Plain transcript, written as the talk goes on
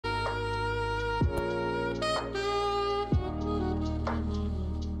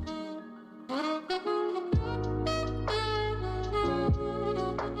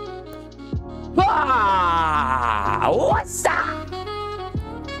What's up?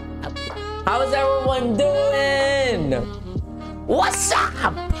 How's everyone doing? What's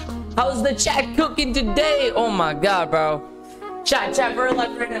up? How's the chat cooking today? Oh my god, bro. Chat, we're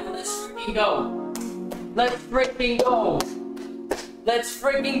like right now. Let's freaking go. Let's freaking go. Let's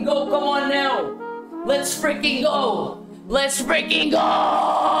freaking go. Come on now. Let's freaking go. Let's freaking go.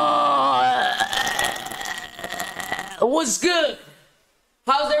 What's good?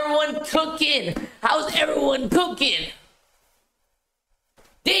 How's everyone cooking? How's everyone cooking?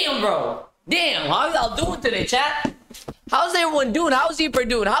 Damn, bro. Damn, how y'all doing today, chat? How's everyone doing? How's Yeeper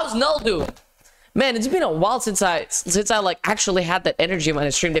doing? How's Null doing? Man, it's been a while since I like actually had that energy on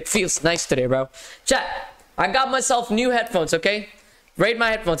the stream. That feels nice today, bro. Chat, I got myself new headphones, okay? Rate my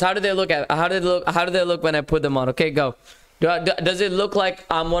headphones. How do they look how do they look when I put them on? Okay, go. Does it look like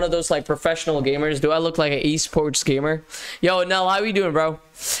I'm one of those like professional gamers? Do I look like an esports gamer? Yo, Nell, how you doing, bro?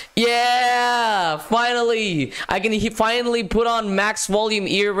 Yeah, finally, I can finally put on max volume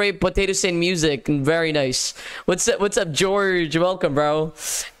ear rape potato sand music. Very nice. What's up, George? Welcome, bro.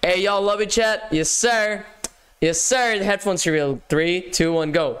 Hey, y'all love it, chat? Yes, sir. Yes, sir. The headphones are real. 3, 2,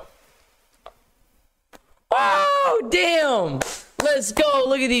 1, go. Oh, damn. Let's go.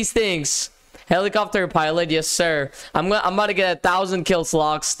 Look at these things. Helicopter pilot, yes sir. I'm about to get 1,000 kills,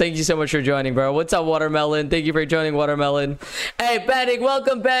 Locks. Thank you so much for joining, bro. What's up, Watermelon? Thank you for joining, Watermelon. Hey, Panic,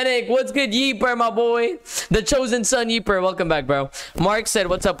 welcome, Panic. What's good, Yeeper, my boy? The chosen son, Yeeper. Welcome back, bro. Mark said,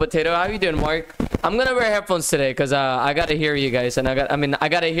 what's up, Potato? How you doing, Mark? I'm gonna wear headphones today because I gotta hear you guys, and I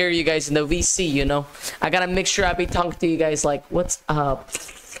gotta hear you guys in the VC. You know, I gotta make sure I be talking to you guys like, what's up?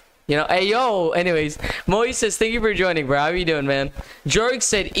 You know, hey, yo, anyways, Moe says, thank you for joining, bro. How you doing, man? Jorg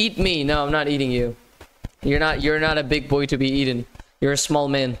said, eat me. No, I'm not eating you. You're not a big boy to be eaten. You're a small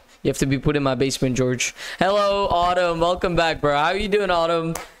man. You have to be put in my basement, George. Hello, Autumn. Welcome back, bro. How you doing,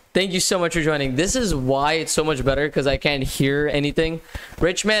 Autumn? Thank you so much for joining. This is why it's so much better, because I can't hear anything.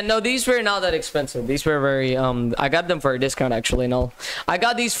 Rich man, no, these were not that expensive. These were very, I got them for a discount, actually, no. I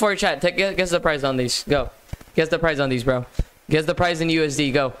got these for chat. Guess the price on these. Go. Guess the price on these, bro. Guess the price in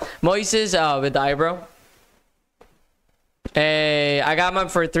USD. Go. Moises with the eyebrow. Hey, I got mine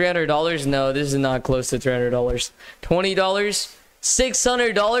for $300. No, this is not close to $300. $20.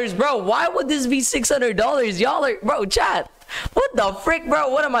 $600. Bro, why would this be $600? Y'all are... Bro, chat. What the frick, bro?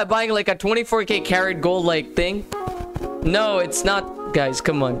 What am I buying? Like a 24K karat gold like thing? No, it's not. Guys,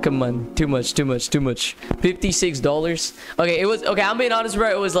 come on. Come on. Too much. Too much. Too much. $56. Okay, it was... Okay, I'm being honest, bro.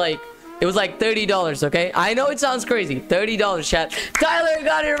 It was like $30, okay? I know it sounds crazy. $30, chat. Tyler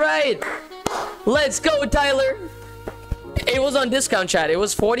got it right. Let's go, Tyler. It was on discount, chat. It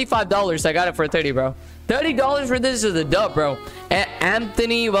was $45. I got it for 30, bro. $30 for this is a dub, bro.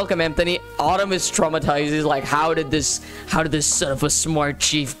 Anthony, welcome, Anthony. Autumn is traumatized. He's like, how did this son of a smart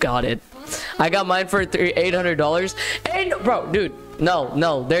chief got it? I got mine for $800. And bro, dude,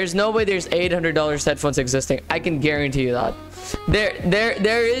 no. There's no way there's $800 headphones existing. I can guarantee you that.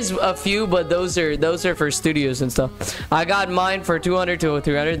 There is a few, but those are for studios and stuff. I got mine for 200 to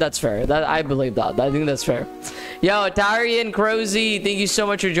 300. That's fair. That I believe that. I think that's fair. Yo, Tarian Crozy, thank you so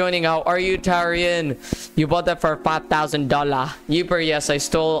much for joining. How are you, Tarian? You bought that for $5,000. Yeeper, yes, I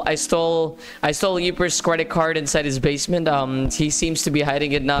stole Yeeper's credit card inside his basement. He seems to be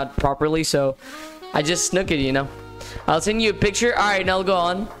hiding it not properly, so I just snook it, you know. I'll send you a picture. All right, now go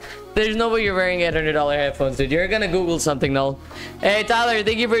on. There's no way you're wearing $800 headphones, dude. You're gonna Google something, Null. Hey, Tyler,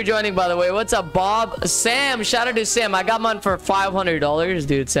 thank you for joining, by the way. What's up, Bob? Sam, shout out to Sam. I got mine for $500.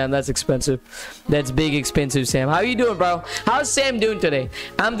 Dude, Sam, that's expensive. That's big expensive, Sam. How you doing, bro? How's Sam doing today?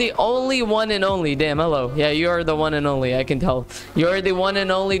 I'm the only one and only. Damn, hello. Yeah, you're the one and only. I can tell. You're the one and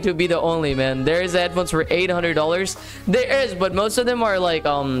only to be the only, man. There is headphones for $800. There is, but most of them are like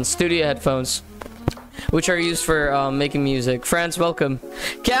studio headphones, which are used for making music. France, welcome.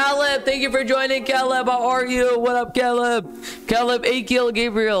 Caleb, thank you for joining. Caleb, how are you? What up, Caleb? Caleb, Akil,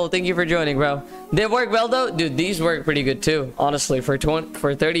 Gabriel, thank you for joining, bro. They work well though, dude. These work pretty good too, honestly. For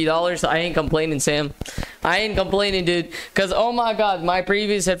 $30, I ain't complaining, Sam. I ain't complaining, dude. Cause oh my god, my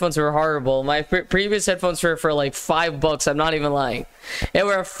previous headphones were horrible. My previous headphones were for like $5. I'm not even lying. It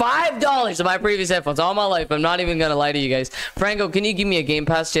were $5 of my previous headphones all my life. I'm not even gonna lie to you guys. Franco, can you give me a game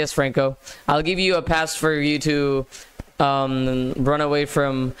pass? Yes, Franco. I'll give you a pass for you to run away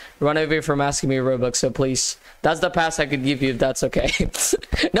from asking me Robux. So please, that's the pass I could give you if that's okay.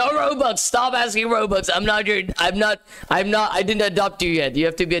 No Robux. Stop asking Robux. I didn't adopt you yet. You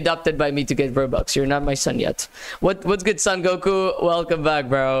have to be adopted by me to get Robux. You're not my son yet. What's good, Son Goku? Welcome back,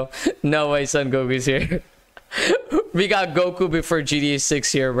 bro. No way, Son Goku's here. We got Goku before GTA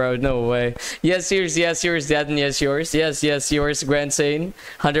 6 here, bro. No way. Yes, yours. Yes, yours. Dad, and yes, yours. Yes, yes, yours. Grand Sane.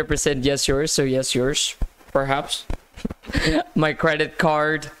 100% yes, yours. So yes, yours. Perhaps. My credit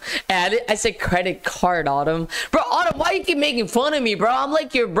card. And I said credit card, Autumn. Bro, Autumn, why you keep making fun of me, bro? I'm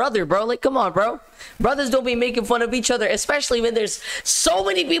like your brother, bro. Like, come on, bro. Brothers don't be making fun of each other, especially when there's so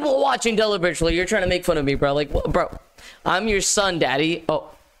many people watching deliberately. You're trying to make fun of me, bro. Like, bro, I'm your son, daddy.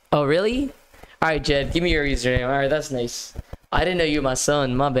 Oh, really? All right, Jed, give me your username. All right, that's nice. I didn't know you my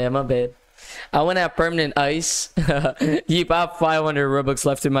son. My bad, my bad. I want to have permanent ice. Yep, I have 500 Robux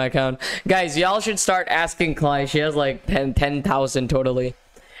left in my account. Guys, y'all should start asking Clyde. She has like 10,000 totally.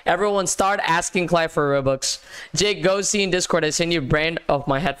 Everyone start asking Clyde for Robux. Jake, go see in Discord. I send you a brand of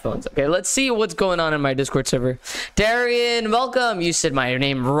my headphones. Okay, let's see what's going on in my Discord server. Darian, welcome. You said my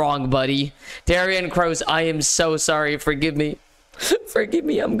name wrong, buddy. Darian Crows, I am so sorry. Forgive me. Forgive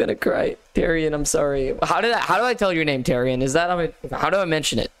me, I'm gonna cry. Tarian, I'm sorry. How do I tell your name, Tarian? Is that how do I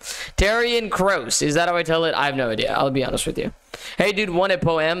mention it? Tarian Kroos. Is that how I tell it? I have no idea. I'll be honest with you. Hey, dude, want a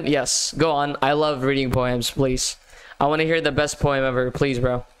poem? Yes, go on. I love reading poems, please. I want to hear the best poem ever, please,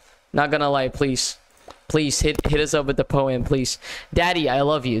 bro. Not gonna lie, please. Please hit us up with the poem, please. Daddy, I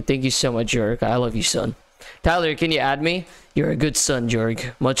love you. Thank you so much, Jorg. I love you, son. Tyler, can you add me? You're a good son,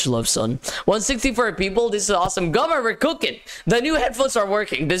 Jorg. Much love, son. 164 people. This is awesome. Gummer, we're cooking. The new headphones are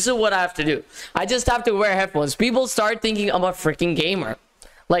working. This is what I have to do. I just have to wear headphones. People start thinking I'm a freaking gamer.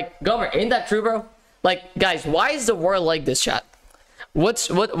 Like, Gummer, ain't that true, bro? Like, guys, why is the world like this, chat?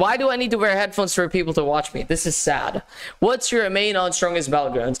 Why do I need to wear headphones for people to watch me? This is sad. What's your main on strongest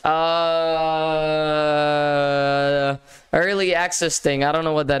battlegrounds? Early access thing. I don't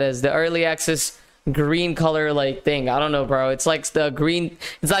know what that is. The early access green color like thing. I don't know, bro. It's like the green,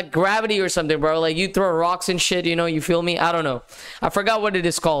 it's like gravity or something, bro. Like you throw rocks and shit, you know, you feel me? I don't know. I forgot what it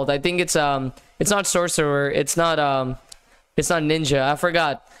is called. I think it's not sorcerer. It's not ninja. I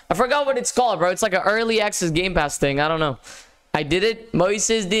forgot what it's called, bro. It's like an early access game pass thing. I don't know. I did it.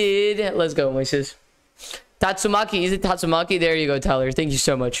 Moises did. Let's go, Moises. Tatsumaki. Is it Tatsumaki? There you go, Tyler. Thank you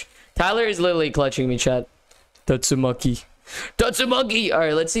so much. Tyler is literally clutching me, chat. Tatsumaki. Tatsumaki. All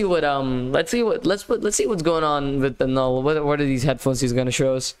right, let's see what's going on with the null. What are these headphones he's gonna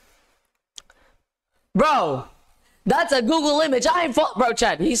show us? Bro, that's a Google image. I ain't fault, bro.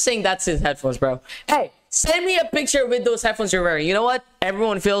 Chat. He's saying that's his headphones, bro. Hey, send me a picture with those headphones you're wearing. You know what?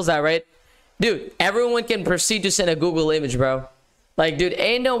 Everyone feels that, right? Dude, everyone can proceed to send a Google image, bro. Like, dude,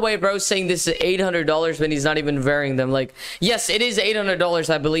 ain't no way, bro, saying this is $800 when he's not even wearing them. Like, yes, it is $800.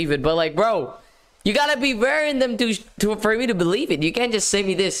 I believe it, but like, bro. You gotta be wearing them for me to believe it. You can't just send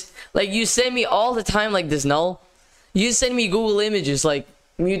me this. Like, you send me all the time like this, null. You send me Google images like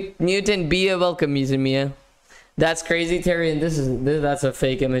mutant Bia, welcome mutant Mia. That's crazy, Terry. And that's a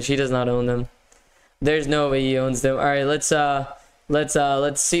fake image. He does not own them. There's no way he owns them. All right, let's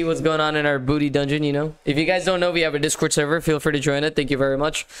see what's going on in our booty dungeon. You know, if you guys don't know, we have a Discord server. Feel free to join it. Thank you very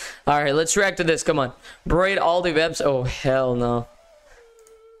much. All right, let's react to this. Come on, braid all the webs. Oh hell no.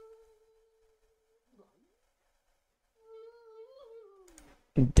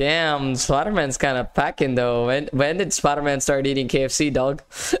 Damn, Spider-Man's kind of packing though. When did Spider-Man start eating KFC, dog?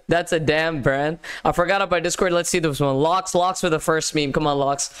 That's a damn brand. I forgot about Discord. Let's see this one. Locks for the first meme. Come on,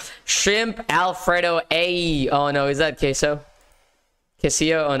 Locks. Shrimp Alfredo A. Oh no, is that queso?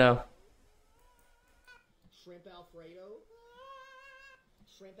 Quesillo? Oh no. Shrimp Alfredo.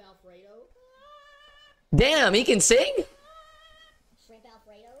 Shrimp Alfredo. Damn, he can sing? Shrimp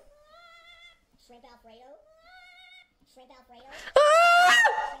Alfredo. Shrimp Alfredo. Shrimp Alfredo.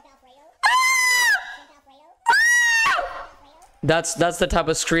 That's the type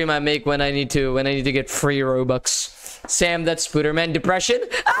of scream I make when I need to get free Robux. Sam, that's Spooderman. Depression?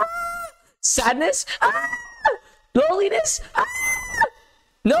 Ah! Sadness? Ah! Loneliness? Ah!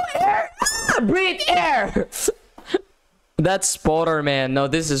 No air? Ah! Breathe air! That's Spider-Man. No,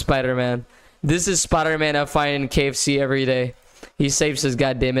 this is Spider-Man. This is Spider-Man I find in KFC every day. He saves us,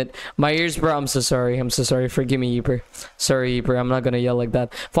 goddammit. My ears, bro. I'm so sorry. I'm so sorry. Forgive me, Yeeper. Sorry, Yeeper. I'm not gonna yell like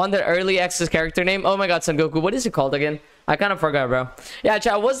that. Found that early access character name. Oh my god, Son Goku. What is it called again? I kind of forgot, bro. Yeah,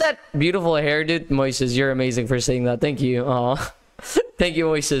 chat. What's that beautiful hair, dude? Moises, you're amazing for saying that. Thank you. Aw. Thank you,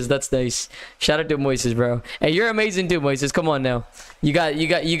 Moises. That's nice. Shout out to Moises, bro. Hey, you're amazing too, Moises. Come on now. You got.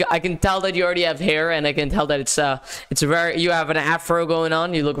 I can tell that you already have hair, and I can tell that it's very. You have an afro going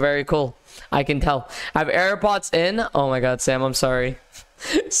on. You look very cool. I can tell. I have AirPods in. Oh my god, Sam, I'm sorry.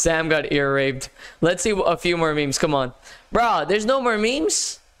 Sam got ear raped. Let's see a few more memes. Come on. Bro, there's no more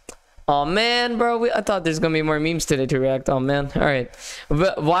memes? Oh man, bro. I thought there's gonna be more memes today to react. Oh man. Alright.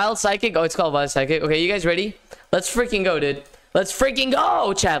 Wild Psychic. Oh, it's called Wild Psychic. Okay, you guys ready? Let's freaking go, dude. Let's freaking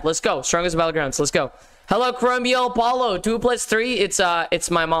go, chat. Let's go. Strongest Battlegrounds. Let's go. Hello, Crumbio Apollo. 2 plus 3.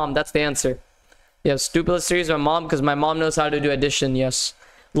 It's my mom. That's the answer. Yes, 2 plus 3 is my mom because my mom knows how to do addition. Yes.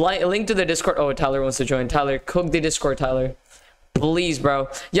 Link to the Discord. Oh, Tyler wants to join. Tyler, cook the Discord, Tyler. Please, bro.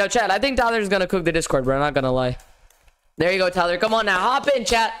 Yo, chat, I think Tyler's gonna cook the Discord, bro. I'm not gonna lie. There you go, Tyler. Come on now. Hop in,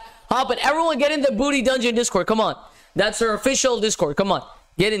 chat. Hop in. Everyone get in the Booty Dungeon Discord. Come on. That's our official Discord. Come on.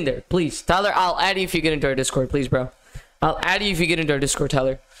 Get in there, please. Tyler, I'll add you if you get into our Discord. Please, bro. I'll add you if you get into our Discord,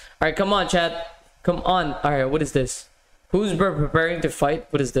 Tyler. Alright, come on, chat. Come on. Alright, what is this? Who's preparing to fight?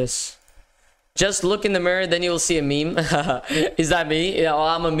 What is this? Just look in the mirror, then you'll see a meme. Is that me? Yeah, oh,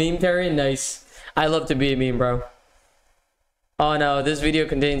 I'm a meme, Terry. Nice. I love to be a meme, bro. Oh no, this video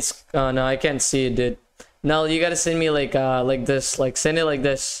contains... Oh no, I can't see it, dude. No, you gotta send me like this. Like, send it like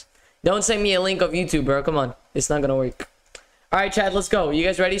this. Don't send me a link of YouTube, bro. Come on. It's not gonna work. Alright, chat, let's go. You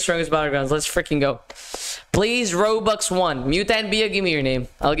guys ready? Strongest Battlegrounds. Let's freaking go. Please, Robux 1. Mutant Bia, give me your name.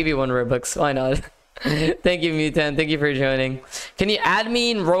 I'll give you 1 Robux. Why not? Thank you, Mutant. Thank you for joining. Can you add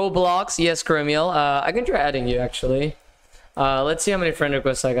me in Roblox? Yes, Kremiel. I can try adding you, actually. Let's see how many friend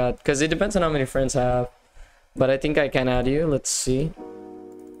requests I got. Because it depends on how many friends I have. But I think I can add you. Let's see.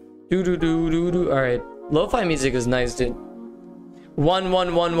 Alright. Lo-fi music is nice, dude.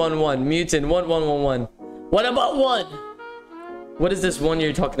 11111. Mutant 1111. What about 1? What is this one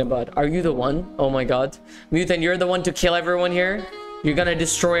you're talking about? Are you the one? Oh my god. Mutant, you're the one to kill everyone here? You're gonna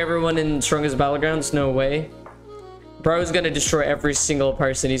destroy everyone in Strongest Battlegrounds? No way. Bro's gonna destroy every single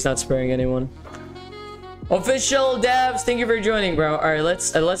person. He's not sparing anyone. Official devs, thank you for joining, bro. Alright,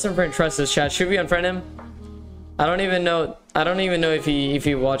 let's unfriend trust this chat. Should we unfriend him? I don't even know if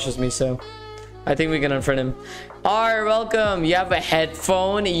he watches me, so I think we can unfriend him. R, welcome. You have a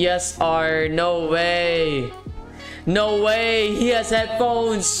headphone? Yes, R. No way. No way. He has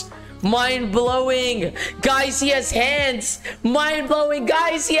headphones. Mind-blowing. Guys, he has hands. Mind-blowing.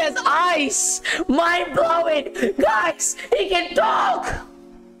 Guys, he has eyes. Mind-blowing. Guys, he can talk.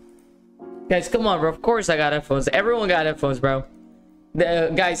 Guys, come on, bro. Of course I got headphones. Everyone got headphones, bro.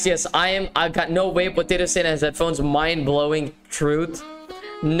 Guys, yes, I got no way Potato Sin has headphones. Mind-blowing truth.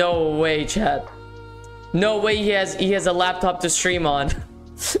 No way, chat. No way he has a laptop to stream on.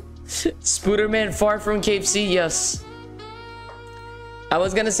 Spooderman far from KFC, yes. I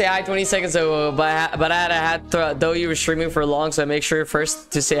was gonna say hi 20 seconds ago, but I had to, though you were streaming for long, so I make sure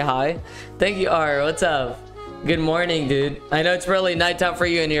first to say hi. Thank you, R. What's up? Good morning, dude. I know it's probably nighttime for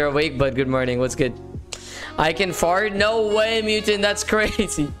you and you're awake, but good morning. What's good? I can fart? No way, Mutant. That's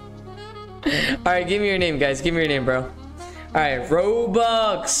crazy. Alright, give me your name, guys. Give me your name, bro. Alright,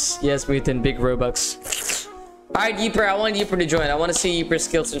 Robux. Yes, Mutant. Big Robux. Alright, Yeeper. I want Yeeper to join. I want to see Yeeper's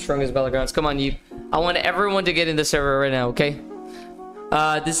skills and strongest battlegrounds. Come on, Yeep. I want everyone to get in the server right now, okay?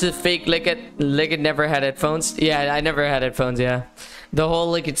 This is fake Lickit. Lickit never had headphones. Yeah, I never had headphones, yeah. The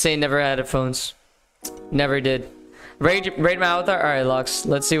whole Lickit say never had headphones. Never did. Rate my avatar? Alright, Lux.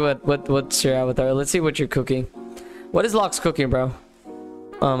 Let's see what's your avatar. Let's see what you're cooking. What is Lux cooking, bro?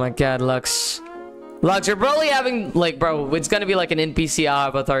 Oh my god, Lux. Lux, you're probably having, like, bro, it's gonna be like an NPC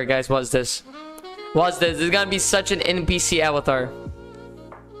avatar, guys. What's this? What's this? It's gonna be such an NPC avatar.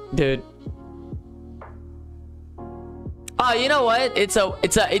 Dude. Oh, you know what? It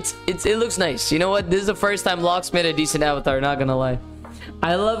looks nice. You know what? This is the first time Lux made a decent avatar, not gonna lie.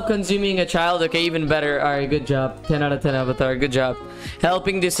 I love consuming a child. Okay, even better. Alright, good job. 10 out of 10 avatar. Good job.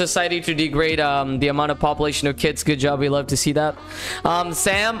 Helping the society to degrade the amount of population of kids. Good job. We love to see that.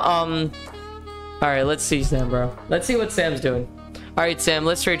 Sam, alright, let's see Sam, bro. Let's see what Sam's doing. Alright, Sam,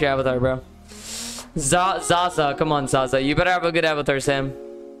 let's trade your avatar, bro. Zaza. Come on, Zaza. You better have a good avatar, Sam.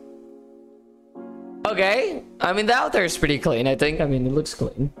 Okay. I mean, the avatar is pretty clean, I think. I mean, it looks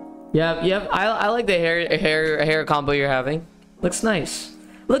clean. Yeah. I like the hair combo you're having. Looks nice.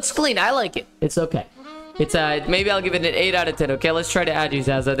 Looks clean. I like it. It's okay. It's maybe I'll give it an 8 out of 10. Okay, let's try to add you,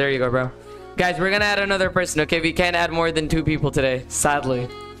 Zaza. There you go, bro. Guys, we're gonna add another person. Okay, we can't add more than 2 people today, sadly.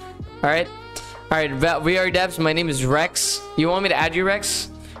 Alright. We are devs. My name is Rex. You want me to add you, Rex?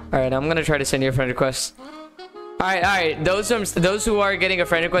 Alright, I'm gonna try to send you a friend request. Alright. Those who are getting a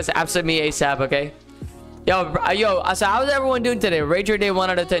friend request, absent me ASAP, okay? Yo, so how's everyone doing today? Rate your day 1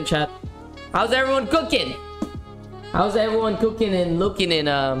 out of 10, chat. How's everyone cooking? How's everyone cooking and looking in,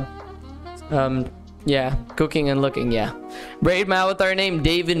 yeah, cooking and looking, yeah. Rate my avatar name,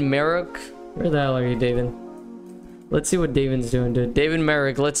 David Merrick. Where the hell are you, David? Let's see what David's doing, dude. David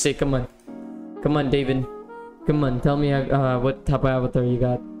Merrick, let's see, come on. Come on, David. Come on, tell me what type of avatar you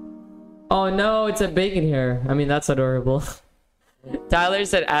got. Oh no, it's a bacon hair. I mean, that's adorable. Tyler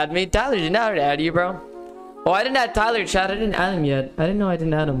said add me. Tyler did not add you, bro. Oh, I didn't add Tyler, chat. I didn't add him yet. I didn't know I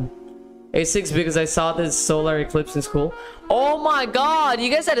didn't add him. A6 because I saw this solar eclipse in school. Oh my god,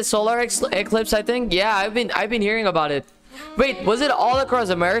 you guys had a solar eclipse, I think. Yeah, I've been hearing about it. Wait, was it all across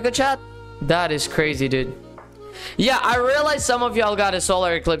America, chat? That is crazy, dude. Yeah, I realize some of y'all got a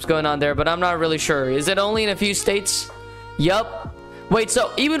solar eclipse going on there, but I'm not really sure. Is it only in a few states? Yup. Wait,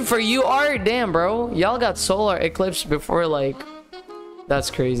 so even for you, Art? Damn, bro. Y'all got solar eclipse before, like...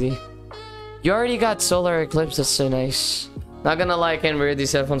 That's crazy. You already got solar eclipse. That's so nice. Not gonna lie, I can't wear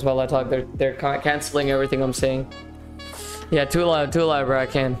these headphones while I talk. They're canceling everything I'm saying. Yeah, too loud, bro. I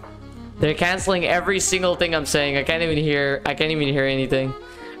can. They're canceling every single thing I'm saying. I can't even hear anything.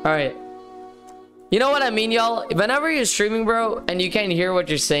 All right. You know what I mean, y'all? Whenever you're streaming, bro, and you can't hear what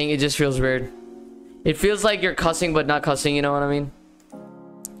you're saying, it just feels weird. It feels like you're cussing, but not cussing. You know what I mean?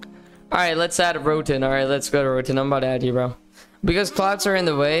 All right, let's add Roten. All right, let's go to Roten. I'm about to add you, bro. Because clouds are in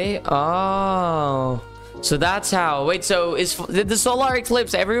the way. Oh, so that's how. Wait, so did the solar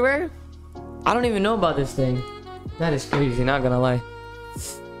eclipse everywhere? I don't even know about this thing. That is crazy. Not gonna lie.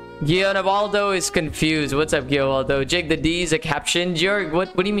 Giovaldo is confused. What's up, Giovaldo? Jake, the D is a caption. Jorg,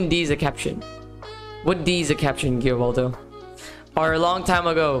 what do you mean D is a caption? What D is a caption, Giovaldo? Or a long time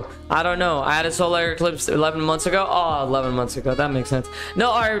ago. I don't know. I had a solar eclipse 11 months ago. Oh, 11 months ago. That makes sense.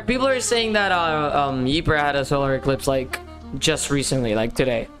 No, people are saying that Yeeper had a solar eclipse like just recently, like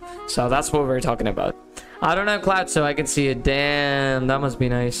today. So that's what we're talking about. I don't have clouds, so I can see it. Damn, that must be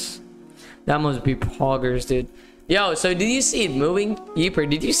nice. That must be poggers, dude. Yo, so did you see it moving? Yeeper,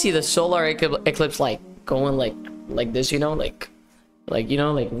 did you see the solar eclipse like going like this, you know, like you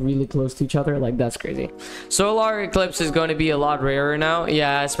know, like really close to each other? Like, that's crazy. Solar eclipse is going to be a lot rarer now.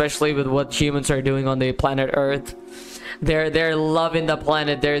 Yeah, especially with what humans are doing on the planet Earth. They're loving the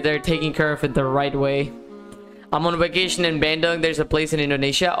planet. They're taking care of it the right way. I'm on vacation in Bandung. There's a place in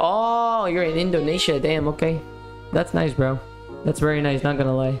Indonesia. Oh, you're in Indonesia. Damn, okay. That's nice, bro. That's very nice, not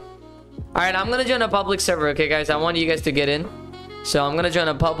gonna lie. All right, I'm gonna join a public server, okay, guys? I want you guys to get in. So I'm gonna join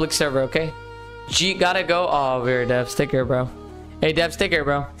a public server, okay? G, gotta go. Oh, weird, Devs. Take care, bro. Hey, Devs, take care,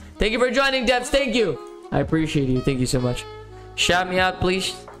 bro. Thank you for joining, Devs. Thank you. I appreciate you. Thank you so much. Shout me out,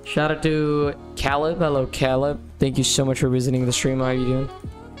 please. Shout out to Caleb. Hello, Caleb. Thank you so much for visiting the stream. How are you doing?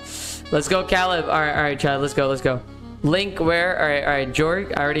 Let's go, Caleb. All right, Chad. Let's go. Link where? All right,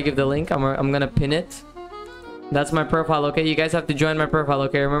 Jorg. I already give the link. I'm gonna pin it. That's my profile, okay? You guys have to join my profile,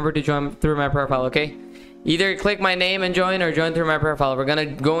 okay? Remember to join through my profile, okay? Either click my name and join or join through my profile. We're gonna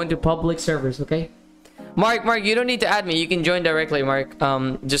go into public servers, okay? Mark, you don't need to add me. You can join directly, Mark.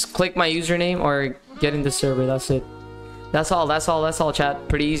 Just click my username or get in the server. That's it. That's all, chat.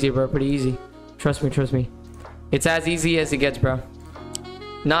 Pretty easy, bro. Pretty easy. Trust me. It's as easy as it gets, bro.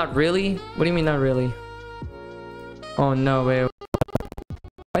 Not really? What do you mean not really? Oh, no, wait.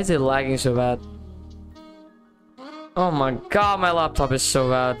 Why is it lagging so bad? Oh my god, my laptop is so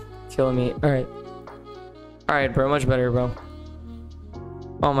bad. Killing me. Alright, bro. Much better, bro.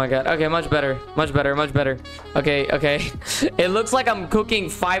 Oh my god. Okay, much better. Okay. It looks like I'm cooking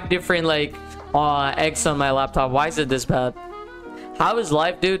 5 different, like, eggs on my laptop. Why is it this bad? How is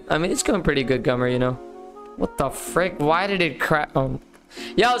life, dude? I mean, it's going pretty good, Gummer, you know? What the frick? Why did it crack? Oh.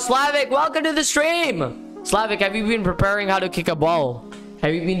 Yo, Slavic, welcome to the stream! Slavic, have you been preparing how to kick a ball?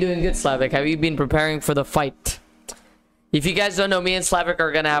 Have you been doing good, Slavic? Have you been preparing for the fight? If you guys don't know, me and Slavic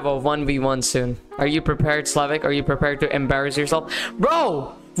are gonna have a 1v1 soon. Are you prepared, Slavic? Are you prepared to embarrass yourself?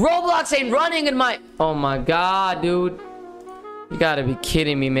 Bro! Roblox ain't running in my... Oh my god, dude. You gotta be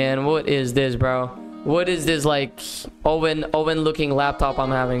kidding me, man. What is this, bro? What is this, like, oven-looking laptop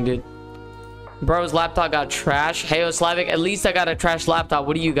I'm having, dude? Bro's laptop got trash. Hey, yo, Slavic, at least I got a trash laptop.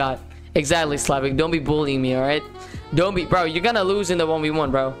 What do you got? Exactly, Slavic. Don't be bullying me, alright? Don't be... Bro, you're gonna lose in the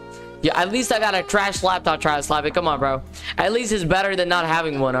 1v1, bro. Yeah, at least I got a trash laptop, Slavic. Come on, bro. At least it's better than not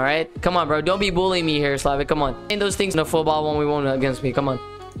having one, alright? Come on, bro. Don't be bullying me here, Slavic. Come on. Ain't those things in a football 1v1 against me. Come on.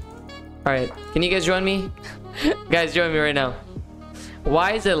 Alright. Can you guys join me? Guys, join me right now.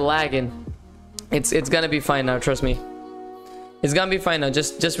 Why is it lagging? It's gonna be fine now. Trust me. It's gonna be fine now.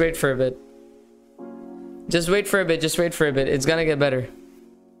 Just wait for a bit. Just wait for a bit. It's gonna get better.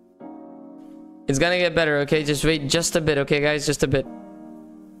 It's gonna get better, okay? Just wait just a bit, okay, guys? Just a bit.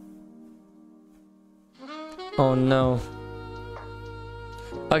 Oh, no.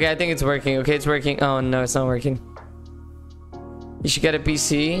 Okay, I think it's working. Okay, it's working. Oh, no, it's not working. You should get a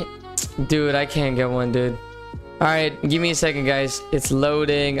PC. Dude, I can't get one, dude. Alright, give me a second, guys. It's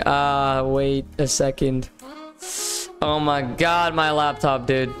loading. Wait a second. Oh my god, my laptop,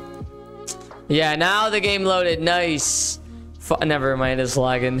 dude. Yeah, now the game loaded. Nice. Never mind, it's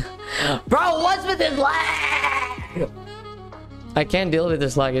lagging. Bro, what's with this lag? I can't deal with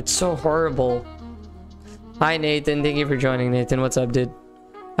this lag. It's so horrible. Hi, Nathan. Thank you for joining, Nathan. What's up, dude?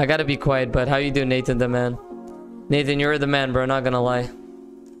 I gotta be quiet, but how you doing, Nathan the man? Nathan, you're the man, bro. Not gonna lie.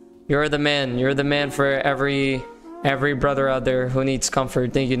 You're the man. You're the man for every brother out there who needs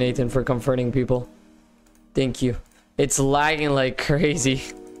comfort. Thank you, Nathan, for comforting people. Thank you. It's lagging like crazy.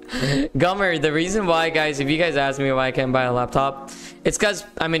 Gummer, the reason why, guys, if you guys ask me why I can't buy a laptop, it's because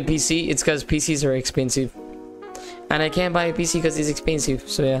I'm in PC. It's because PCs are expensive. And I can't buy a PC because it's expensive.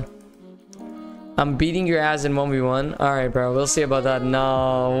 So, yeah. I'm beating your ass in 1v1. Alright, bro. We'll see about that.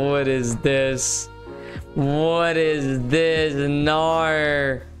 No. What is this? What is this?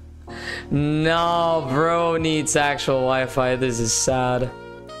 No. No, bro needs actual Wi-Fi. This is sad.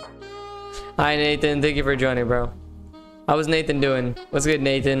 Hi, Nathan. Thank you for joining, bro. How was Nathan doing? What's good,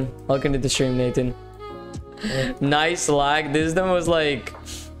 Nathan? Welcome to the stream, Nathan. Nice lag. This is the most like...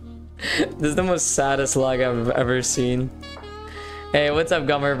 This is the most saddest lag I've ever seen. Hey, what's up,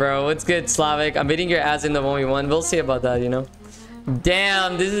 Gummer, bro? What's good, Slavic? I'm beating your ass in the 1v1. We'll see about that, you know?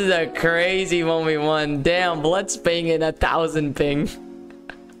 Damn, this is a crazy 1v1. Damn, Blood's pinging 1,000 ping.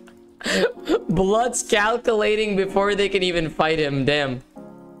 Blood's calculating before they can even fight him. Damn.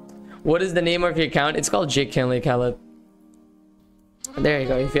 What is the name of your account? It's called Jake Kenley, Caleb. There you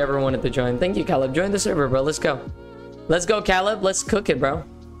go, if you ever wanted to join. Thank you, Caleb. Join the server, bro. Let's go. Let's go, Caleb. Let's cook it, bro.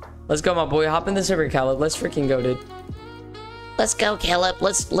 Let's go, my boy. Hop in the server, Caleb. Let's freaking go, dude. Let's go, Caleb.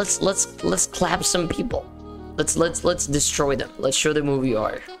 Let's clap some people. Let's destroy them. Let's show them who we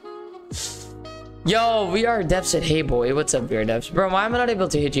are. Yo, VR Dev said, hey boy, what's up, VR Devs? Bro, why am I not able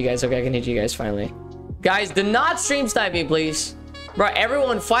to hit you guys? Okay, I can hit you guys finally. Guys, do not stream snipe me, please. Bro,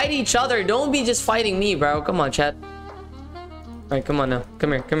 everyone fight each other. Don't be just fighting me, bro. Come on, chat. Alright, come on now.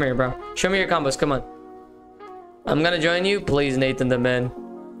 Come here, bro. Show me your combos, come on. I'm gonna join you. Please, Nathan the man.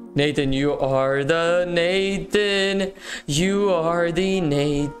 Nathan, you are the Nathan. You are the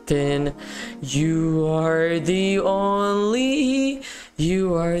Nathan. You are the only.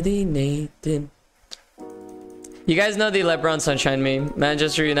 You are the Nathan. You guys know the LeBron Sunshine meme.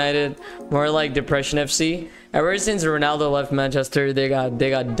 Manchester United, more like Depression FC. Ever since Ronaldo left Manchester, they got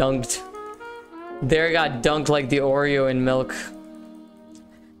dunked. They got dunked like the Oreo in milk.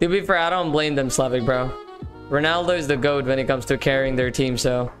 To be fair, I don't blame them, Slavic, bro. Ronaldo is the GOAT when it comes to carrying their team,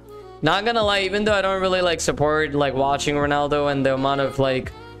 so... Not gonna lie, even though I don't really like support like watching Ronaldo and the amount of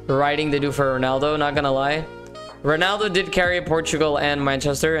like writing they do for Ronaldo, not gonna lie. Ronaldo did carry Portugal and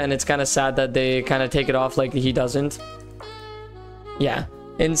Manchester, and it's kind of sad that they kind of take it off like he doesn't. Yeah.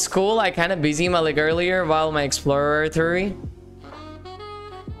 In school, I kind of busy my leg earlier while my Explorer theory.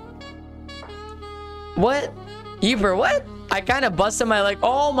 What? Eber, what? I kind of busted my leg.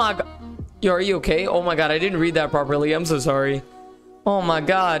 Oh my god. Yo, are you okay? Oh my god, I didn't read that properly. I'm so sorry. Oh my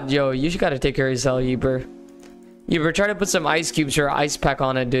god. Yo, you gotta take care of yourself, Eber. Eber, try to put some ice cubes or ice pack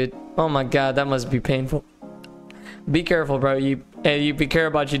on it, dude. Oh my god, that must be painful. Be careful, bro. Hey, you be care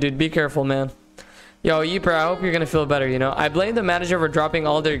about you, dude. Be careful, man. Yo, Yeeper, I hope you're gonna feel better, you know? I blame the manager for dropping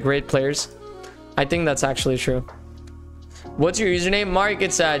all their great players. I think that's actually true. What's your username? Mark,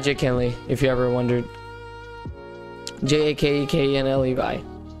 it's Jake Kenley, if you ever wondered. Jakenley.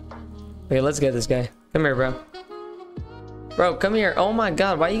 Okay, let's get this guy. Come here, bro. Bro, come here. Oh my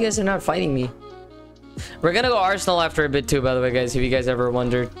god, why you guys are not fighting me? We're gonna go Arsenal after a bit too, by the way, guys, if you guys ever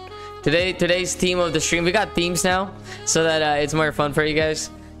wondered. Today's theme of the stream, we got themes now, so that it's more fun for you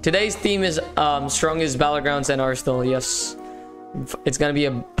guys. Today's theme is strongest battlegrounds and Arsenal. Yes, it's gonna be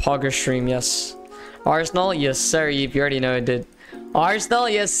a pogger stream. Yes, Arsenal. Yes, sir. You already know it, did. Arsenal.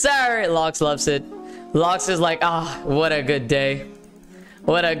 Yes, sir. Lox loves it. Lox is like, ah, what a good day.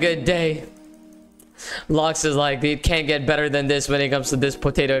 What a good day. Lox is like, it can't get better than this when it comes to this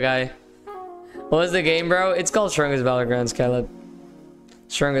potato guy. What was the game, bro? It's called Strongest Battlegrounds, Caleb.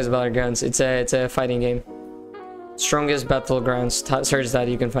 Strongest Battlegrounds. It's a fighting game. Strongest Battlegrounds. Search that,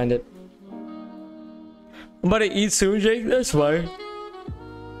 you can find it. I'm about to eat soon, Jake. That's why.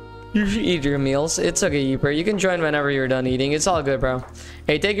 You should eat your meals. It's okay, Yeeper. You can join whenever you're done eating. It's all good, bro.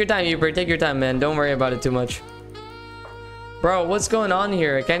 Hey, take your time, Yeeper. Take your time, man. Don't worry about it too much. Bro, what's going on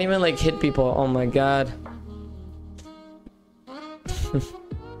here? I can't even, like, hit people. Oh, my God.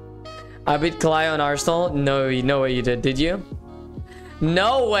 I beat Kalai on Arsenal? No way you did. Did you?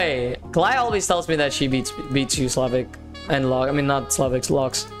 No way. Kalai always tells me that she beats you, Slavic. And Log. I mean, not Slavic's,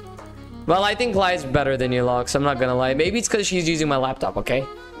 Lox. Well, I think Kalai's better than you, Lox. I'm not gonna lie. Maybe it's because she's using my laptop, okay?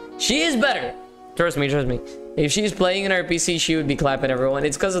 She is better. Trust me, trust me. If she's playing in her PC, she would be clapping everyone.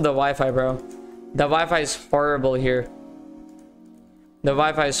 It's because of the Wi-Fi, bro. The Wi-Fi is horrible here. The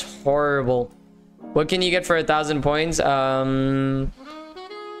Wi-Fi is horrible. What can you get for 1,000 points? I don't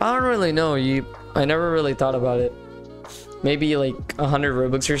really know. I never really thought about it. Maybe like 100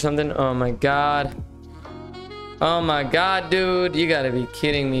 Robux or something. Oh my god. Oh my god, dude. You gotta be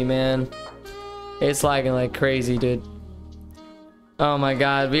kidding me, man. It's lagging like crazy, dude. Oh my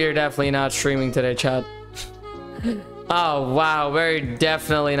god, we are definitely not streaming today, chat. Oh wow, we're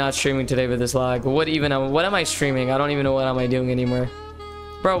definitely not streaming today with this lag. What am I streaming? I don't even know what am I doing anymore.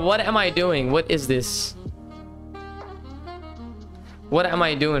 Bro, what am I doing? What is this? What am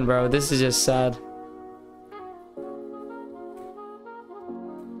I doing, bro? This is just sad.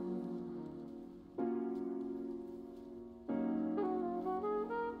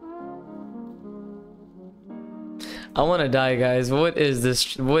 I want to die, guys. What is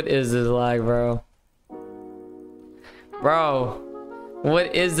this? What is this lag, bro? Bro,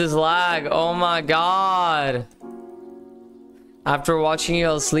 what is this lag? Oh my god. After watching you,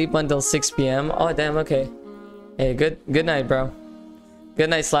 I'll sleep until 6 p.m. Oh, damn, okay. Hey, good night, bro.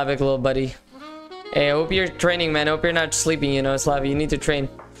 Good night, Slavic, little buddy. Hey, I hope you're training, man. I hope you're not sleeping, you know, Slavic. You need to train.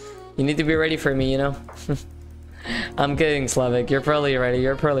 You need to be ready for me, you know? I'm kidding, Slavic. You're probably ready.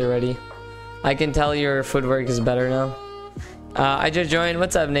 You're probably ready. I can tell your footwork is better now. I just joined.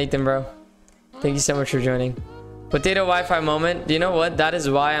 What's up, Nathan, bro? Thank you so much for joining. Potato Wi-Fi moment. Do you know what? That is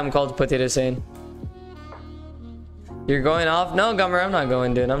why I'm called Potato Sane. You're going off? No, Gummer, I'm not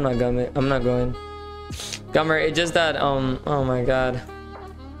going, dude. I'm not going. I'm not going. Gummer, it's just that, oh my god.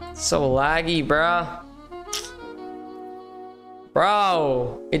 So laggy, bro.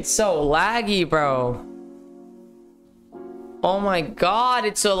 Bro, it's so laggy, bro. Oh my god,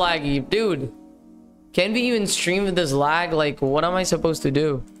 it's so laggy. Dude, can we even stream with this lag? Like, what am I supposed to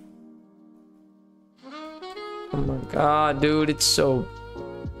do? Oh my god, dude, it's so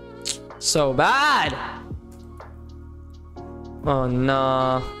bad. Oh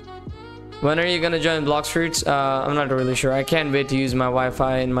nah. When are you gonna join Blox Fruits? I'm not really sure. I can't wait to use my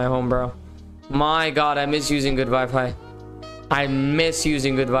Wi-Fi in my home, bro. My god, I miss using good Wi-Fi. I miss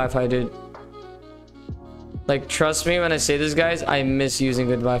using good Wi-Fi, dude. Like, trust me when I say this, guys. I miss using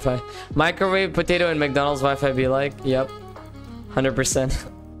good Wi-Fi. Microwave potato and McDonald's Wi-Fi be like? Yep. 100%.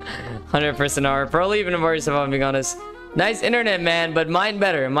 100% are. Probably even worse if I'm being honest. Nice internet, man, but mine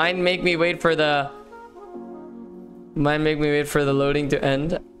better. Mine make me wait for the loading to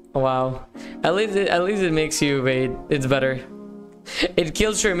end. Wow. At least it makes you wait. It's better. It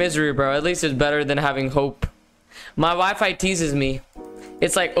kills your misery, bro. At least it's better than having hope. My Wi-Fi teases me.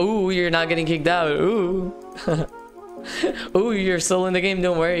 It's like, ooh, you're not getting kicked out. Ooh. Ooh, you're still in the game.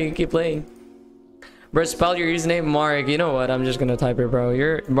 Don't worry. You keep playing. Bro, spell your username, Mark. You know what? I'm just gonna type it,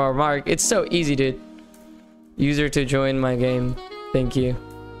 bro. Bro, Mark. It's so easy, dude. User to join my game. Thank you.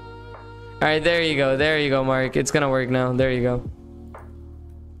 All right, there you go. There you go, Mark. It's gonna work now. There you go.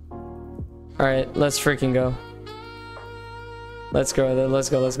 All right, let's freaking go. Let's go. Let's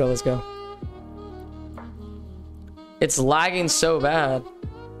go. Let's go. Let's go. It's lagging so bad.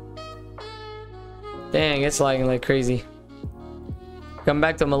 Dang, it's lagging like crazy. Come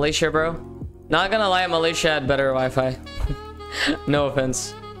back to Malaysia, bro. Not gonna lie, Malaysia had better Wi-Fi. No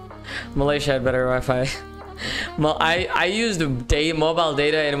offense. Malaysia had better Wi-Fi. I used mobile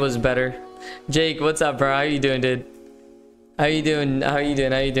data and it was better. Jake, what's up, bro? How you doing, dude? How you doing? How you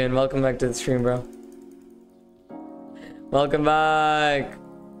doing? How you doing? Welcome back to the stream, bro. Welcome back.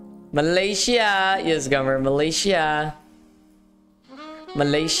 Malaysia. Yes, Gummer. Malaysia.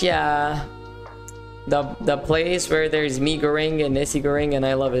 Malaysia. The place where there's mee goreng and nasi goreng, and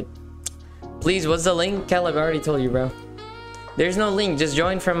I love it. Please, what's the link? Caleb, I already told you, bro. There's no link. Just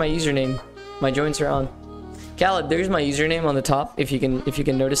join from my username. My joints are on. Caleb, there's my username on the top. If you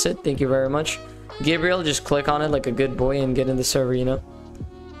can notice it. Thank you very much. Gabriel, just click on it like a good boy and get in the server, you know.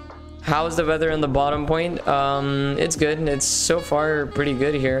 How's the weather in the bottom point? It's good. It's so far pretty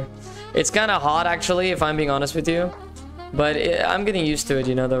good here. It's kind of hot, actually, if I'm being honest with you. But I'm getting used to it,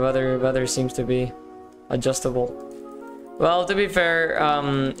 you know. The weather seems to be adjustable. Well, to be fair,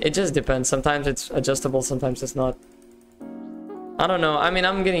 it just depends. Sometimes it's adjustable, sometimes it's not. I don't know. I mean,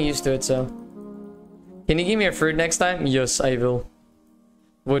 I'm getting used to it, so. Can you give me a fruit next time? Yes, I will.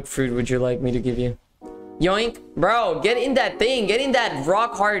 What fruit would you like me to give you? Yoink. Bro, get in that thing. Get in that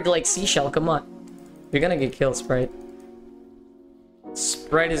rock hard, like, seashell. Come on. You're gonna get killed, Sprite.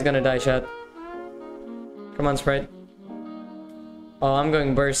 Sprite is gonna die, chat. Come on, Sprite. Oh, I'm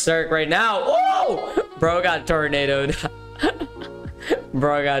going berserk right now. Oh! Bro got tornadoed.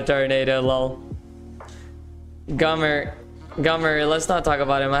 Bro got tornadoed, lol. Gummer, let's not talk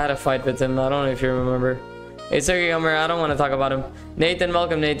about him. I had a fight with him. I don't know if you remember. It's okay, Gummer. I don't want to talk about him. Nathan,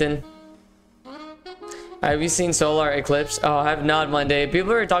 welcome, Nathan. Have you seen solar eclipse? Oh, I have not, Monday.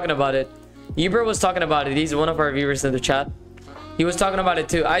 People are talking about it. Ebro was talking about it. He's one of our viewers in the chat. He was talking about it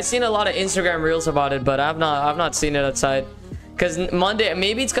too. I've seen a lot of Instagram reels about it, but I've not seen it outside. Cause Monday,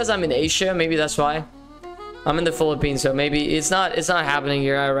 maybe it's cause I'm in Asia. Maybe that's why. I'm in the Philippines, so maybe it's not happening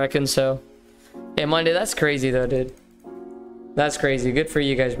here, I reckon. So yeah, Monday, that's crazy though, dude. That's crazy. Good for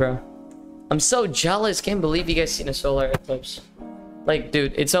you guys, bro. I'm so jealous. Can't believe you guys seen a solar eclipse. Like,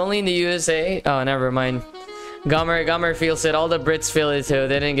 dude, it's only in the USA. Oh, never mind. Gummer feels it. All the Brits feel it too.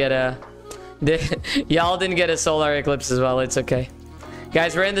 They didn't get a y'all didn't get a solar eclipse as well. It's okay,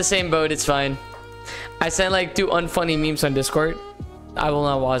 guys, we're in the same boat. It's fine. I sent like 2 unfunny memes on Discord. I will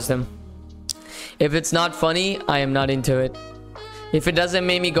not watch them. If it's not funny, I am not into it. If it doesn't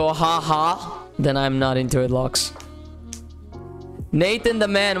make me go ha ha, then I'm not into it, Locks. Nathan the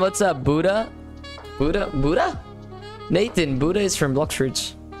man, what's up? Buddha? Nathan, Buddha is from Blox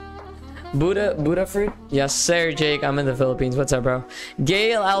Fruits. Buddha fruit? Yes, sir, Jake. I'm in the Philippines. What's up, bro?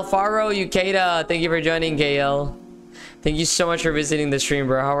 Gail Alfaro Ukeda. Thank you for joining, Gail. Thank you so much for visiting the stream,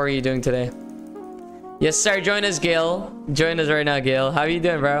 bro. How are you doing today? Yes, sir. Join us, Gail. Join us right now, Gail. How are you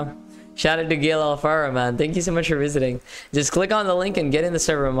doing, bro? Shout out to Gail Alfaro, man. Thank you so much for visiting. Just click on the link and get in the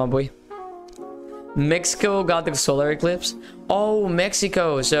server, my boy. Mexico got the solar eclipse. Oh,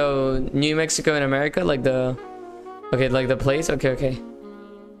 Mexico. So New Mexico in America, like the like the place. Okay.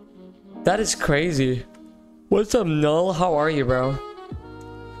 That is crazy. What's up, Null? How are you, bro?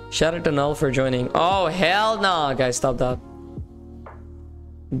 Shout out to Null for joining. Oh, hell no, guys, stop that.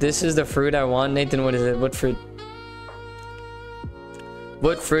 This is the fruit I want. Nathan, what is it? What fruit?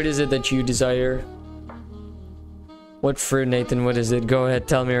 What fruit is it that you desire? What fruit, Nathan? What is it? Go ahead,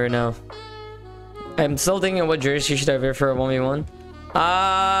 tell me right now. I'm still thinking what jersey should I wear for a 1v1.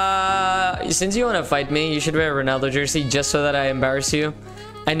 Since you want to fight me, you should wear a Ronaldo jersey just so that I embarrass you.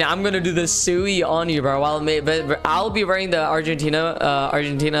 And I'm gonna do the Sui on you, bro. I'll be wearing the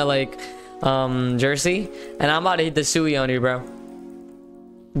Argentina like jersey, and I'm about to hit the Sui on you, bro.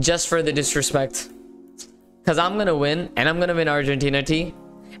 Just for the disrespect. Cause I'm gonna win, and I'm gonna win Argentina T.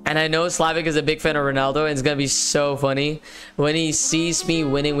 And I know Slavic is a big fan of Ronaldo, and it's gonna be so funny when he sees me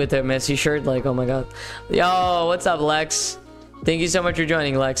winning with a Messi shirt. Like, oh my god. Yo, what's up, Lex? Thank you so much for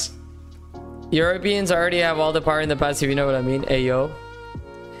joining, Lex. Europeans already have all the power in the past, if you know what I mean. Ayo.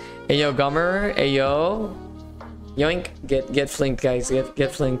 Ayo, Gummer. Ayo. Yoink. Get flinked, guys.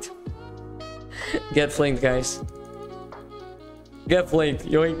 Get flinked. Get flinked, guys. Get flinked.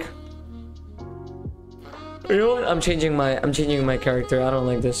 Yoink. You know what? I'm changing my character. I don't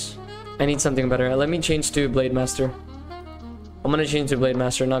like this. I need something better. Let me change to Blade Master. I'm gonna change to Blade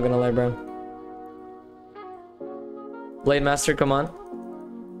Master, not gonna lie, bro. Blade Master, come on.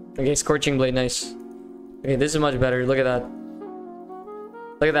 Okay, Scorching Blade, nice. Okay, this is much better. Look at that.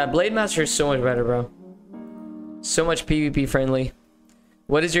 Look at that. Blade Master is so much better, bro. So much PvP friendly.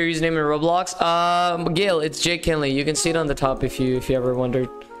 What is your username in Roblox? Gail, it's Jake Kinley. You can see it on the top if you ever wondered.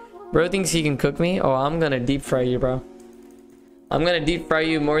 Bro thinks he can cook me. Oh, I'm gonna deep fry you, bro. I'm gonna deep fry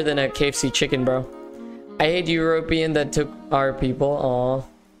you more than a KFC chicken, bro. I hate European that took our people. Aw.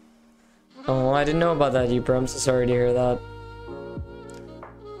 Oh, I didn't know about that, you bro. I'm so sorry to hear that.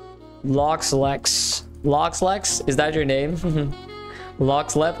 Loxlex. Loxlex? Is that your name?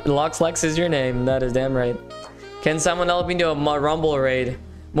 Loxlex is your name. That is damn right. Can someone help me do a Rumble raid?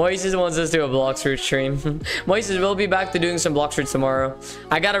 Moises wants us to do a Blox Fruit stream. Moises will be back to doing some Blox Fruits tomorrow.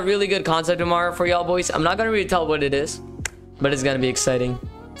 I got a really good concept tomorrow for y'all boys. I'm not gonna really tell what it is, but it's gonna be exciting.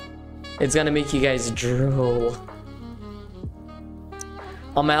 It's gonna make you guys drool.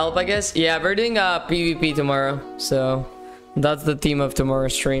 On my help, I guess. Yeah, we're doing PvP tomorrow, so that's the theme of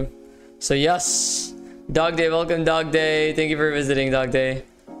tomorrow's stream. So yes, Dog Day, welcome Dog Day. Thank you for visiting, Dog Day.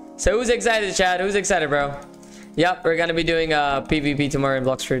 So who's excited, chat? Who's excited, bro? Yep, we're gonna be doing PvP tomorrow in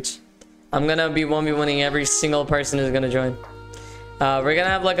Blox Fruits. I'm gonna be 1v1ing every single person who's gonna join. We're gonna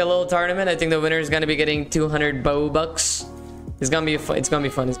have like a little tournament. I think the winner is gonna be getting 200 bucks. It's gonna be fun. It's gonna be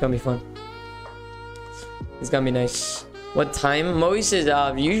fun. It's gonna be fun. It's gonna be nice. What time? Moise is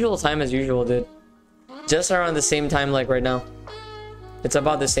usual time as usual, dude. Just around the same time like right now. It's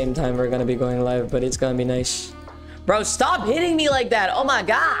about the same time we're gonna be going live, but it's gonna be nice. Bro, stop hitting me like that. Oh my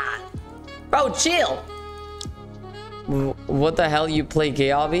god. Bro, chill. What the hell? You play gay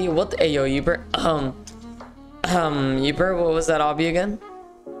obby? What? Hey, yo, Yeeper. Yeeper, what was that obby again?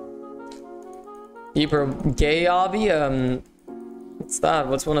 Yeeper, gay obby? What's that?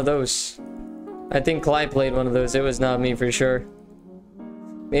 What's one of those? I think Clyde played one of those. It was not me for sure.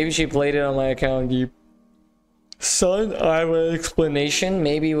 Maybe she played it on my account. Yeep. Son, I have an explanation.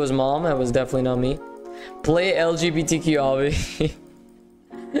 Maybe it was mom. It was definitely not me. Play LGBTQ obby.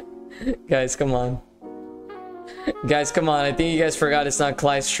 Guys, come on. Guys, come on. I think you guys forgot it's not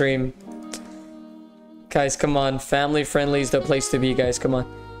Clyde's stream. Guys, come on. Family friendly is the place to be, guys. Come on.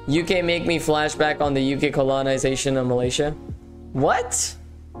 UK make me flashback on the UK colonization of Malaysia. What?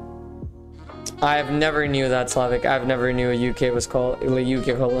 I've never knew that, Slavic. I've never knew a UK was called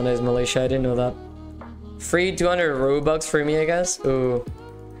UK colonized Malaysia. I didn't know that. Free 200 Robux for me, I guess. Ooh,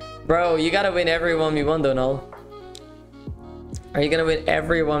 bro, you gotta win every 1v1 though, Null. Are you gonna win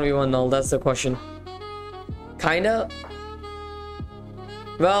every 1v1, Null? That's the question. Kinda.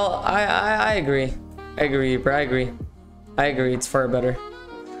 Well, I agree. I agree, bro. I agree. It's far better.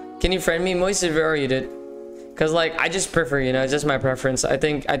 Can you friend me, Moist? If you did. Cause like I just prefer, you know, it's just my preference. I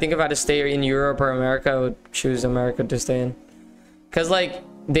think if I had to stay in Europe or America, I would choose America to stay in. Cause like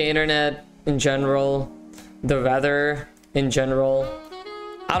the internet in general, the weather in general,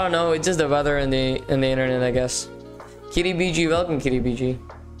 I don't know, it's just the weather and the internet, I guess. Kitty BG, welcome Kitty BG.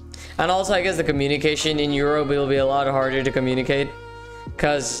 And also I guess the communication in Europe, it'll be a lot harder to communicate.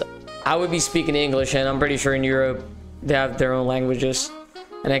 Cause I would be speaking English and I'm pretty sure in Europe they have their own languages.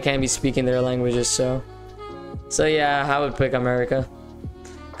 And I can't be speaking their languages, so yeah, I would pick America.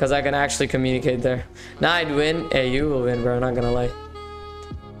 Cause I can actually communicate there. Now I'd win. Hey, you will win, bro, not gonna lie.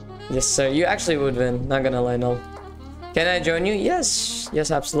 Yes, sir, you actually would win, not gonna lie, no. Can I join you? Yes,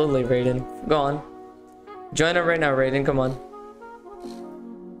 absolutely, Raiden. Go on. Join up right now, Raiden, come on.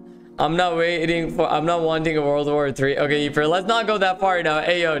 I'm not wanting a World War III. Okay, let's not go that far now.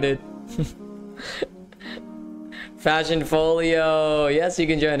 Ayo, dude. Fashion Folio. Yes, you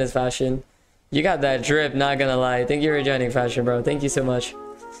can join us, Fashion. You got that drip, not gonna lie. Thank you for joining, Fashion, bro. Thank you so much.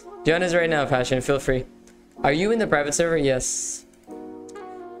 Join us right now, Fashion. Feel free. Are you in the private server? Yes.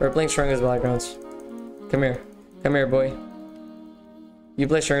 We're playing Strongest Battlegrounds. Come here. Come here, boy. You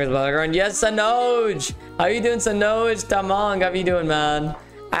play Strongest Battleground? Yes, Sanoj! How you doing, Sanoj? Tamang, how you doing, man?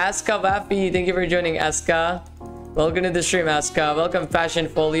 Aska Vafi, thank you for joining, Aska. Welcome to the stream, Aska. Welcome, Fashion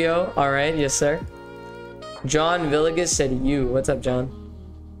Folio. Alright, yes, sir. John Villegas said you. What's up, John?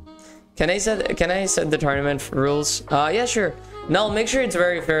 Can I set the tournament rules? Yeah, sure. No, make sure it's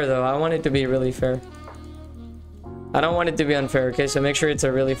very fair though. I want it to be really fair. I don't want it to be unfair, okay? So make sure it's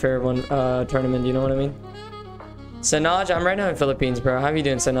a really fair one tournament, you know what I mean? Sanaj, I'm right now in Philippines, bro. How you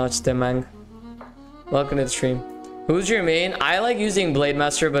doing, Sanaj Timang? Welcome to the stream. Who's your main? I like using Blade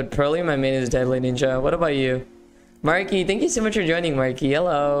Master, but probably my main is Deadly Ninja. What about you? Marky, thank you so much for joining, Marky.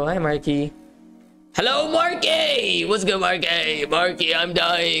 Hello. Hi, Marky. Hello, Marky! What's good, Marky? Marky, I'm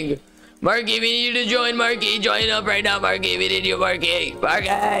dying. Marky, we need you to join, Marky. Join up right now, Marky. We need you, Marky.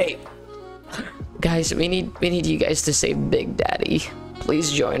 Marky! Guys, we need you guys to say Big Daddy.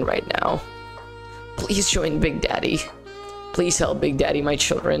 Please join right now. Please join Big Daddy. Please help Big Daddy, my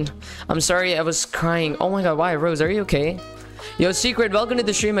children. I'm sorry, I was crying. Oh my god, why? Rose, are you okay? Yo, Secret, welcome to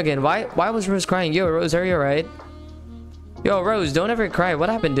the stream again. Why was Rose crying? Yo, Rose, are you alright? Yo, Rose, don't ever cry. What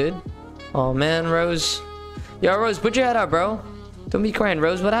happened, dude? Oh man, Rose. Yo, Rose, put your head up, bro. Don't be crying,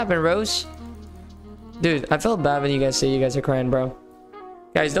 Rose. What happened, Rose? Dude, I felt bad when you guys say you guys are crying, bro.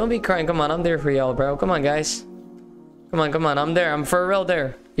 Guys, don't be crying. Come on, I'm there for y'all, bro. Come on, guys. Come on. I'm there. I'm for real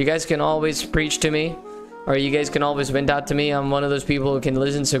there. You guys can always preach to me. Or you guys can always vent out to me. I'm one of those people who can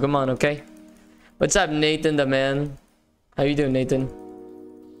listen, so come on, okay? What's up, Nathan the man? How you doing, Nathan?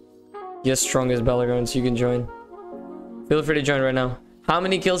 Yes, Strongest Battlegrounds. You can join. Feel free to join right now. How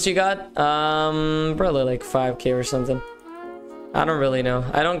many kills you got? Probably like 5k or something. I don't really know.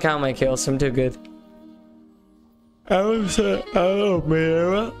 I don't count my kills. I'm too good. Oh,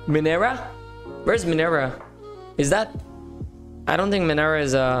 Minera? Minera? Where's Minera? Is that? I don't think Minera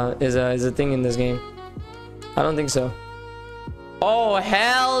is a thing in this game. I don't think so. Oh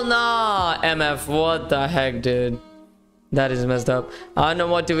hell nah, MF. What the heck, dude? That is messed up. I don't know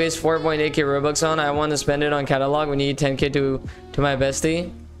what to waste 4.8k Robux on. I want to spend it on catalog. We need 10k to my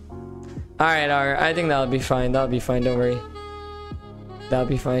bestie. Alright. I think that'll be fine. That'll be fine. Don't worry. That'll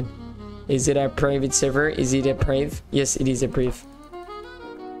be fine. Is it a private server? Is it a private? Yes, it is a private.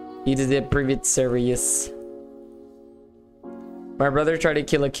 It is a private server, yes. My brother tried to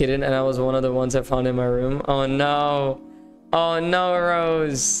kill a kitten and I was one of the ones I found in my room. Oh no. Oh no,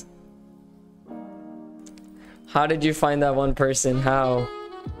 Rose. How did you find that one person? How?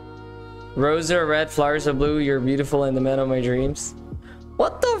 Roses are red, flowers are blue, you're beautiful and the man of my dreams.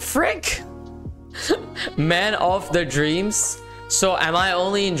 What the frick? Man of the dreams? So am I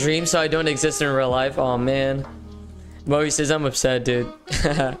only in dreams so I don't exist in real life? Oh man. Bo, he says I'm upset, dude.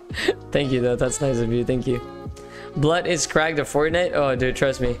 Thank you though, that's nice of you, thank you. Blood is cracked at Fortnite? Oh dude,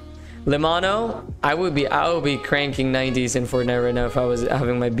 trust me. Limano, I would be cranking 90s in Fortnite right now if I was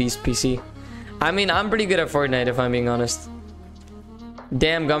having my beast PC. I mean, I'm pretty good at Fortnite if I'm being honest.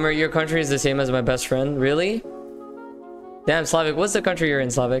 Damn, Gummer, your country is the same as my best friend. Really? Damn, Slavic, what's the country you're in,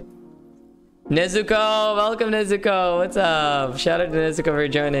 Slavic? Nezuko, welcome Nezuko. What's up? Shout out to Nezuko for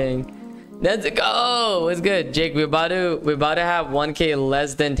joining. Let's go. What's good, Jake? We're about to have 1K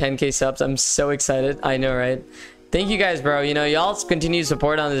less than 10K subs. I'm so excited. I know, right? Thank you guys, bro. You know, y'all's continued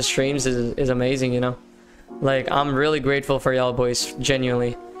support on the streams is amazing, you know? Like, I'm really grateful for y'all boys,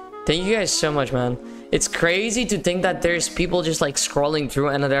 genuinely. Thank you guys so much, man. It's crazy to think that there's people just like scrolling through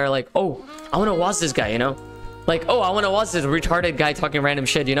and they're like, oh, I want to watch this guy, you know? Like, oh, I want to watch this retarded guy talking random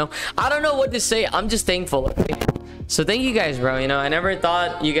shit, you know? I don't know what to say. I'm just thankful, okay? So thank you guys, bro. You know, I never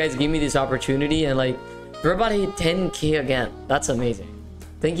thought you guys give me this opportunity, and like, we're about to hit 10K again. That's amazing.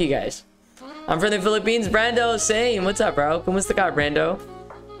 Thank you guys. I'm from the Philippines. Brando, same. What's up, bro? Kumusta ka, Brando?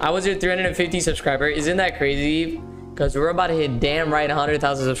 I was your 350 subscriber. Isn't that crazy? Because we're about to hit damn right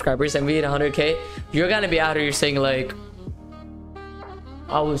 100,000 subscribers, and we hit 100K. You're gonna be out here saying like,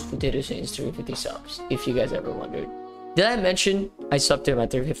 I was Potato Saints 350 subs, if you guys ever wondered. Did I mention I subbed to him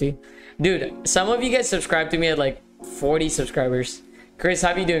at 350? Dude, some of you guys subscribed to me at like 40 subscribers. Chris,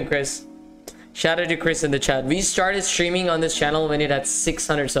 how you doing, Chris? Shout out to Chris in the chat. We started streaming on this channel when it had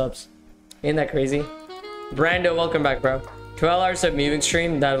 600 subs. Ain't that crazy? Brando, welcome back, bro. 12 hours of moving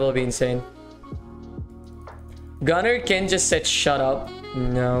stream, that will be insane. Gunner Ken just said shut up.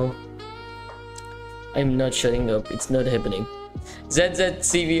 No, I'm not shutting up. It's not happening.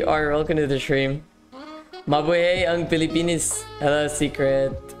 ZZCVR, welcome to the stream. Mabuhay ang Pilipinas. Hello,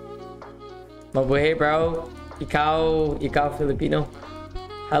 Secret. Mabuhay, bro. Ikaw Filipino.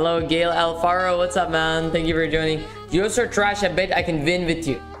 Hello, Gail Alfaro. What's up, man? Thank you for joining. You're so trash, I bet I can win with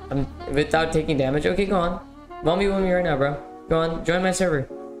you. Without taking damage. Okay, go on. 1v1 me right now, bro. Go on. Join my server.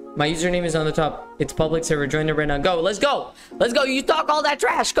 My username is on the top. It's public server. Join it right now. Go. Let's go. Let's go. You talk all that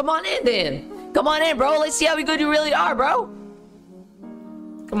trash. Come on in, then. Come on in, bro. Let's see how good you really are, bro.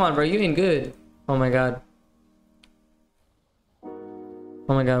 Come on, bro. You ain't good. Oh, my God.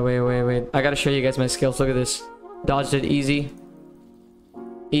 Oh, my God. Wait. I gotta show you guys my skills. Look at this. Dodged it. Easy.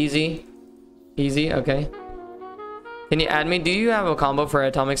 Easy. Okay. Can you add me? Do you have a combo for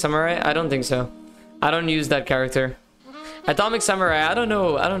Atomic Samurai? I don't think so. I don't use that character. Atomic Samurai, I don't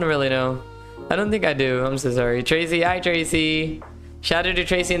know. I don't really know. I don't think I do. I'm so sorry. Tracy, hi Tracy. Shout out to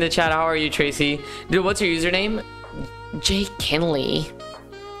Tracy in the chat. How are you, Tracy? Dude, what's your username? J Kenley.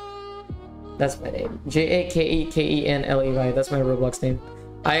 That's my name. JAKEKENLEY. That's my Roblox name.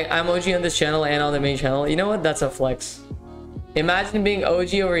 I'm OG on this channel and on the main channel. You know what? That's a flex. Imagine being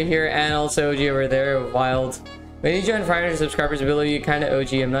OG over here and also OG over there. Wild. When you join 500 subscribers below you, kind of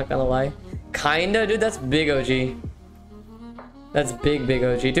OG. I'm not gonna lie. Kinda, dude. That's big OG. That's big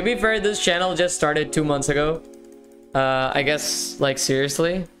OG. To be fair, this channel just started 2 months ago. I guess, like,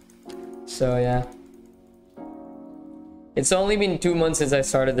 seriously. So, yeah. It's only been 2 months since I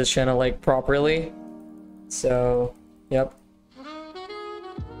started this channel, like, properly. So, yep.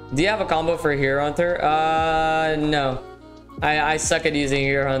 Do you have a combo for Hero Hunter? No. I suck at using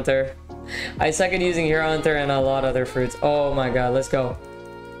Hero Hunter. I suck at using Hero Hunter and a lot of other fruits. Oh my god, let's go.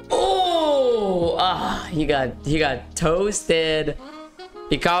 Oh! Ah, he got toasted.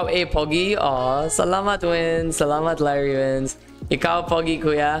 Ikaw pogi. Oh, salamat wins. Salamat Larry wins. Ikaw pogi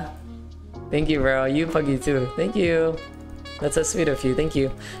kuya. Thank you, bro. You pogi too. Thank you. That's so sweet of you. Thank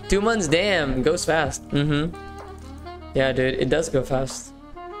you. 2 months, damn. Goes fast. Yeah, dude, it does go fast.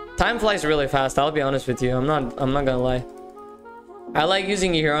 Time flies really fast. I'll be honest with you. I'm not gonna lie. I like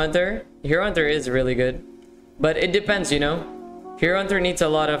using Hero Hunter. Hero Hunter is really good, but it depends, you know. Hero Hunter needs a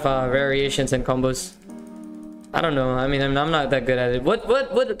lot of variations and combos. I don't know. I mean, I'm not that good at it.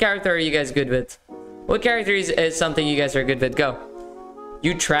 What character are you guys good with? What character is something you guys are good with? Go.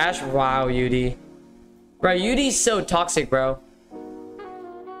 You trash? Wow, UD. Bro, UD's so toxic, bro.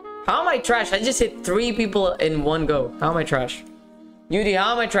 How am I trash? I just hit 3 people in one go. How am I trash? UD,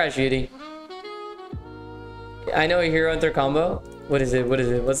 how am I trash, UD? I know a Hero Hunter combo. What is it?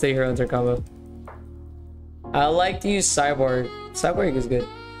 What's the Hero Hunter combo? I like to use Cyborg. Cyborg is good.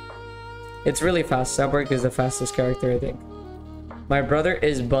 It's really fast. Cyborg is the fastest character, I think. My brother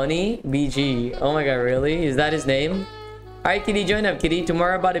is Bunny BG. Oh my god, really? Is that his name? Alright, Kitty, join up, Kitty.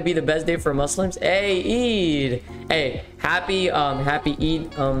 Tomorrow about to be the best day for Muslims. Hey, Eid. Hey, happy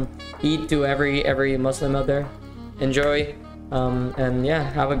Eid. Eid to every Muslim out there. Enjoy. And yeah,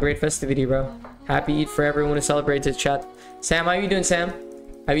 have a great festivity, bro. Happy Eid for everyone who celebrates this chat. Sam, how you doing, Sam?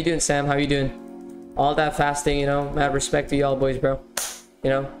 How you doing, Sam? How you doing? All that fasting, you know. Mad respect to y'all boys, bro. You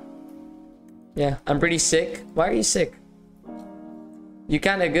know. Yeah, I'm pretty sick. Why are you sick? You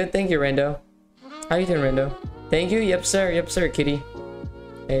kind of good? Thank you, Rendo. How you doing, Rendo? Thank you. Yep, sir. Yep, sir, Kitty.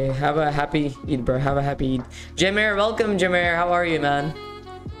 Hey, have a happy Eid, bro. Have a happy Eid. Jamer, welcome, Jamer. How are you, man?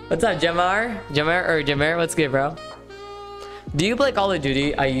 What's up, Jamar? Jamer, what's good, bro? Do you play Call of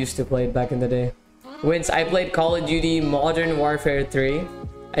Duty? I used to play it back in the day. Once I played Call of Duty Modern Warfare 3.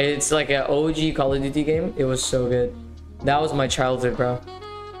 It's like an OG Call of Duty game. It was so good. That was my childhood, bro.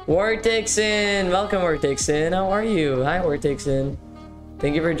 Wartixin, welcome Wartixin. How are you? Hi Wartixin.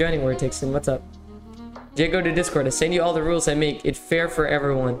 Thank you for joining Wartixin. What's up? Jay, go to Discord. I send you all the rules I make it fair for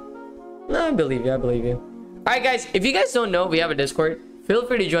everyone. No, I believe you. I believe you. All right, guys. If you guys don't know, we have a Discord. Feel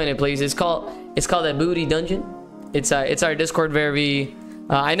free to join it, please. It's called a Booty Dungeon. It's our Discord where we.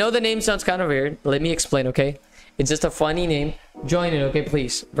 I know the name sounds kind of weird. Let me explain, okay? It's just a funny name. Join it, okay,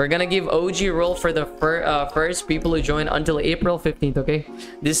 please. We're gonna give OG role for the first people who join until April 15th, okay?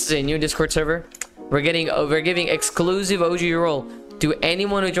 This is a new Discord server. We're giving exclusive OG role to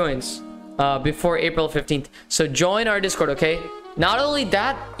anyone who joins before April 15th. So join our Discord, okay? Not only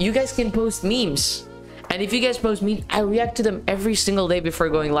that, you guys can post memes. And if you guys post memes, I react to them every single day before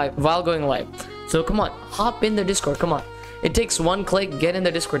going live, while going live. So come on, hop in the Discord, come on. It takes one click, get in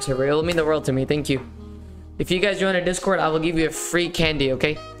the Discord server. It'll mean the world to me, thank you. If you guys join our Discord, I will give you a free candy,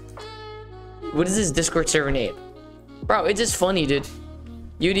 okay? What is this Discord server name? Bro, it's just funny, dude.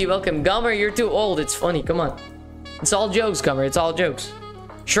 UD, welcome. Gummer, you're too old. It's funny. Come on. It's all jokes, Gummer. It's all jokes.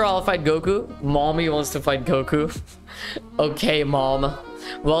 Sure, I'll fight Goku. Mommy wants to fight Goku. Okay, Mom.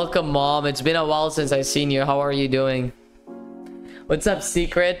 Welcome, Mom. It's been a while since I've seen you. How are you doing? What's up,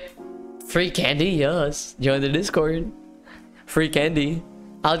 Secret? Free candy? Yes. Join the Discord. Free candy.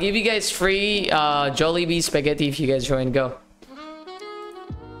 I'll give you guys free Jollibee spaghetti if you guys join. Go.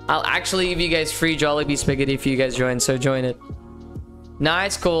 I'll actually give you guys free Jollibee spaghetti if you guys join. So join it. Nah,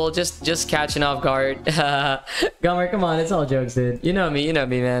 it's cool. Just catching off guard. Gummer, come on. It's all jokes, dude. You know me. You know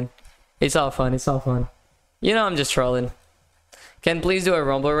me, man. It's all fun. It's all fun. You know I'm just trolling. Can please do a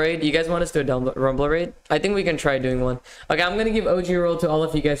Rumble raid? You guys want us to do a Rumble raid? I think we can try doing one. Okay, I'm gonna give OG role to all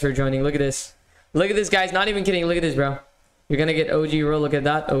of you guys who are joining. Look at this. Look at this, guys. Not even kidding. Look at this, bro. You're gonna get OG role. Look at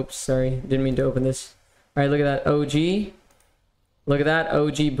that. Oops, sorry. Didn't mean to open this. All right, look at that. OG. Look at that.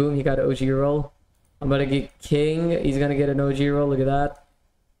 OG. Boom. He got OG role. I'm gonna get King. He's gonna get an OG role. Look at that.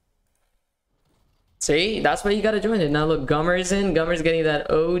 See? That's why you gotta join it. Now look, Gummer's in. Gummer's getting that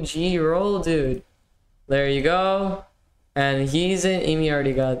OG role, dude. There you go. And he's in. Amy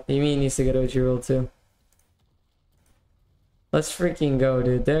already got. Amy needs to get OG role too. Let's freaking go,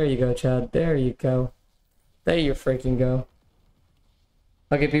 dude. There you go, Chad. There you go. There you freaking go.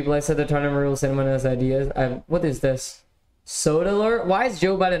 Okay, people, I said the tournament rules. Anyone has ideas? What is this? Soda lure? Why is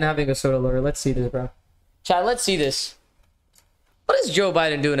Joe Biden having a soda lure? Let's see this, bro. Chad, let's see this. What is Joe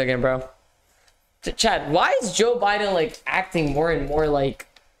Biden doing again, bro? Chad, why is Joe Biden, like, acting more and more like...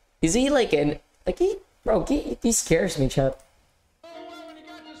 Is he, like, Bro, he scares me, Chad.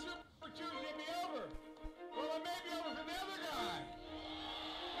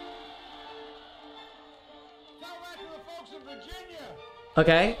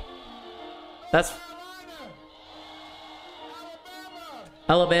 Okay. That's...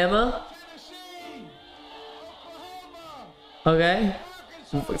 Alabama? Okay.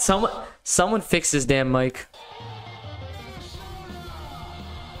 Someone fix this damn mic.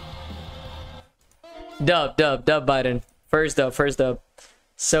 Dub Biden. First dub.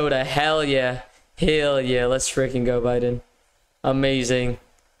 Soda, hell yeah. Hell yeah, let's freaking go, Biden. Amazing.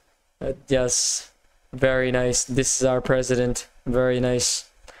 Yes. Very nice. This is our president. Very nice.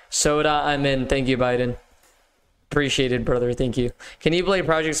 Soda, I'm in. Thank you, Biden. Appreciate it, brother. Thank you. Can you play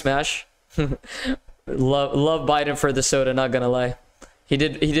Project Smash? love Biden for the soda, not gonna lie. He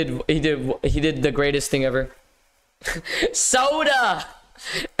did the greatest thing ever. Soda!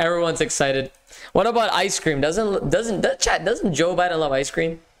 Everyone's excited. What about ice cream? Doesn't Joe Biden love ice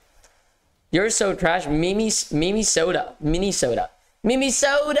cream? You're so trash. Mimi soda. Mini soda. Mimi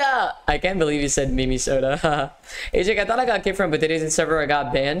soda! I can't believe you said Mimi soda. AJ, I thought I got kicked from Potatoes and server. I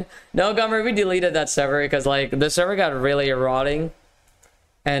got banned. No, Gummer, we deleted that server because, like, the server got really rotting.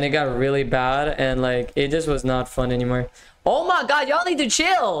 And it got really bad. And, like, it just was not fun anymore. Oh my god, y'all need to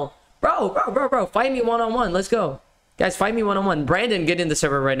chill! Bro. Fight me one-on-one. Let's go. Guys, fight me one-on-one. Brandon, get in the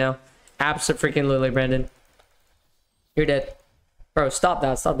server right now. Abso-freaking-lutely, Brandon. You're dead. Bro, stop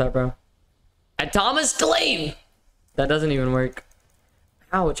that, bro. And Thomas Claim! That doesn't even work.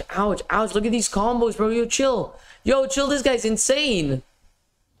 Ouch. Look at these combos, bro. Yo, chill. This guy's insane.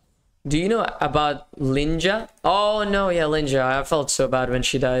 Do you know about Linja? Oh, no. Yeah, Linja. I felt so bad when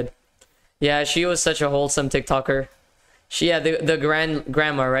she died. Yeah, she was such a wholesome TikToker. She had the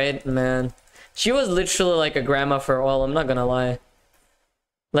grandma, right? Man. She was literally like a grandma for all. I'm not gonna lie.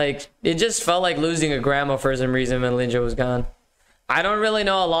 Like, it just felt like losing a grandma for some reason when Linja was gone. I don't really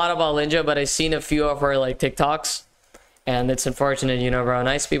know a lot about Linja, but I've seen a few of her, like, TikToks. And it's unfortunate, you know, bro.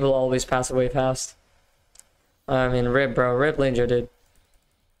 Nice people always pass away fast. I mean, rip, bro. Rip Linja, dude.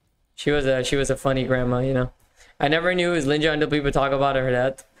 She was a funny grandma, you know. I never knew it was Linja until people talk about her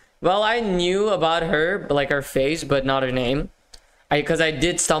death. Well, I knew about her, like her face, but not her name. Because I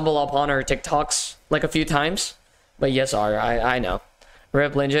did stumble upon her TikToks like a few times. But yes, I know.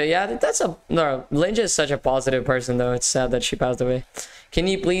 Rip Linja. Yeah, that's a... No, Linja is such a positive person, though. It's sad that she passed away. Can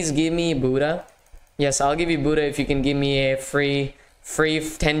you please give me Buddha? Yes, I'll give you Buddha if you can give me a free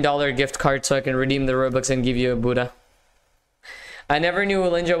 $10 gift card so I can redeem the Robux and give you a Buddha. I never knew who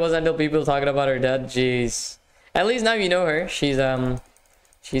Linja was until people talking about her death. Jeez. At least now you know her. She's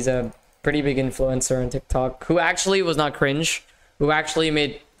a pretty big influencer on TikTok who actually was not cringe, who actually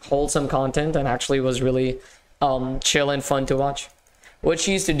made wholesome content and actually was really chill and fun to watch. What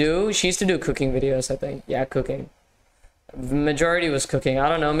she used to do cooking videos, I think. Yeah, cooking. Majority was cooking. I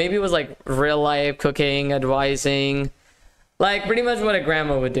don't know, maybe it was like real life cooking, advising, like pretty much what a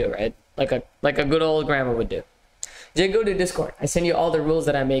grandma would do, right? Like a good old grandma would do. Jay, go to Discord. I send you all the rules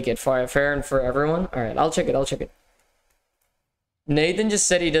that I make it fair and for everyone. All right, I'll check it. Nathan just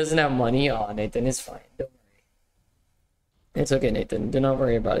said he doesn't have money. Oh, Nathan, it's fine. Don't worry. It's okay, Nathan. Do not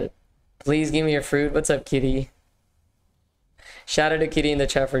worry about it. Please give me your fruit. What's up, Kitty? Shout out to Kitty in the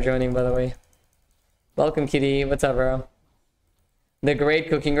chat for joining, by the way. Welcome, Kitty. What's up, bro? The great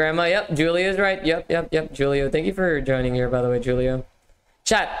cooking grandma. Yep, Julia's right. Yep. Julio, thank you for joining here, by the way, Julio.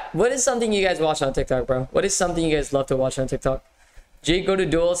 Chat, what is something you guys watch on TikTok, bro? What is something you guys love to watch on TikTok? Jake, go to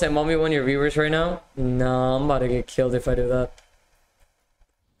duels and mommy one of your viewers right now. No, I'm about to get killed if I do that.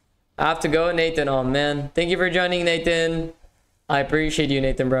 I have to go, Nathan. Oh, man. Thank you for joining, Nathan. I appreciate you,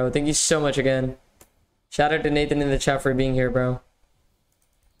 Nathan, bro. Thank you so much again. Shout out to Nathan in the chat for being here, bro.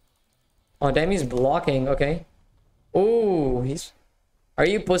 Oh, damn, he's blocking. Okay. Oh, he's... Are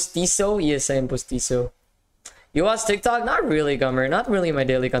you postizo? Yes, I am postizo. You watch TikTok? Not really, Gummer. Not really my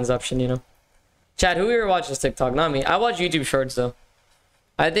daily consumption, you know. Chat, who here watches TikTok? Not me. I watch YouTube Shorts, though.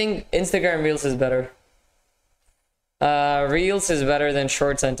 I think Instagram Reels is better. Reels is better than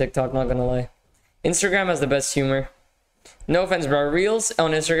Shorts on TikTok, not gonna lie. Instagram has the best humor. No offense, bro. Reels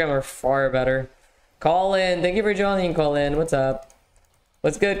on Instagram are far better. Colin, thank you for joining, Colin. What's up?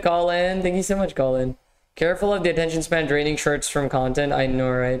 What's good, Colin? Thank you so much, Colin. Careful of the attention span draining Shorts from content. I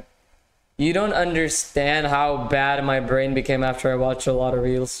know, right? You don't understand how bad my brain became after I watched a lot of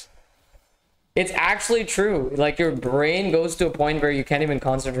Reels. It's actually true. Like, your brain goes to a point where you can't even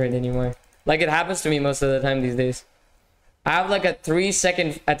concentrate anymore. Like, it happens to me most of the time these days. I have like a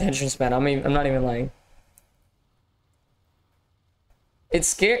 3-second attention span. I mean, I'm not even lying.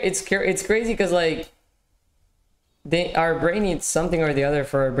 It's crazy because, like, our brain needs something or the other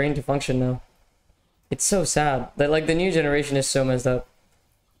for our brain to function now. It's so sad that, like, the new generation is so messed up.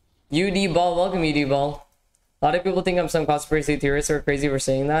 UD Ball, welcome UD Ball. A lot of people think I'm some conspiracy theorist or crazy for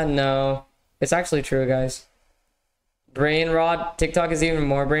saying that. No, it's actually true, guys. Brain rot. TikTok is even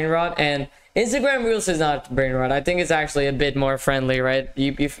more brain rot, and Instagram Reels is not brain rot. I think it's actually a bit more friendly, right?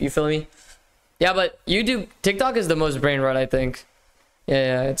 You feel me? Yeah, but YouTube, TikTok is the most brain rot, I think.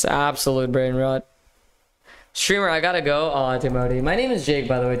 Yeah, it's absolute brain rot. Streamer, I gotta go. Oh, Timothy. My name is Jake,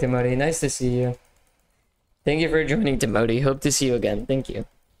 by the way, Timothy. Nice to see you. Thank you for joining, Timothy. Hope to see you again. Thank you.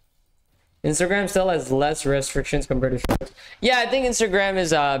 Instagram still has less restrictions compared to Shorts. Yeah, I think Instagram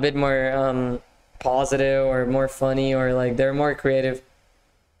is a bit more positive or more funny, or like they're more creative.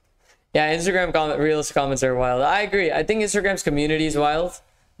 Yeah, Instagram Reels comments are wild. I agree. I think Instagram's community is wild,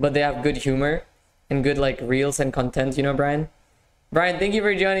 but they have good humor and good like Reels and content, you know, Brian? Brian, thank you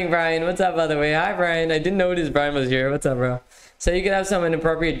for joining, Brian. What's up, by the way? Hi, Brian. I didn't notice Brian was here. What's up, bro? So you could have some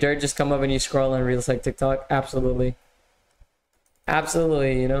inappropriate dirt just come up when you scroll on Reels like TikTok? Absolutely.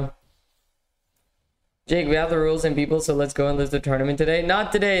 Absolutely, you know? Jake, we have the rules and people, so let's go and lose the tournament today.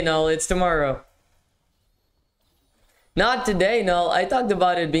 Not today, Null. It's tomorrow. Not today, Null. I talked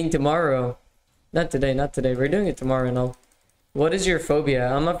about it being tomorrow. Not today, not today. We're doing it tomorrow, Null. What is your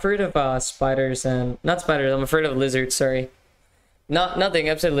phobia? I'm afraid of spiders and... Not spiders, I'm afraid of lizards, sorry. Nothing,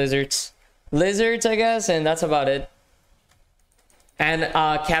 I've said lizards. Lizards, I guess, and that's about it. And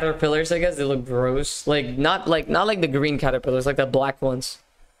caterpillars, I guess. They look gross. Like, not like the green caterpillars, like the black ones.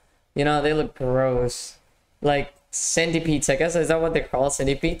 You know, they look gross. Like centipedes, I guess. Is that what they're called?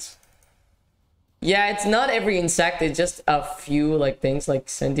 Centipedes? Yeah, it's not every insect. It's just a few like things like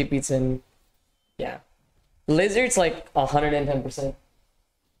centipedes and... Yeah. Lizards, like 110%.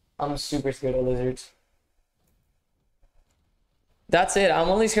 I'm super scared of lizards. That's it. I'm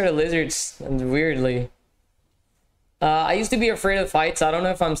only scared of lizards, weirdly. I used to be afraid of fights. I don't know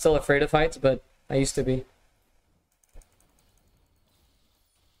if I'm still afraid of fights, but I used to be.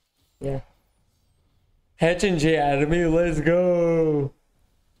 Yeah. Hatch and J Academy, let's go.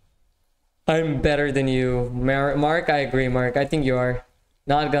 I'm better than you. Mark, I agree, Mark. I think you are.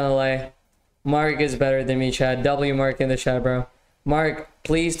 Not gonna lie. Mark is better than me, chat. W Mark in the chat, bro. Mark,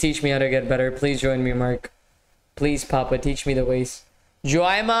 please teach me how to get better. Please join me, Mark. Please, Papa, teach me the ways.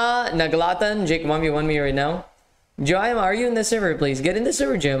 Joima Naglatan, Jake 1v1 me right now. Joima, are you in the server, please? Get in the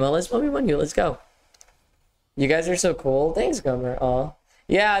server, Joima. Let's 1v1 you. Let's go. You guys are so cool. Thanks, Gummer. Aw.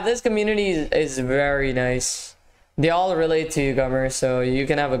 Yeah, this community is very nice. They all relate to you, Gummer, so you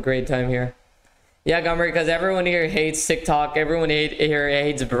can have a great time here. Yeah, Gummer, because everyone here hates TikTok. Everyone here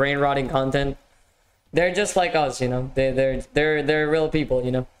hates brain rotting content. They're just like us, you know. They're real people,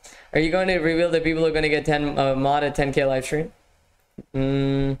 you know. Are you going to reveal the people who are going to get 10 mod at 10k live stream?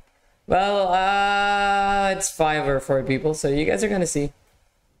 Well, it's 5 or 4 people, so you guys are going to see.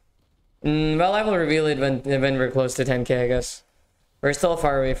 Well, I will reveal it when we're close to 10k, I guess. We're still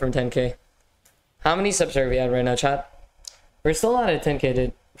far away from 10k. How many subs are we at right now, chat? We're still not at 10k,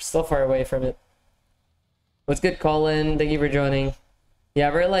 dude. We're still far away from it. What's good, Colin? Thank you for joining.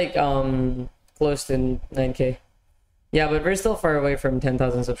 Yeah, we're like close to 9k. Yeah, but we're still far away from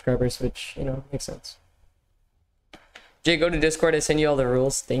 10,000 subscribers, which, you know, makes sense. Jay, go to Discord. I send you all the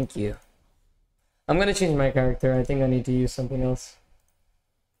rules. Thank you. I'm gonna change my character. I think I need to use something else.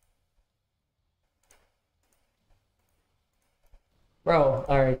 Bro,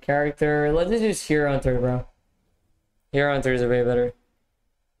 alright, character. Let's just use Hero Hunter, bro. Hero Hunter is way better.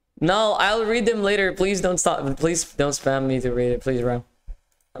 No, I'll read them later. Please don't stop. Please don't spam me to read it. Please, bro.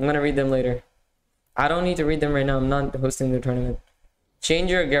 I'm gonna read them later. I don't need to read them right now. I'm not hosting the tournament.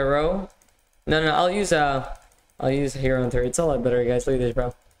 Change your Garo. No, I'll use Hero Hunter. It's a lot better, guys. Look at this,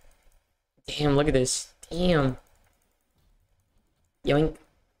 bro. Damn, look at this. Damn. Yoink.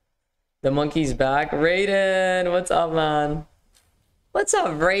 The monkey's back. Raiden, what's up, man? What's up,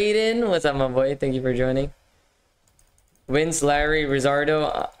 Raiden? What's up, my boy? Thank you for joining. Vince, Larry,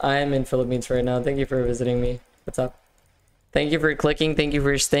 Rizardo. I'm in Philippines right now. Thank you for visiting me. What's up? Thank you for clicking. Thank you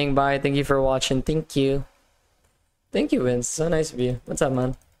for staying by. Thank you for watching. Thank you. Thank you, Vince. So nice of you. What's up,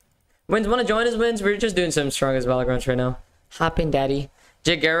 man? Vince, want to join us, Vince? We're just doing some strongest battlegrounds right now. Hop in, daddy.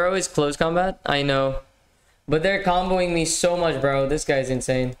 Jagero is close combat. I know. But they're comboing me so much, bro. This guy's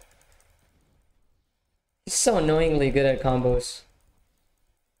insane. He's so annoyingly good at combos.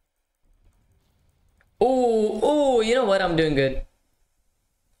 Oh, you know what? I'm doing good.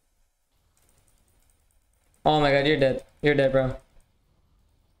 Oh my god, you're dead. You're dead, bro.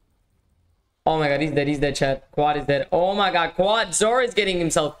 Oh my god, he's dead. He's dead, chat. Quad is dead. Oh my god, Quad. Zora is getting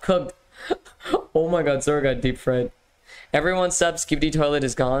himself cooked. Oh my god, Zora got deep fried. Everyone sub, Skibidi Toilet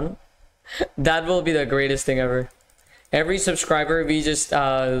is gone. That will be the greatest thing ever. Every subscriber, we just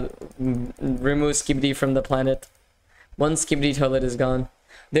remove Skibidi from the planet. One Skibidi Toilet is gone.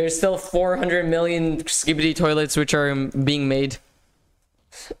 There's still 400 million Skibidi Toilets which are being made.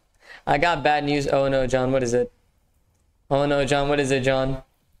 I got bad news. Oh no, John, what is it? Oh no, John, what is it, John?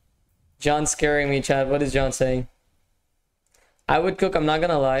 John's scaring me, Chad. What is John saying? I would cook, I'm not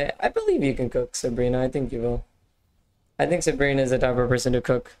gonna lie. I believe you can cook, Sabrina. I think you will. I think Sabrina is the type of person to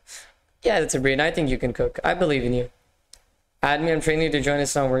cook. Yeah, that's Sabrina. I think you can cook. I believe in you. Add me, I'm training you to join.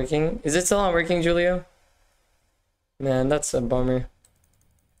 It's not working. Is it still not working, Julio? Man, that's a bummer.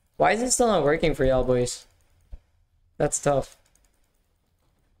 Why is it still not working for y'all, boys? That's tough.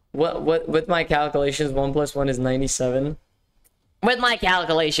 What with my calculations, 1 + 1 is 97. With my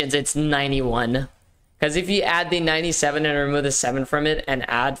calculations, it's 91. Because if you add the 97 and remove the 7 from it and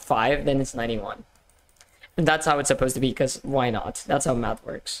add 5, then it's 91. And that's how it's supposed to be, because why not? That's how math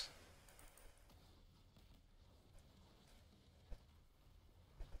works.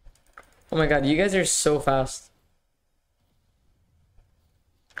 Oh my god, you guys are so fast.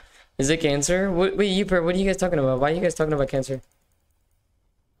 Is it cancer? Wait, Yooper, what are you guys talking about? Why are you guys talking about cancer?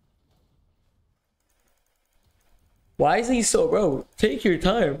 Why is he so, bro? Take your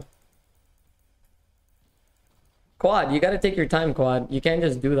time. Quad, you gotta take your time, Quad. You can't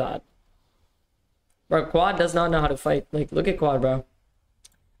just do that. Bro, Quad does not know how to fight. Like, look at Quad, bro.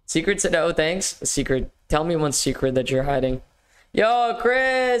 Secret said, oh, thanks. Secret. Tell me one secret that you're hiding. Yo,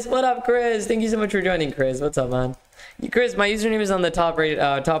 Chris! What up, Chris? Thank you so much for joining, Chris. What's up, man? Chris, my username is on the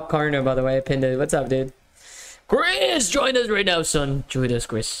top corner, by the way. I pinned it. What's up, dude? Chris, join us right now, son. Join us,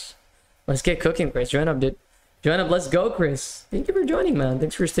 Chris. Let's get cooking, Chris. Join up, dude. Join up. Let's go, Chris. Thank you for joining, man.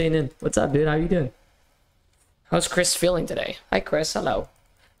 Thanks for staying in. What's up, dude? How you doing? How's Chris feeling today? Hi, Chris. Hello.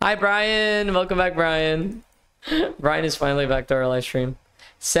 Hi, Brian. Welcome back, Brian. Brian is finally back to our live stream.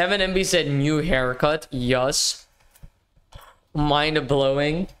 7MB said new haircut. Yes. Mind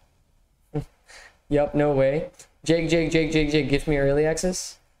blowing. Yup, no way. Jake, gift me early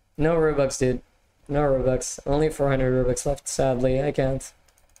access? No Robux, dude. No Robux. Only 400 Robux left, sadly. I can't.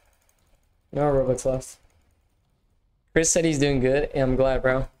 No Robux left. Chris said he's doing good. Yeah, I'm glad,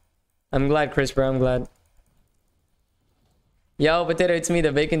 bro. I'm glad, Chris, bro. I'm glad. Yo, Potato, it's me,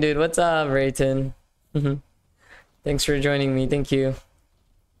 the bacon dude. What's up, Rayton? Thanks for joining me. Thank you.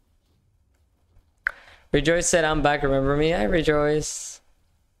 Rejoice said, I'm back. Remember me? Hi, Rejoice.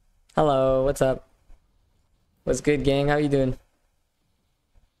 Hello. What's up? What's good, gang? How you doing?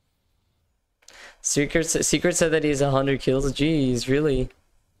 Secret said that he has 100 kills. Jeez, really?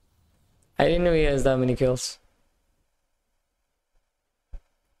 I didn't know he has that many kills.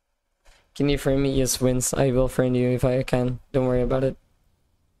 Can you friend me? Yes, Wins. I will friend you if I can. Don't worry about it.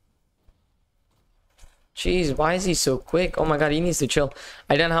 Jeez, why is he so quick? Oh my god, he needs to chill.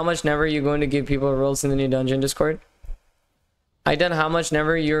 I done how much never you going to give people roles in the new dungeon Discord? I done how much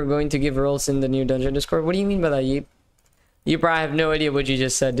never you're going to give roles in the new dungeon Discord? What do you mean by that, Yeep? Yeep, I have no idea what you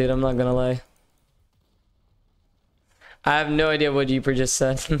just said, dude. I'm not gonna lie. I have no idea what Yeeper just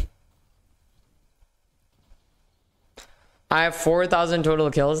said. I have 4,000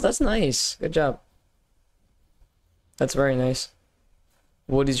 total kills. That's nice. Good job. That's very nice.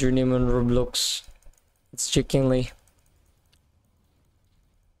 What is your name on Roblox? It's Chickenly.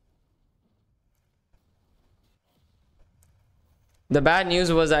 The bad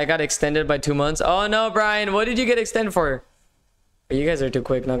news was I got extended by 2 months. Oh no, Brian. What did you get extended for? You guys are too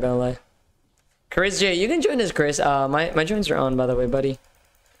quick, not gonna lie. Chris J, you can join us, Chris. My joints are on, by the way, buddy.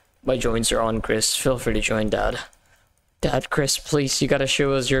 My joints are on, Chris. Feel free to join, Dad. Dad, Chris, please. You gotta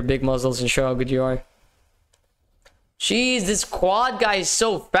show us your big muzzles and show how good you are. Jeez, this quad guy is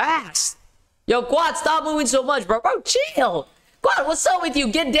so fast. Yo, Quad, stop moving so much, bro. Bro, chill. Quad, what's up with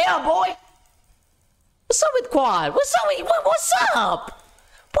you? Get down, boy. What's up with Quad? What's up with you? What's up?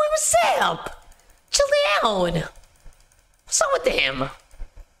 Boy, what's up? Chill down. What's up with him?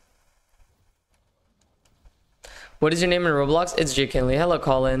 What is your name in Roblox? It's J. Kinley. Hello,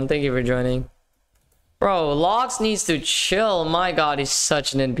 Colin. Thank you for joining. Bro, Lox needs to chill. My god, he's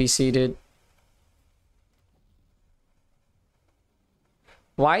such an NPC, dude.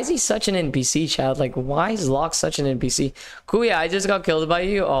 Why is he such an NPC, chat? Like, why is Lox such an NPC? Cool, yeah, I just got killed by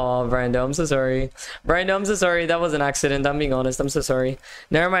you. Oh, Brando, I'm so sorry. Brando, I'm so sorry. That was an accident. I'm being honest. I'm so sorry.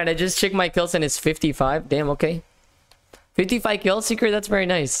 Never mind. I just checked my kills and it's 55. Damn, okay. 55 kills, Secret. That's very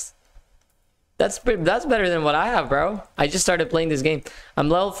nice. That's better than what I have, bro. I just started playing this game. I'm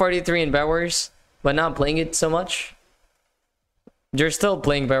level 43 in Bed Wars, but not playing it so much. You're still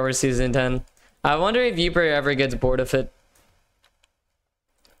playing Bed Wars Season 10. I wonder if Yeeper ever gets bored of it.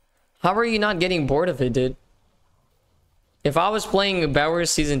 How are you not getting bored of it, dude? If I was playing Bed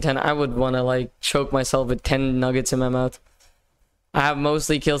Wars Season 10, I would want to, like, choke myself with 10 nuggets in my mouth. I have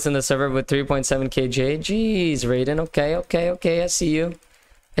mostly kills in the server with 3.7 kj. Jeez, Raiden. Okay. I see you.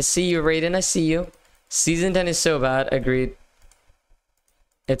 I see you, Raiden. I see you. Season 10 is so bad. Agreed.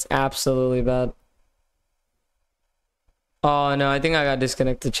 It's absolutely bad. Oh, no. I think I got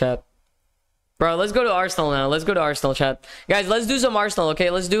disconnected, chat. Bro, let's go to Arsenal now. Let's go to Arsenal, chat. Guys, let's do some Arsenal,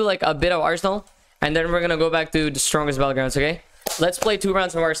 okay? Let's do, like, a bit of Arsenal. And then we're gonna go back to the strongest battlegrounds, okay? Let's play 2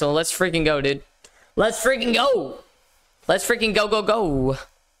 rounds of Arsenal. Let's freaking go, dude. Let's freaking go! Let's freaking go.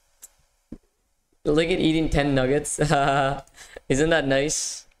 Look at eating 10 nuggets. Isn't that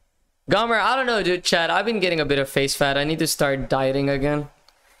nice? Gomer, I don't know, dude, chat. I've been getting a bit of face fat. I need to start dieting again.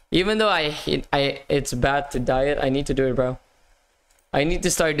 Even though it's bad to diet, I need to do it, bro. I need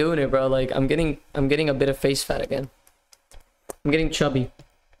to start doing it, bro. Like, I'm getting a bit of face fat again. I'm getting chubby.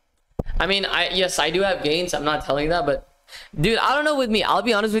 I mean, yes, I do have gains. I'm not telling that, but dude, I don't know with me. I'll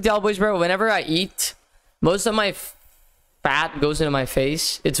be honest with y'all boys, bro. Whenever I eat, most of my fat goes into my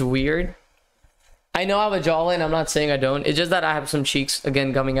face. It's weird. I know I have a jawline. I'm not saying I don't. It's just that I have some cheeks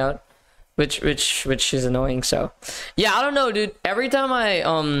again coming out, which is annoying. So, yeah, I don't know, dude. Every time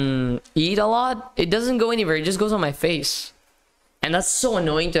I eat a lot, it doesn't go anywhere. It just goes on my face, and that's so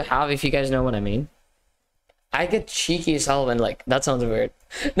annoying to have. If you guys know what I mean. I get cheeky as hell when, like, that sounds weird.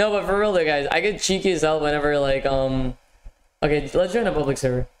 No, but for real though, guys, I get cheeky as hell whenever, like, okay, let's join a public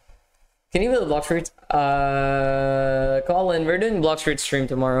server. Can you do the block fruits? Call in. We're doing block fruits stream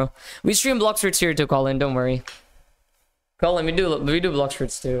tomorrow. We stream block fruits here too, call in, don't worry. Call in, we do block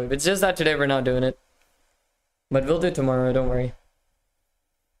fruits too. It's just that today we're not doing it. But we'll do it tomorrow, don't worry.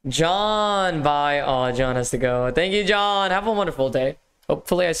 John, bye. Oh, John has to go. Thank you, John. Have a wonderful day.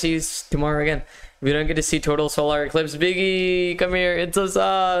 Hopefully I see you tomorrow again. We don't get to see total solar eclipse. Biggie, come here. It's so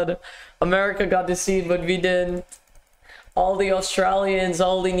sad. America got to see it, but we didn't. All the Australians,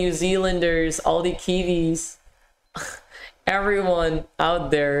 all the New Zealanders, all the Kiwis, everyone out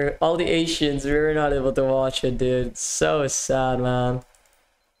there, all the Asians, we were not able to watch it, dude. So sad, man.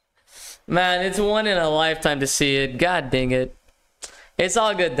 Man, it's one in a lifetime to see it. God dang it. It's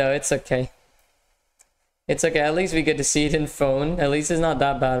all good, though. It's okay. It's okay. At least we get to see it in phone. At least it's not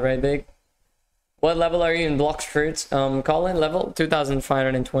that bad, right, Big? What level are you in Blox Fruits? Colin, level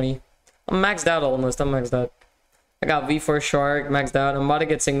 2520. I'm maxed out almost. I'm maxed out. I got V4 Shark maxed out. I'm about to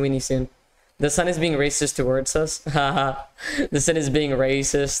get Singwini soon. The sun is being racist towards us. Haha. The sun is being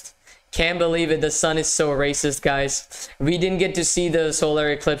racist. Can't believe it. The sun is so racist, guys. We didn't get to see the solar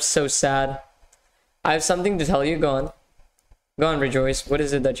eclipse. So sad. I have something to tell you. Go on. Go on, Rejoice. What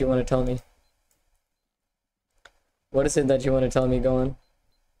is it that you want to tell me? What is it that you want to tell me? Go on.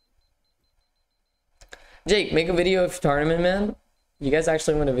 Jake, make a video of tournament, man. You guys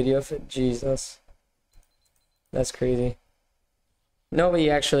actually want a video of it? Jesus. That's crazy. No, but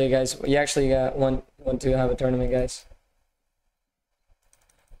you actually, guys, you actually want to have a tournament, guys.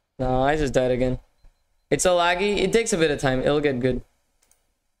 No, I just died again. It's so laggy. It takes a bit of time. It'll get good.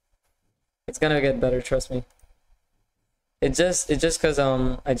 It's gonna get better, trust me. It's just because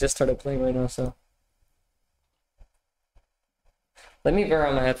I just started playing right now, so. Let me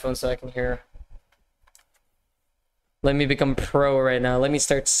borrow my headphones so I can hear. Let me become pro right now. Let me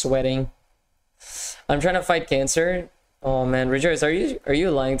start sweating. I'm trying to fight cancer. Oh man, Rejoice, are you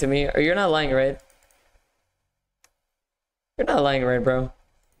lying to me? Or you're not lying, right? You're not lying, right, bro?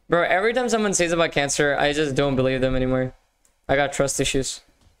 Bro, every time someone says about cancer, I just don't believe them anymore. I got trust issues.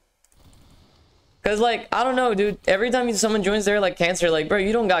 Cause like, I don't know, dude. Every time someone joins there like cancer, like, bro,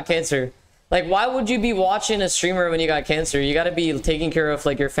 you don't got cancer. Like, why would you be watching a streamer when you got cancer? You gotta be taking care of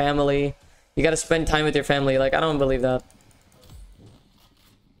like your family. You gotta spend time with your family. Like, I don't believe that.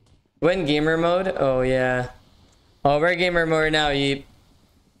 When gamer mode? Oh, yeah. Oh, we're gamer mode now, Yeep.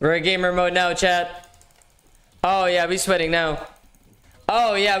 We're gamer mode now, chat. Oh, yeah, we sweating now.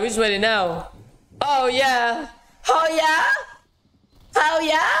 Oh, yeah, we sweating now. Oh, yeah. Oh, yeah. Oh,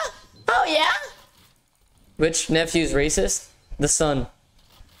 yeah. Oh, yeah. Which nephew's racist? The sun.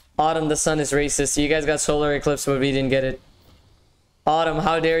 Autumn, the sun is racist. You guys got solar eclipse, but we didn't get it. Autumn,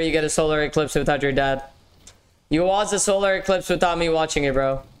 how dare you get a solar eclipse without your dad? You watched the solar eclipse without me watching it,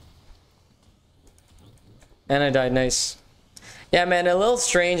 bro. And I died, nice. Yeah, man, a little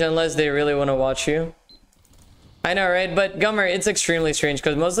strange unless they really want to watch you. I know, right? But Gummer, it's extremely strange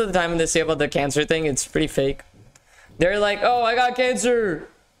because most of the time when they say about the cancer thing, it's pretty fake. They're like, oh, I got cancer.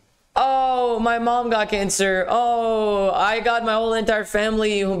 Oh, my mom got cancer. Oh, I got my whole entire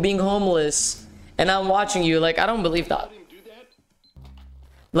family being homeless. And I'm watching you. Like, I don't believe that.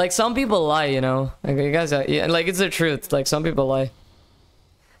 Like, some people lie, you know? Like, you guys are, yeah, like, it's the truth. Like, some people lie.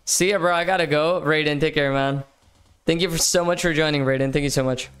 See ya, bro. I gotta go. Raiden, take care, man. Thank you so much for joining, Raiden. Thank you so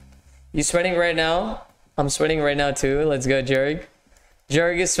much. You sweating right now? I'm sweating right now, too. Let's go, Jurg.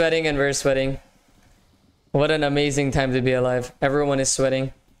 Jurg is sweating and we're sweating. What an amazing time to be alive. Everyone is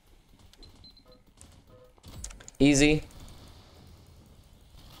sweating. Easy.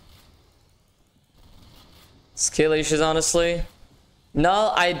 Skill issues, honestly.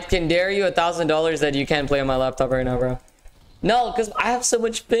 No, I can dare you $1,000 that you can't play on my laptop right now, bro. No, because I have so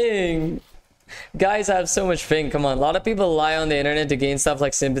much ping. Guys, I have so much ping. Come on. A lot of people lie on the internet to gain stuff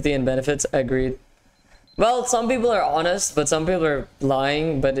like sympathy and benefits. Agreed. Well, some people are honest, but some people are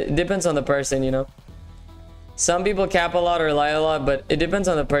lying. But it depends on the person, you know. Some people cap a lot or lie a lot, but it depends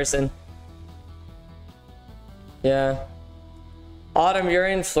on the person. Yeah. Autumn, you're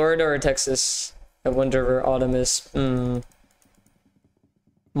in Florida or Texas? I wonder where Autumn is.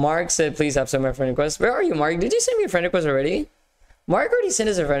 Mark said, please have some of my friend requests. Where are you, Mark? Did you send me a friend request already? Mark already sent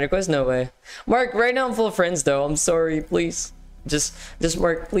us a friend request? No way. Mark, right now I'm full of friends, though. I'm sorry, please. Just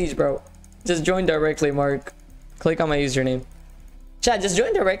Mark, please, bro. Just join directly, Mark. Click on my username. Chat, just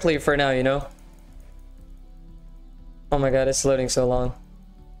join directly for now, you know? Oh my god, it's loading so long.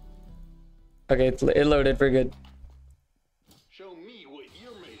 Okay, it loaded. We're good. Show me what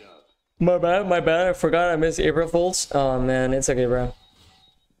you're made of. My bad. I forgot I missed April Fools. Oh, man. It's okay, bro.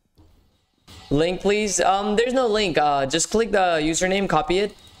 Link, please. There's no link. Just click the username, copy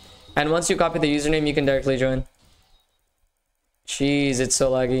it. And once you copy the username, you can directly join. Jeez, it's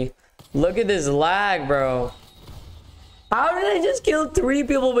so laggy. Look at this lag, bro. How did I just kill 3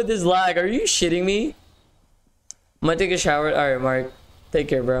 people with this lag? Are you shitting me? I'm gonna take a shower. Alright, Mark. Take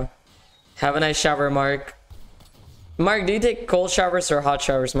care, bro. Have a nice shower, Mark. Mark, do you take cold showers or hot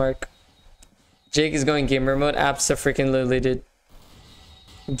showers, Mark? Jake is going gamer mode. Abso-freaking-lutely, dude.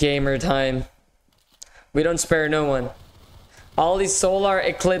 Gamer time. We don't spare no one. All these solar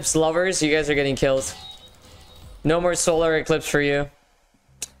eclipse lovers, you guys are getting killed. No more solar eclipse for you.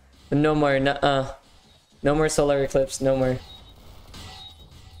 No more. Nuh-uh. No more solar eclipse. No more.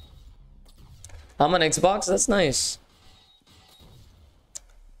 I'm on Xbox. That's nice.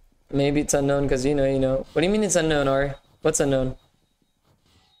 Maybe it's unknown because you know. What do you mean it's unknown, R? What's unknown?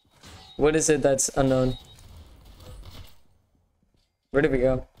 What is it that's unknown? Where did we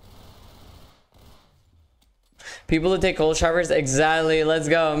go? People who take cold showers? Exactly. Let's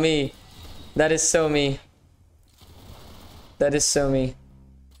go. Me. That is so me. That is so me.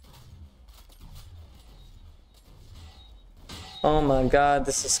 Oh my god,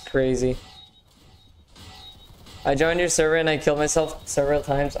 this is crazy. I joined your server and I killed myself several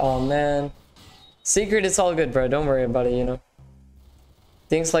times. Oh man. Secret, it's all good, bro. Don't worry about it, you know.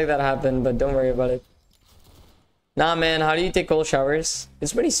 Things like that happen, but don't worry about it. Nah, man, how do you take cold showers?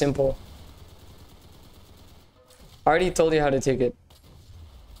 It's pretty simple. I already told you how to take it.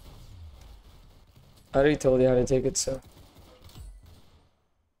 I already told you how to take it, so.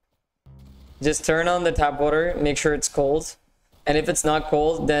 Just turn on the tap water, make sure it's cold. And if it's not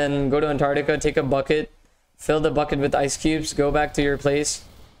cold, then go to Antarctica, take a bucket, fill the bucket with ice cubes, go back to your place,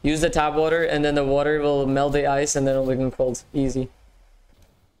 use the tap water, and then the water will melt the ice and then it'll become cold. Easy.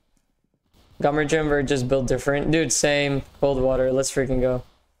 Gummer Gym, we're just built different. Dude, same. Cold water. Let's freaking go.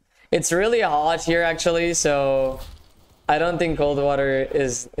 It's really hot here, actually, so I don't think cold water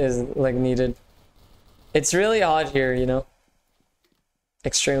is like needed. It's really hot here, you know.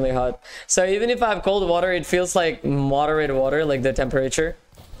 Extremely hot. So even if I have cold water, it feels like moderate water, like the temperature,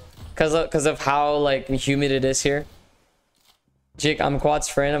 because of how like humid it is here. Jake, I'm Quad's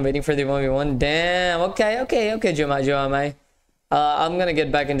friend. I'm waiting for the 1v1. Damn. Okay, Jomai. I'm gonna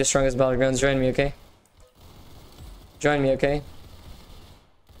get back into strongest battlegrounds. Join me, okay? Join me, okay?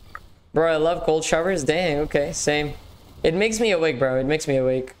 Bro, I love cold showers. Dang. Okay, same. It makes me awake, bro. It makes me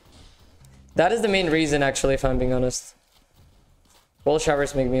awake. That is the main reason, actually, if I'm being honest. Cold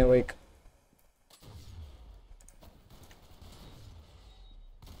showers make me awake.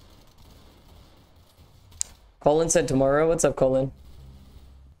 Colin said tomorrow. What's up, Colin?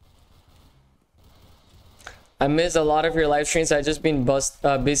 I missed a lot of your live streams. I just been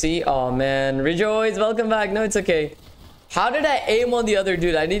busy. Oh man, Rejoice, welcome back. No, it's okay. How did I aim on the other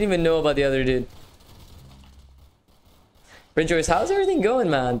dude? I didn't even know about the other dude. Rejoice, how's everything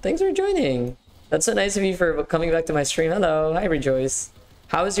going, man? Thanks for joining. That's so nice of you for coming back to my stream. Hello, hi Rejoice.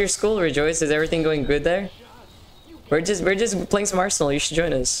 How is your school, Rejoice? Is everything going good there? We're just playing some Arsenal. You should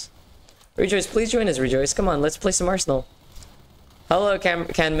join us. Rejoice, please join us, Rejoice. Come on, let's play some Arsenal. Hello,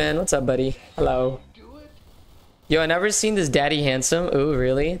 Can Man. What's up, buddy? Hello. Yo, I never seen this daddy handsome. Oh,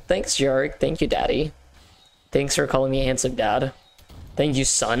 really? Thanks, Jark. Thank you, daddy. Thanks for calling me handsome, dad. Thank you,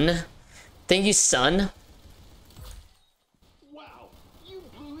 son. Thank you, son. Wow, you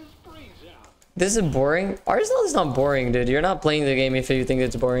blew his brains out. This is boring. Arsenal is not boring, dude. You're not playing the game if you think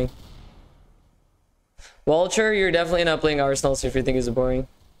it's boring. Vulture, you're definitely not playing Arsenal if you think it's boring.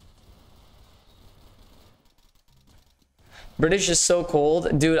 British is so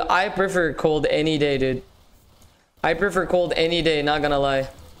cold. Dude, I prefer cold any day, dude. I prefer cold any day, not gonna lie.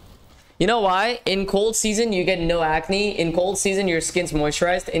 You know why? In cold season, you get no acne. In cold season, your skin's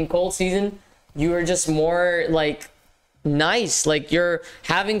moisturized. In cold season, you are just more, like, nice. Like, you're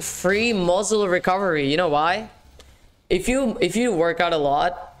having free muscle recovery. You know why? If you work out a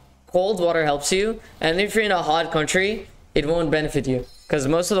lot, cold water helps you. And if you're in a hot country, it won't benefit you. Because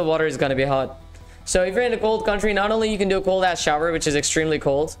most of the water is gonna be hot. So if you're in a cold country, not only you can do a cold-ass shower, which is extremely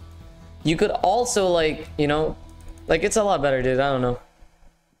cold, you could also, like, you know... Like, it's a lot better, dude. I don't know.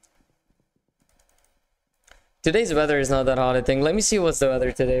 Today's weather is not that hot, I think. Let me see what's the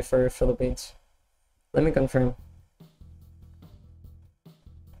weather today for Philippines. Let me confirm.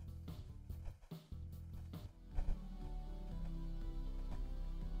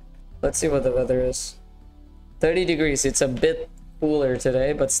 Let's see what the weather is. 30 degrees. It's a bit cooler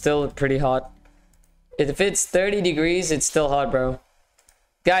today, but still pretty hot. If it's 30 degrees, it's still hot, bro.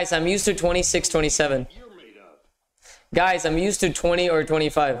 Guys, I'm used to 26, 27. Guys, I'm used to 20 or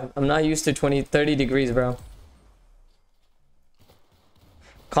 25. I'm not used to 30 degrees, bro.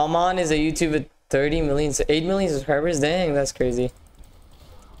 Kalman is a YouTube with 30 million, 8 million subscribers. Dang, that's crazy.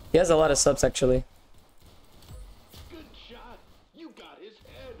 He has a lot of subs, actually. Good shot. You got his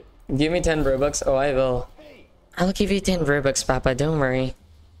head. Give me 10 Robux. Oh, I will. I'll give you 10 Robux, Papa. Don't worry.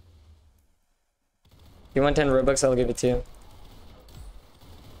 You want 10 Robux? I'll give it to you.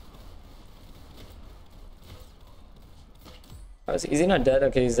 Oh, is he not dead?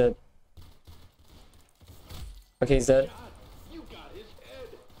 Okay, he's dead. Okay, he's dead.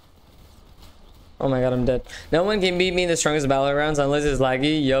 Oh my god, I'm dead. No one can beat me in the strongest battlegrounds unless it's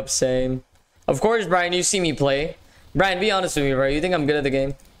laggy. Yup, same. Of course, Brian, you see me play. Brian, be honest with me, bro. You think I'm good at the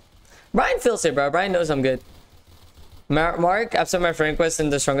game? Brian feels it, bro. Brian knows I'm good. Mark, accept my friend request in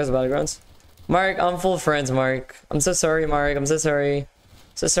the strongest battlegrounds. Mark, I'm full friends, Mark. I'm so sorry, Mark. I'm so sorry.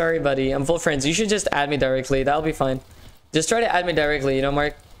 So sorry, buddy. I'm full friends. You should just add me directly. That'll be fine. Just try to add me directly, you know,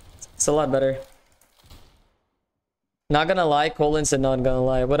 Mark? It's a lot better. Not gonna lie, Colin said not gonna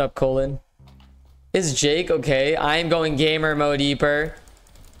lie. What up, Colin? Is Jake okay? I'm going gamer mode, Eeper.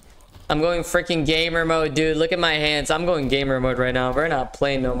 I'm going freaking gamer mode, dude. Look at my hands. I'm going gamer mode right now. We're not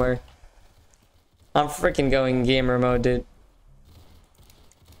playing no more. I'm freaking going gamer mode, dude.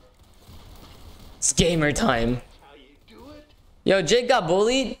 It's gamer time. How you do it? Yo, Jake got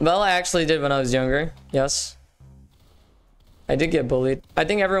bullied? Well, I actually did when I was younger. Yes. I did get bullied. I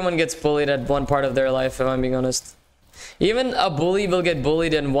think everyone gets bullied at one part of their life, if I'm being honest. Even a bully will get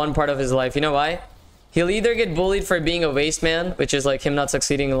bullied in one part of his life. You know why? He'll either get bullied for being a waste man, which is like him not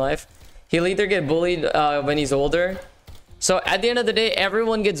succeeding in life. He'll either get bullied when he's older. So at the end of the day,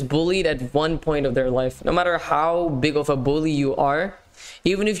 everyone gets bullied at one point of their life. No matter how big of a bully you are,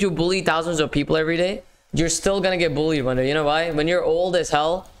 even if you bully thousands of people every day, you're still gonna get bullied one day. You know why? When you're old as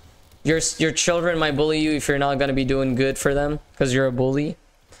hell, your children might bully you if you're not gonna be doing good for them because you're a bully.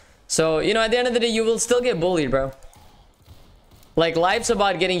 So, you know, at the end of the day, you will still get bullied, bro. Like, life's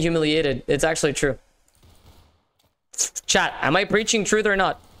about getting humiliated. It's actually true. Chat, am I preaching truth or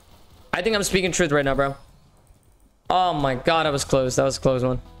not? I think I'm speaking truth right now, bro. Oh my god, that was close. That was a close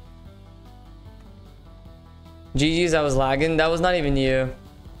one. GG's, I was lagging. That was not even you.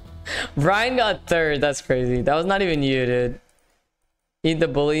 Brian got third. That's crazy. That was not even you, dude. Eat the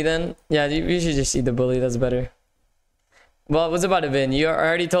bully then? Yeah, you should just eat the bully. That's better. Well, what's about to win? You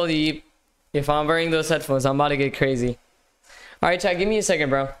already told you, if I'm wearing those headphones, I'm about to get crazy. All right, chat, give me a second,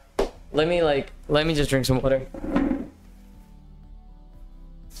 bro. Let me just drink some water.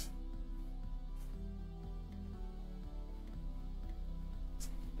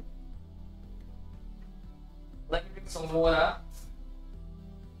 Let me drink some water.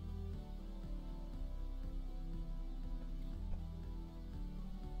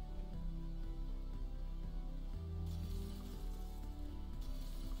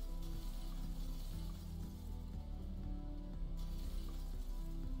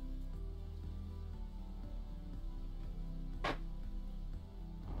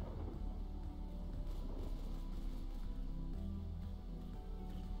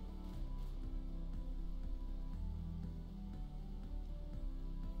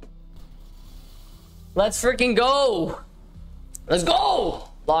 Let's freaking go! Let's go!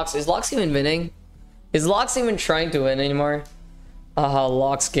 Lox, is Lox even winning? Is Lox even trying to win anymore?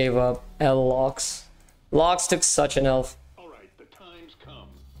 Lox gave up. L Lox. Lox took such an elf. Alright, the time's come.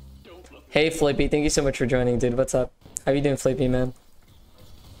 Don't look. Hey Flippy, thank you so much for joining, dude. What's up? How you doing, Flippy, man?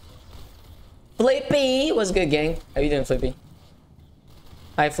 Flippy! What's good, gang? How you doing, Flippy?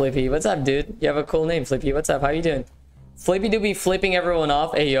 Hi, Flippy. What's up, dude? You have a cool name, Flippy. What's up? How you doing? Flippy do be flipping everyone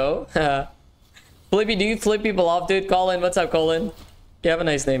off. Hey, yo. Flippy, do you flip people off, dude? Colin, what's up, Colin? You have a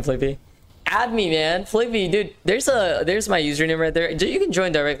nice name, Flippy. Add me, man. Flippy, dude. There's my username right there. You can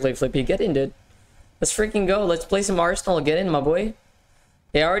join directly, Flippy. Get in, dude. Let's freaking go. Let's play some Arsenal. Get in, my boy.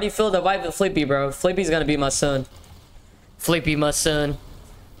 Yeah, I already feel the vibe with Flippy, bro. Flippy's gonna be my son. Flippy, my son.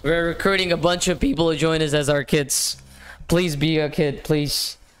 We're recruiting a bunch of people to join us as our kids. Please be a kid,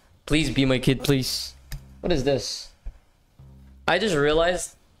 please. Please be my kid, please. What is this? I just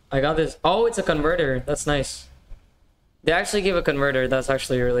realized I got this. Oh, it's a converter. That's nice. They actually gave a converter. That's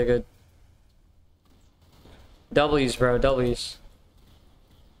actually really good. W's, bro. W's.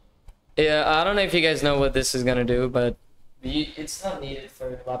 Yeah, I don't know if you guys know what this is gonna do, but it's not needed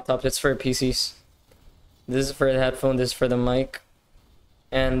for laptops. It's for PCs. This is for the headphone. This is for the mic.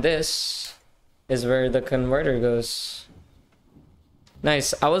 And this is where the converter goes.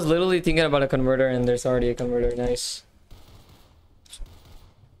 Nice. I was literally thinking about a converter and there's already a converter. Nice.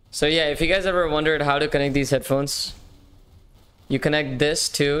 So yeah, if you guys ever wondered how to connect these headphones, you connect this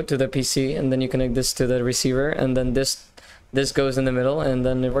to the PC, and then you connect this to the receiver, and then this goes in the middle, and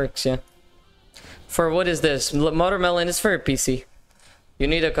then it works. Yeah. For what is this? Watermelon is for a PC. You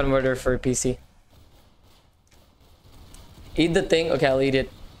need a converter for a PC. Eat the thing. Okay, I'll eat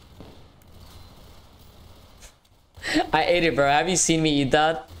it. I ate it, bro. Have you seen me eat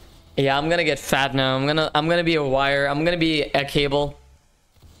that? Yeah, I'm gonna get fat now. I'm gonna be a wire. I'm gonna be a cable.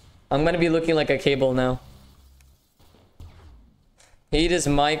 I'm gonna be looking like a cable now. He eat his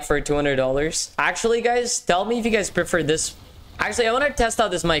mic for $200. Actually, guys, tell me if you guys prefer this. Actually, I want to test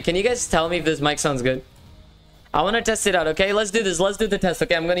out this mic. Can you guys tell me if this mic sounds good? I want to test it out, okay? Let's do this. Let's do the test,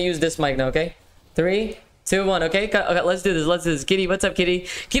 okay? I'm gonna use this mic now, okay? 3, 2, 1, okay? Okay, let's do this. Let's do this. Kitty, what's up, Kitty?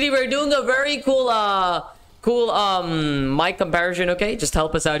 Kitty, we're doing a very cool mic comparison, okay? Just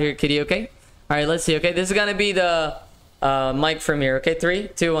help us out here, Kitty, okay? All right, let's see, okay? This is gonna be the mic from here, okay? 3,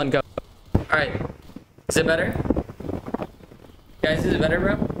 2, 1, go. All right. Is it better? Guys, is it better,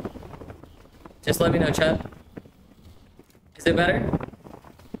 bro? Just let me know, chat. Is it better?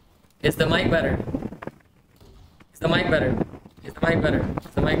 Is the mic better? Is the mic better? Is the mic better?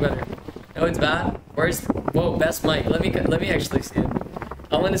 Is the mic better? No, it's bad. Where's whoa best mic? Let me actually see it.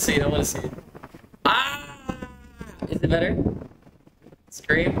 I want to see it. I want to see it. Ah! Is it better?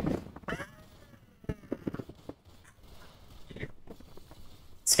 Scream.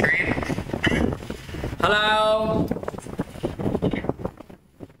 Scream. Hello.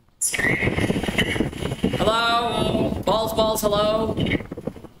 Scream. Hello. Balls, balls. Hello.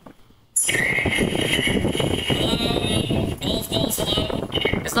 Hello. Balls, balls. Hello.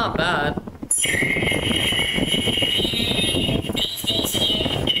 It's not bad.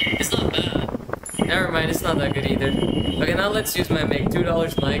 It's not bad. Never mind, it's not that good either. Okay, now let's use my mic.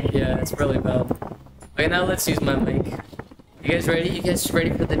 $2 mic. Yeah, it's really bad. Okay, now let's use my mic. You guys ready? You guys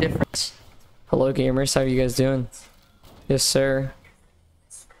ready for the difference? Hello, gamers. How are you guys doing? Yes, sir.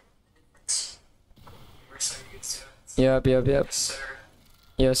 Yep.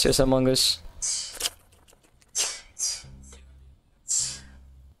 Yes, Among Us.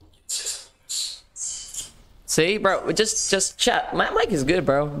 See, bro, just chat. My mic is good,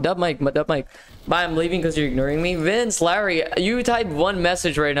 bro. Dub mic. Bye, I'm leaving because you're ignoring me. Vince, Larry, you typed one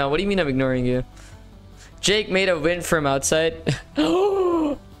message right now. What do you mean I'm ignoring you? Jake made a win from outside.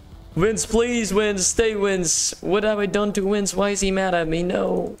 Vince, please, Vince, stay, Vince. What have I done to Vince? Why is he mad at me?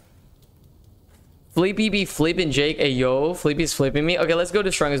 No. Flippy be flipping Jake. Hey, yo, Flippy's flipping me. Okay, let's go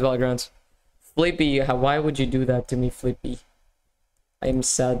to Strongest Battlegrounds. Flippy, why would you do that to me, Flippy? I'm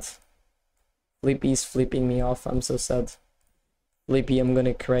sad. Flippy's flipping me off. I'm so sad. Flippy, I'm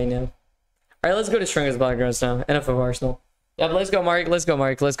gonna cry now. Alright, let's go to Strongest Battlegrounds now. Enough of Arsenal. Yep, let's go, Mark. Let's go,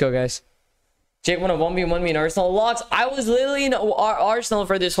 Mark. Let's go, guys. Jake won a 1v1 me in Arsenal. Locks, I was literally in Arsenal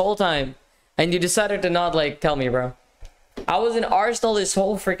for this whole time. And you decided to not, like, tell me, bro. I was in Arsenal this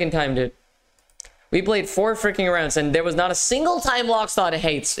whole freaking time, dude. We played 4 freaking rounds, and there was not a single time Locks thought it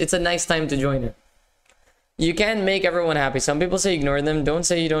hates. It's a nice time to join it. You can make everyone happy. Some people say ignore them. Don't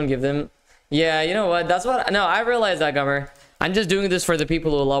say you don't give them. Yeah, you know what? That's what... No, I realize that, Gummer. I'm just doing this for the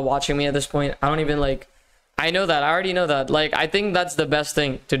people who love watching me at this point. I don't even, like... I know that. I already know that. Like, I think that's the best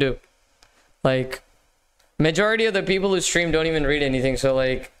thing to do. Like, majority of the people who stream don't even read anything. So,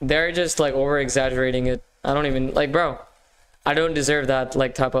 like, they're just, like, over-exaggerating it. I don't even... Like, bro, I don't deserve that,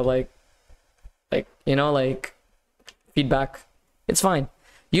 like, type of, like, you know, like, feedback. It's fine.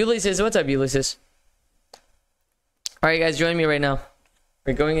 Ulysses, what's up, Ulysses? Alright, guys, join me right now.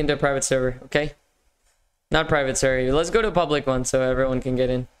 We're going into a private server, okay? Not private server. Let's go to a public one so everyone can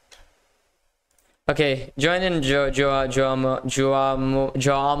get in. Okay, join in Joama.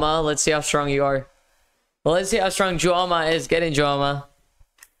 Let's see how strong you are. Well, let's see how strong Joama is. Get in, Joama.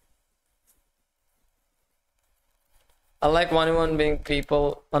 I like 1v1 being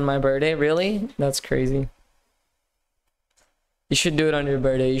people on my birthday. Really? That's crazy. You should do it on your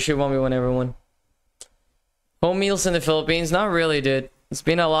birthday. You should 1v1 everyone. Home meals in the Philippines? Not really, dude. It's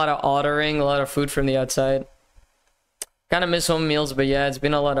been a lot of ordering, a lot of food from the outside. Kind of miss home meals, but yeah, it's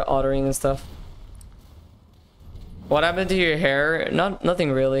been a lot of ordering and stuff. What happened to your hair?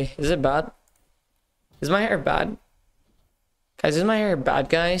 Nothing really. Is it bad? Is my hair bad? Guys, is my hair bad,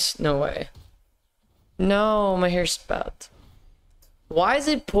 guys? No way. No, my hair's bad. Why is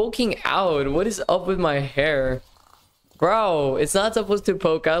it poking out? What is up with my hair? Bro, it's not supposed to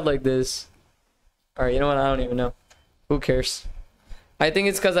poke out like this. Alright, you know what? I don't even know. Who cares? I think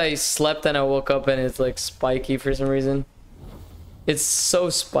it's because I slept and I woke up and it's like spiky for some reason. It's so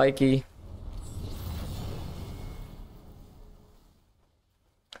spiky.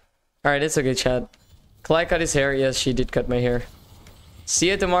 Alright, it's okay, Chad. Clyde cut his hair. Yes, she did cut my hair. See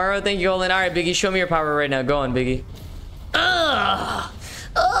you tomorrow. Thank you, Olin. Alright, Biggie, show me your power right now. Go on, Biggie.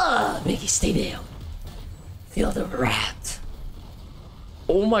 Biggie, stay down. Feel the wrath.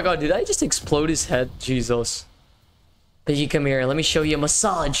 Oh my god, did I just explode his head? Jesus. Biggie, come here. Let me show you a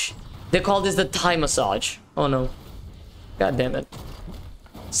massage. They call this the Thai massage. Oh no. God damn it.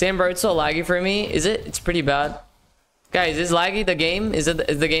 Sam, bro, it's so laggy for me. Is it? It's pretty bad. Guys, is laggy the game? Is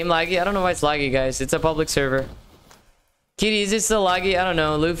the game laggy? I don't know why it's laggy, guys. It's a public server. Kitty, is it still laggy? I don't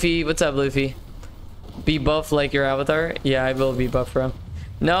know. Luffy, what's up, Luffy? Be buff like your avatar? Yeah, I will be buff, bro.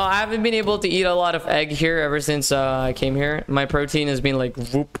 No, I haven't been able to eat a lot of egg here ever since I came here. My protein has been like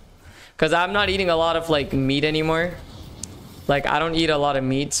whoop. Because I'm not eating a lot of like meat anymore. Like, I don't eat a lot of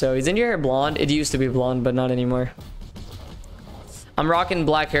meat. So, isn't your hair blonde? It used to be blonde, but not anymore. I'm rocking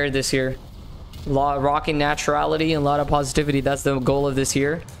black hair this year. Rocking naturality and a lot of positivity. That's the goal of this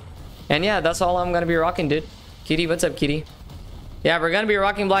year. And yeah, that's all I'm gonna be rocking, dude. Kitty, what's up, Kitty? Yeah, we're gonna be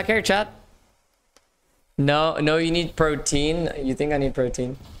rocking black hair, chat. No, you need protein. You think I need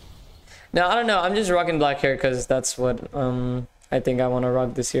protein? No, I don't know. I'm just rocking black hair because that's what I think I want to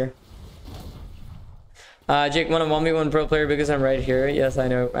rock this year. Jake, want a 1v1 pro player because I'm right here? Yes, I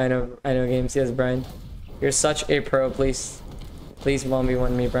know games. Yes, Brian. You're such a pro. Please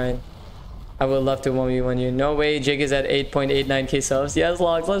 1v1 me, Brian. I would love to 1v1 you. No way, Jake is at 8.89k subs. Yes,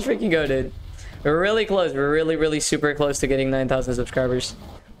 Logs, let's freaking go, dude. We're really close. We're really super close to getting 9,000 subscribers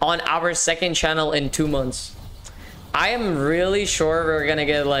on our second channel in 2 months. I am really sure we're gonna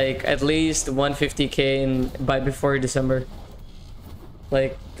get like at least 150k by before December.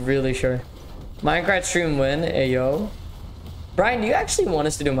 Like, really sure. Minecraft stream win, ayo. Brian, do you actually want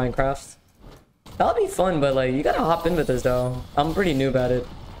us to do Minecraft? That'll be fun, but like, you gotta hop in with us though. I'm pretty new at it.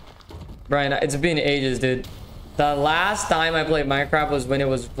 Brian, it's been ages, dude. The last time I played Minecraft was when it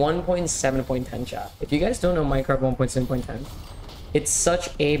was 1.7.10, chat. If you guys don't know Minecraft 1.7.10, it's such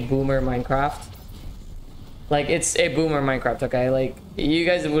a boomer Minecraft. Like, it's a boomer Minecraft, okay? Like, you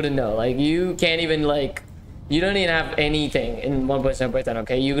guys wouldn't know. Like, you can't even, like... You don't even have anything in 1.7.10,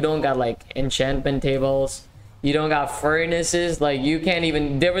 okay? You don't got, like, enchantment tables. You don't got furnaces. Like, you can't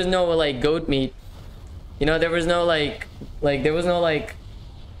even... There was no, like, goat meat. You know, there was no, like... there was no, like...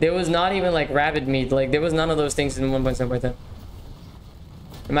 There was not even, like, rabbit meat. Like, there was none of those things in 1.7.10.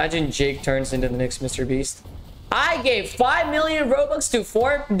 Imagine Jake turns into the next Mr. Beast. I gave 5 million Robux to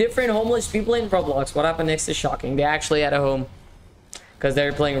 4 different homeless people in Roblox. What happened next is shocking. They actually had a home. Because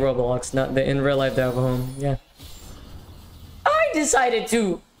they're playing Roblox. Not in real life they have a home. Yeah. I decided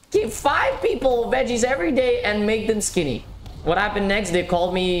to give 5 people veggies every day and make them skinny. What happened next? They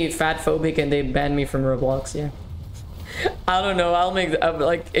called me fat phobic and they banned me from Roblox. Yeah. I don't know. I'll make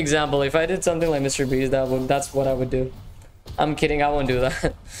like example. If I did something like Mr. Beast, that's what I would do. I'm kidding. I won't do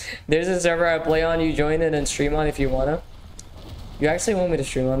that. There's a server I play on. You join it and stream on if you wanna. You actually want me to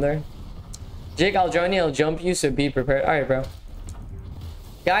stream on there? Jake, I'll join you. I'll jump you. So be prepared. All right, bro.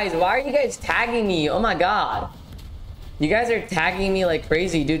 Guys, why are you guys tagging me? Oh my god. You guys are tagging me like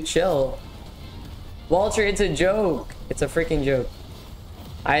crazy, dude. Chill. Walter, it's a joke. It's a freaking joke.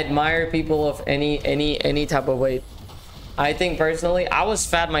 I admire people of any type of weight. I think personally, I was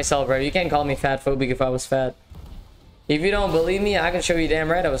fat myself, bro. You can't call me fat phobic if I was fat. If you don't believe me, I can show you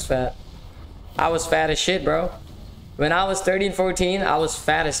damn right I was fat. I was fat as shit, bro. When I was 13, 14, I was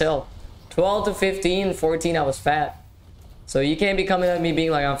fat as hell. 12 to 15, 14, I was fat. So you can't be coming at me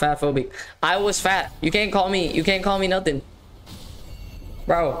being like I'm fat phobic. I was fat. You can't call me nothing.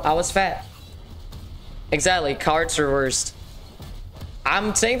 Bro, I was fat. Exactly, cards are worst.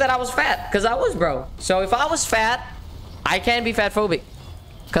 I'm saying that I was fat, because I was, bro. So if I was fat, I can't be fat phobic.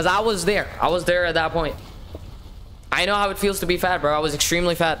 Because I was there. I was there at that point. I know how it feels to be fat, bro. I was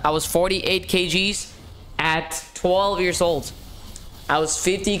extremely fat. I was 48 kgs at 12 years old. I was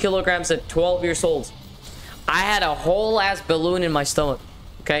 50 kilograms at 12 years old. I had a whole ass balloon in my stomach.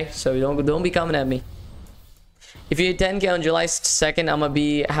 Okay, so don't be coming at me. If you hit 10k on July 2nd, I'm gonna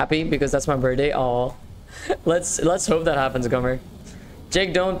be happy because that's my birthday. Oh, let's hope that happens, Gummer.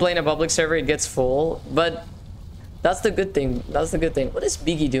 Jake, don't play in a public server. It gets full, but that's the good thing. That's the good thing. What is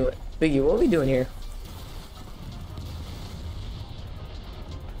Biggie doing? Biggie, what are we doing here?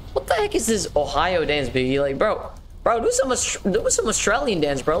 What the heck is this Ohio dance, Biggie? Like, bro, do some Australian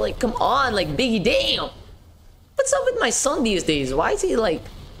dance, bro. Like, come on, like, Biggie, damn. What's up with my son these days? Why is he like,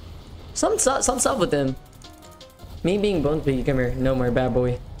 something's up with him? Me being Bones, Biggie, come here. No more, bad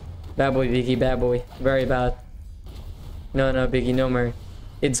boy, Biggie, bad boy, very bad. No, Biggie, no more.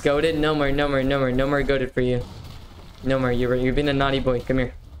 It's goated. No more goated for you. No more. You've been a naughty boy. Come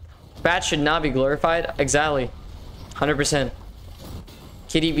here. Fat should not be glorified. Exactly. 100%.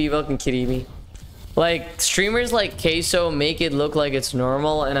 Kitty B, welcome Kitty B. Like, streamers like Queso make it look like it's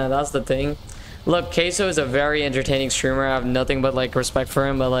normal, and that's the thing. Look, Queso is a very entertaining streamer. I have nothing but like respect for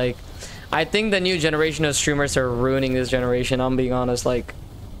him, but like, I think the new generation of streamers are ruining this generation. I'm being honest. Like,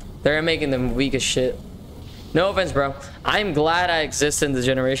 they're making them weak as shit. No offense, bro. I'm glad I exist in this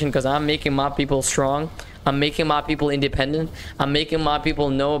generation because I'm making my people strong. I'm making my people independent. I'm making my people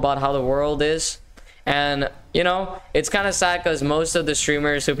know about how the world is. And, you know, it's kind of sad because most of the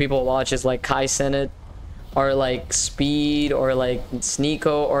streamers who people watch is like Kai Cenat or like Speed or like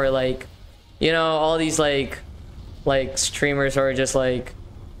Sneeko or like, you know, all these like streamers are just like,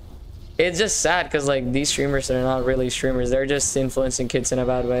 it's just sad because like these streamers are not really streamers. They're just influencing kids in a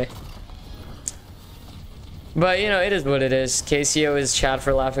bad way. But, you know, it is what it is. KCO is chat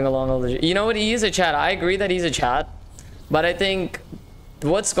for laughing along all the... You know what? He is a chat. I agree that he's a chat. But I think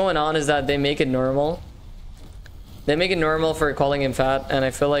what's going on is that they make it normal. They make it normal for calling him fat. And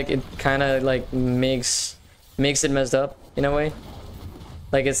I feel like it kind of, like, makes it messed up in a way.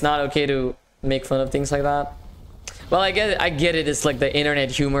 Like, it's not okay to make fun of things like that. Well, I get it. It's like the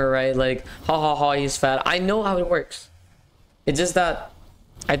internet humor, right? Like, ha ha ha, he's fat. I know how it works. It's just that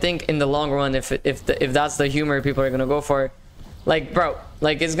I think in the long run, if that's the humor people are gonna go for, like, bro,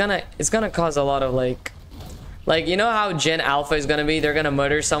 like it's gonna cause a lot of like you know how Gen Alpha is gonna be? They're gonna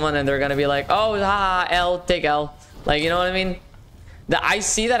murder someone and they're gonna be like, oh, haha, L, take L. Like, you know what I mean? I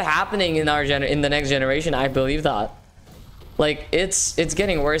see that happening in in the next generation. I believe that. Like, it's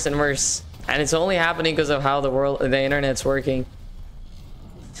getting worse and worse, and it's only happening because of how the internet's working.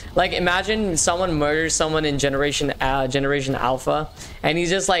 Like, imagine someone murders someone in generation Alpha, and he's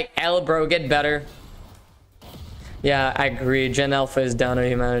just like, L, bro, get better. Yeah, I agree. Gen Alpha is down on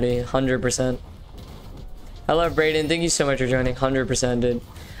humanity, 100%. Hello, Brayden. Thank you so much for joining. 100%, dude.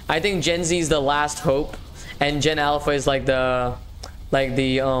 I think Gen Z is the last hope, and Gen Alpha is like the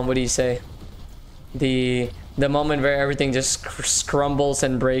what do you say? The moment where everything just crumbles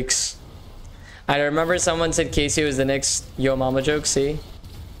and breaks. I remember someone said Casey was the next Yo Mama joke. See,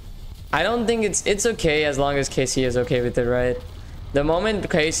 I don't think it's okay as long as Casey is okay with it, right? The moment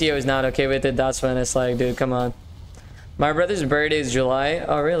Casey is not okay with it, that's when it's like, dude, come on. My brother's birthday is July.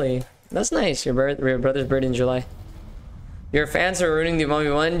 Oh, really? That's nice. Your brother's birthday in July. Your fans are ruining the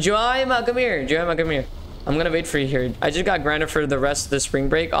 1v1. Joima, come here. Joima, come here. I'm gonna wait for you here. I just got granted for the rest of the spring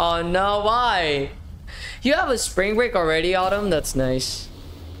break. Oh no, why? You have a spring break already, Autumn? That's nice.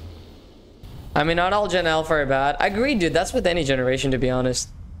 I mean, not all Gen Alpha are bad. I agree, dude. That's with any generation, to be honest.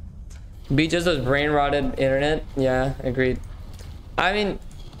 Be just those brain-rotted internet. Yeah, agreed. I mean,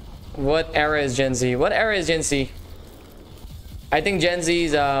 what era is Gen Z? What era is Gen Z? I think Gen Z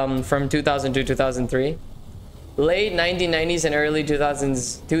is from 2000 to 2003. Late 1990s and early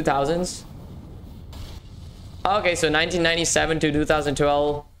 2000s. Okay, so 1997 to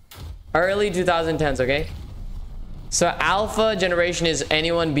 2012. Early 2010s, okay? So Alpha generation is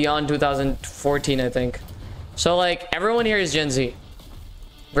anyone beyond 2014, I think. So, like, everyone here is Gen Z.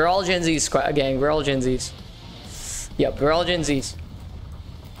 We're all Gen Zs, gang. We're all Gen Zs. Yep, we're all Gen Zs.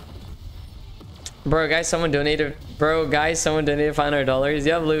 Bro, guys, someone donated. Bro, guys, someone donated $500.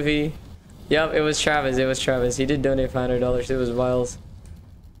 Yep, Luffy. Yep, it was Travis. It was Travis. He did donate $500. It was wild.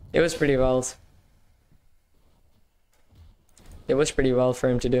 It was pretty wild. It was pretty wild for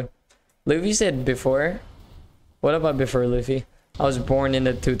him to do. Luffy said before. What about before, Luffy? I was born in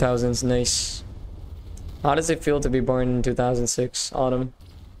the 2000s. Nice. How does it feel to be born in 2006? Autumn.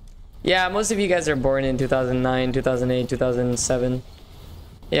 Yeah, most of you guys are born in 2009, 2008, 2007.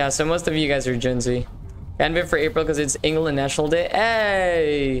 Yeah, so most of you guys are Gen Z. Can't wait for April because it's England National Day.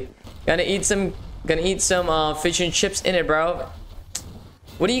 Hey! Gonna eat some fish and chips in it, bro.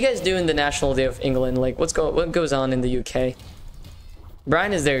 What do you guys do in the National Day of England? Like, what goes on in the UK?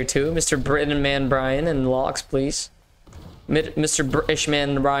 Brian is there too. Mr. Britain Man Brian and Locks, please. Mr. British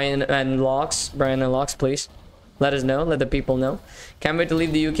Man Brian and Locks. Brian and Locks, please. Let us know. Let the people know. Can't wait to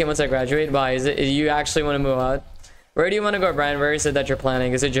leave the UK once I graduate. Why? Is it you actually want to move out? Where do you want to go, Brian? Where is it that you're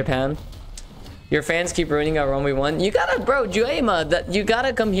planning? Is it Japan? Your fans keep ruining our 1v1. You gotta, bro, Juema, that you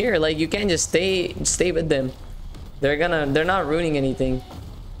gotta come here. Like, you can't just stay with them. They're not ruining anything.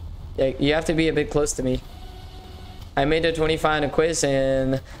 Like, you have to be a bit close to me. I made a 25 in a quiz,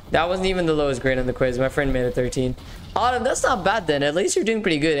 and that wasn't even the lowest grade on the quiz. My friend made a 13. Autumn, that's not bad then. At least you're doing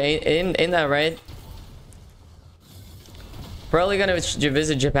pretty good. Ain't that right? Probably gonna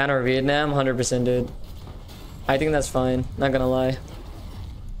visit Japan or Vietnam. 100%, dude. I think that's fine. Not gonna lie.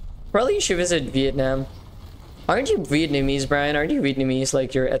 Probably you should visit Vietnam. Aren't you Vietnamese, Brian? Aren't you Vietnamese,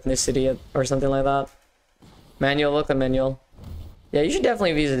 like your ethnicity or something like that? Manuel, look at Manuel. Yeah, you should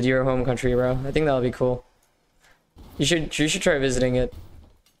definitely visit your home country, bro. I think that'll be cool. You should try visiting it.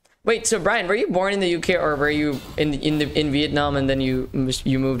 Wait, so Brian, were you born in the UK or were you in Vietnam and then you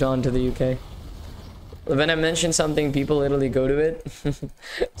moved on to the UK? When I mention something, people literally go to it.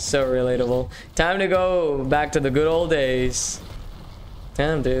 So relatable. Time to go back to the good old days.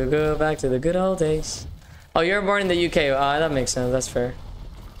 Time to go back to the good old days. Oh, you're born in the UK. That makes sense. That's fair.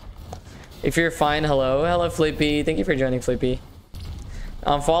 If you're fine, hello. Hello, Flippy. Thank you for joining, Flippy.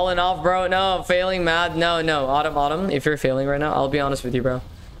 I'm falling off, bro. No, I'm failing mad. No. Autumn, if you're failing right now, I'll be honest with you, bro.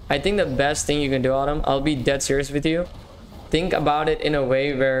 I think the best thing you can do, Autumn, I'll be dead serious with you. Think about it in a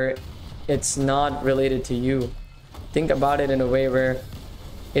way where it's not related to you. Think about it in a way where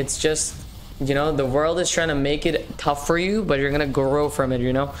it's just, you know, the world is trying to make it tough for you, but you're gonna grow from it,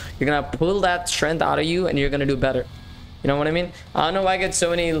 you know? You're gonna pull that strength out of you and you're gonna do better. You know what I mean? I don't know why I get so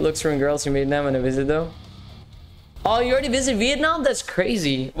many looks from girls from Vietnam when I visit though. Oh, you already visited Vietnam? That's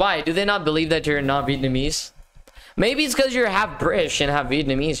crazy. Why? Do they not believe that you're not Vietnamese? Maybe it's because you're half British and half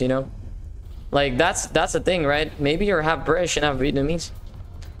Vietnamese, you know? Like, that's the thing, right? Maybe you're half British and half Vietnamese.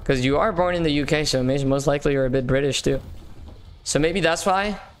 Because you are born in the UK, so most likely you're a bit British too. So maybe that's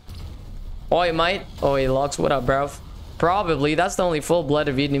why. Oh, it might. Oh, hey, Locks, what up, bro? Probably. That's the only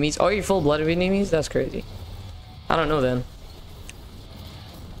full-blooded Vietnamese. Oh, you full-blooded Vietnamese? That's crazy. I don't know then.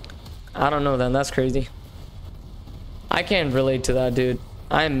 I don't know then. That's crazy. I can't relate to that, dude.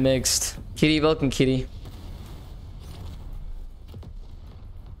 I'm mixed. Kitty, welcome, Kitty.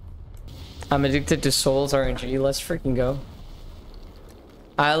 I'm addicted to Souls RNG. Let's freaking go.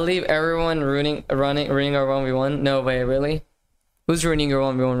 I'll leave everyone ruining our 1v1. No way, really? Who's ruining your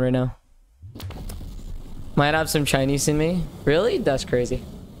 1v1 right now? Might have some Chinese in me. Really? That's crazy.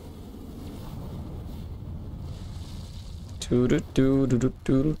 Oh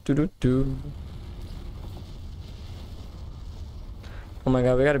my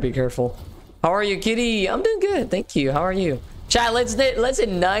god, we gotta be careful. How are you, Kitty? I'm doing good, thank you. How are you? Chat, let's hit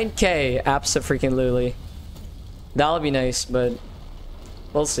 9K. Abso-freaking-lutely. That'll be nice, but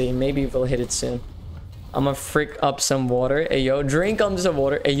we'll see. Maybe we'll hit it soon. I'm gonna frick up some water. Hey yo, drink up some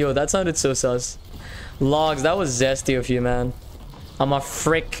water. Hey yo, that sounded so sus. Logs, that was zesty of you, man. I'm gonna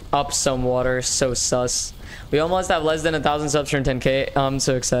frick up some water. So sus. We almost have less than 1,000 subs from 10K. I'm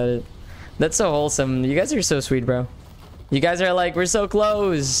so excited. That's so wholesome. You guys are so sweet, bro. You guys are like, we're so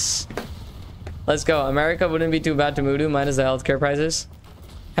close. Let's go. America wouldn't be too bad to move to, minus the healthcare prices.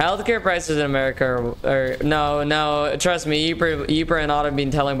 Healthcare prices in America are no, trust me, Yeeper and Otto have been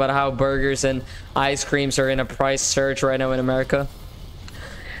telling about how burgers and ice creams are in a price surge right now in America.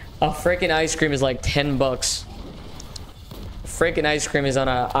 A freaking ice cream is like 10 bucks. Freaking ice cream is on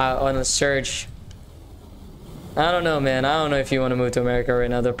a surge. I don't know, man. I don't know if you want to move to America right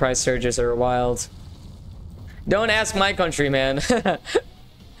now. The price surges are wild. Don't ask my country, man.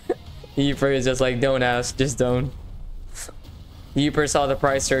 Yeeper is just like, don't ask, just don't. Yeeper saw the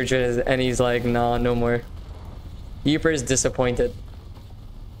price surges and he's like, nah, no more. Yeeper is disappointed.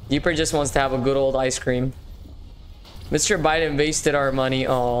 Yeeper just wants to have a good old ice cream. Mr. Biden wasted our money.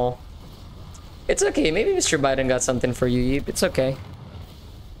 Oh, it's okay. Maybe Mr. Biden got something for you, Yeep. It's okay.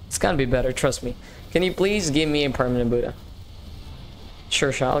 It's gonna be better, trust me. Can you please give me a permanent Buddha?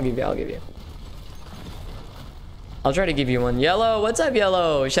 Sure, I'll give you. I'll try to give you one. Yellow, what's up,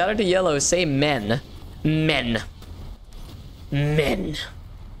 Yellow? Shout out to Yellow. Say men. Men. Men.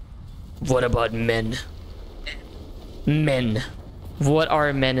 What about men? Men. What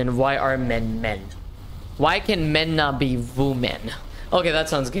are men and why are men men? Why can men not be women? Okay, that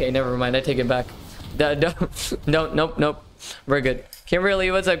sounds gay. Never mind. I take it back. Nope. We're good.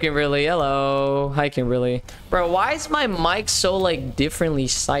 Kimberly, what's up, Kimberly? Hello. Hi, Kimberly. Bro, why is my mic so, like, differently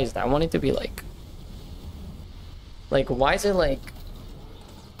sized? I want it to be, like, why is it, like...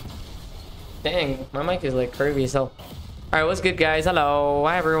 Dang, my mic is, like, curvy as hell. Alright, what's good, guys? Hello.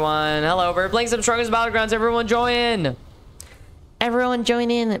 Hi, everyone. Hello. We're playing some Strongest Battlegrounds. Everyone join! Everyone join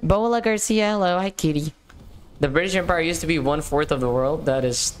in. Bola Garcia, hello. Hi, Kitty. The British Empire used to be 1/4 of the world. That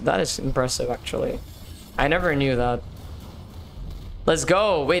is impressive, actually. I never knew that. Let's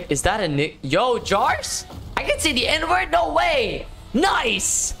go. Wait, is that a nick? Yo, Jars? I can say the N-word? No way!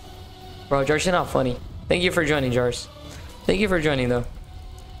 Nice! Bro, Jars, you're not funny. Thank you for joining, Jars. Thank you for joining, though.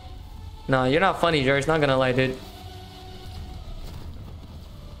 No, you're not funny, Jars. Not gonna lie, dude.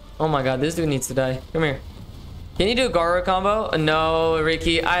 Oh my god, this dude needs to die. Come here. Can you do a Garo combo? No,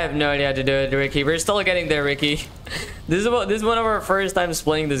 Ricky. I have no idea how to do it, Ricky. We're still getting there, Ricky. This is one of our first times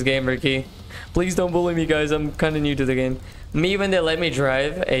playing this game, Ricky. Please don't bully me, guys. I'm kind of new to the game. Me, when they let me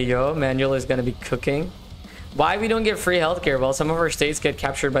drive. Hey, yo, manual is gonna be cooking. Why we don't get free healthcare? Well, some of our states get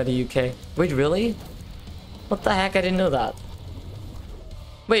captured by the UK. Wait, really? What the heck? I didn't know that.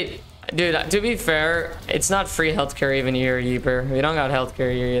 Wait, dude, to be fair, it's not free healthcare even here, Yeeper. We don't got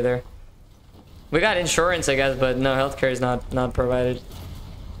healthcare here either. We got insurance, I guess, but no, healthcare is not provided.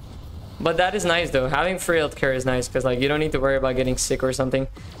 But that is nice, though. Having free healthcare is nice, because, like, you don't need to worry about getting sick or something.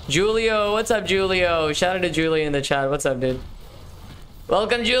 Julio, what's up, Julio? Shout out to Julio in the chat. What's up, dude?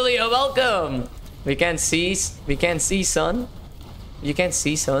 Welcome, Julio. Welcome. We can't see, son. You can't see,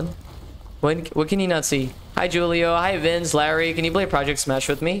 son. What can you not see? Hi, Julio. Hi, Vince. Larry. Can you play Project Smash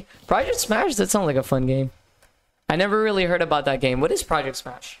with me? Project Smash? That sounds like a fun game. I never really heard about that game. What is Project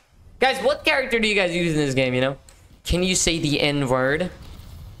Smash? Guys, what character do you guys use in this game, you know? Can you say the N-word?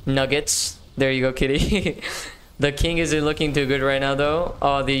 Nuggets. There you go, Kitty. The king isn't looking too good right now, though.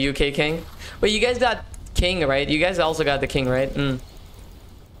 Oh, the UK king. Wait, you guys got king, right? You guys also got the king, right?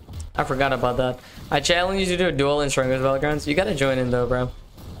 I forgot about that. I challenge you to do a duel in Strongest Battlegrounds. You gotta join in, though, bro.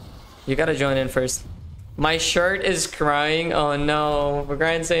 You gotta join in first. My shirt is crying. Oh, no. We're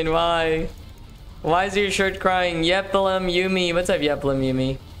crying saying why? Why is your shirt crying? Yeplum Yumi. What's up, Yeplum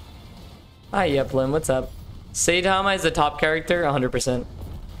Yumi? Hi, Yeplum. What's up? Saitama is the top character? 100%.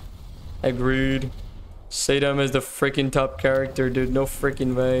 Agreed. Saitama is the freaking top character, dude. No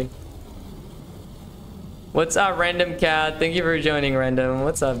freaking way. What's up, Random Cat? Thank you for joining, Random.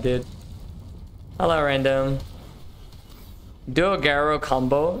 What's up, dude? Hello, Random. Do a Garo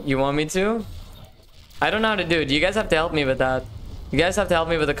combo. You want me to? I don't know how to do it. You guys have to help me with that. You guys have to help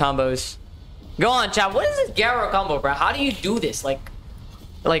me with the combos. Go on, chat. What is this Garo combo, bro? How do you do this? Like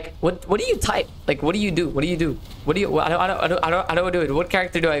what do you type? Like, what do you do? What do you do? What do you? I don't do it. What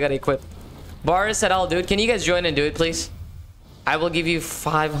character do I gotta equip? Boris said I'll do it. Can you guys join and do it, please? I will give you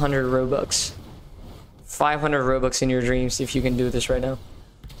 500 Robux. 500 Robux in your dreams if you can do this right now.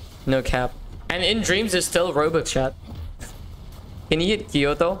 No cap. And in dreams is still Robux, chat. Can you hit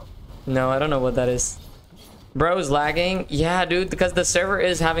Kyoto? No, I don't know what that is. Bro's lagging. Yeah, dude, because the server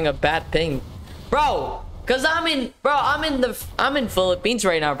is having a bad ping. Bro, cause I'm in Philippines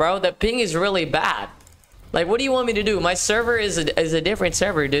right now, bro. The ping is really bad. Like, what do you want me to do? My server is a different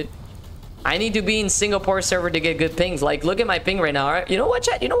server, dude. I need to be in Singapore server to get good pings. Like, look at my ping right now, alright? You know what,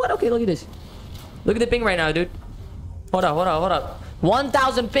 chat? You know what? Okay, look at this. Look at the ping right now, dude. Hold up.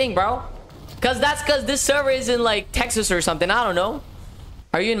 1,000 ping, bro. Cause this server is in like Texas or something. I don't know.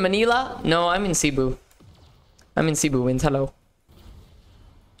 Are you in Manila? No, I'm in Cebu. I'm in Cebu, Wins. Hello.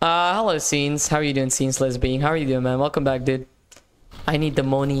 Hello, Scenes. How are you doing, Scenes Lesbian? How are you doing, man? Welcome back, dude. I need the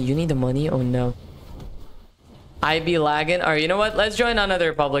money. You need the money? Oh, no. I be lagging. Alright, you know what? Let's join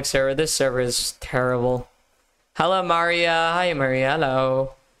another public server. This server is terrible. Hello, Maria. Hi, Maria.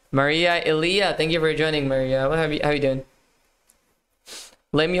 Hello. Maria Elia. Thank you for joining, Maria. How you doing?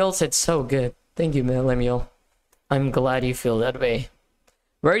 Lemuel said so good. Thank you, man, Lemuel. I'm glad you feel that way.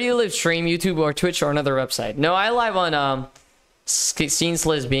 Where do you live stream? YouTube or Twitch or another website? No, I live on Scenes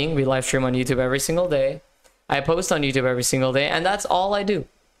Lesbian. We live stream on YouTube every single day. I post on YouTube every single day, and that's all I do.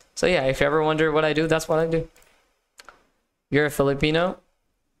 So yeah, if you ever wonder what I do, that's what I do. You're a Filipino?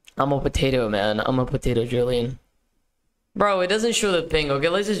 I'm a potato, man. I'm a potato, Julian. Bro, it doesn't show the ping. Okay,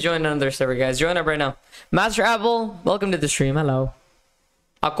 let's just join another server, guys. Join up right now. Master Apple, welcome to the stream. Hello.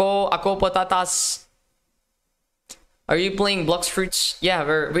 Ako patatas. Are you playing Blox Fruits? Yeah,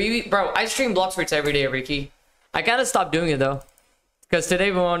 bro, I stream Blox Fruits every day, Ricky. I gotta stop doing it though, because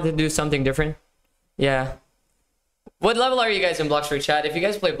today we wanted to do something different. Yeah. What level are you guys in Blox Fruits, chat? If you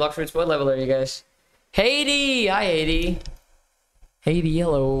guys play Blox Fruits, what level are you guys? Haiti! Hi, Haiti. Haiti,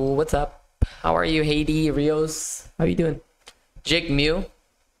 hello. What's up? How are you, Haiti? Rios? How you doing? Jake Mew.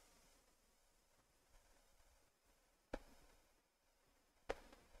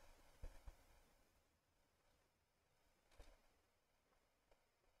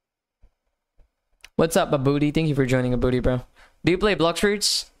 What's up, Abudi? Thank you for joining, Abudi, bro. Do you play Blox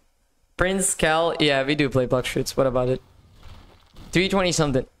Fruits? Prince Cal? Yeah, we do play Blox Fruits. What about it? 320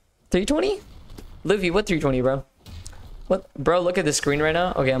 something. 320? Luffy, what 320, bro? What? Bro, look at the screen right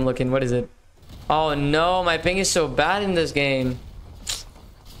now. Okay, I'm looking. What is it? Oh, no. My ping is so bad in this game.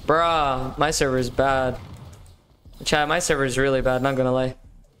 Bruh, my server is bad. Chat, my server is really bad. Not gonna lie.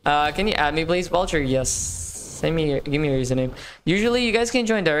 Can you add me, please? Vulture, yes. Give me your username. Usually, you guys can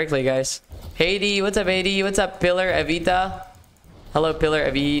join directly, guys. Haiti, what's up, Haiti? What's up, Pillar Evita? Hello, Pillar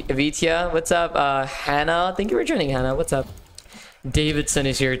Evitia. What's up, Hannah? Thank you for joining, Hannah. What's up? Davidson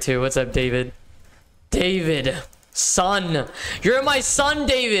is here too. What's up, David? David, son, you're my son,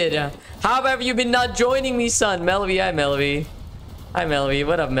 David. How have you been not joining me, son? Melvy, hi, Melvy. Hi, Melvy.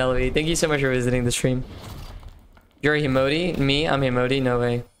 What up, Melvy? Thank you so much for visiting the stream. You're a Himodi? Me? I'm Himodi? No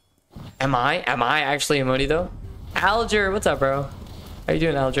way. Am I? Am I actually Himodi though? Alger, what's up, bro? How you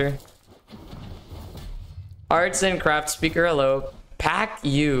doing, Alger? Arts and craft speaker, hello. Pack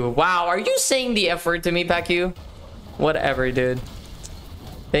you. Wow, are you saying the F word to me, Pack you? Whatever, dude.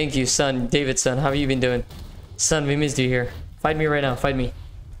 Thank you, son. David, son. How have you been doing? Son, we missed you here. Fight me right now. Fight me.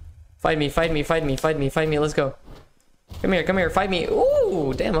 Fight me, fight me, fight me, fight me, fight me. Let's go. Come here, fight me.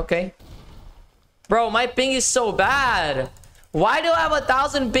 Ooh, damn, okay. Bro, my ping is so bad. Why do I have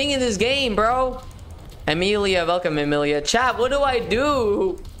 1,000 ping in this game, bro? Amelia, welcome, Amelia. Chat, what do I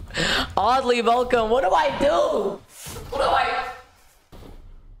do? Oddly welcome. What do I do? What do I...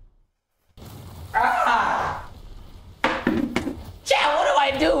 Ah! Chat, what do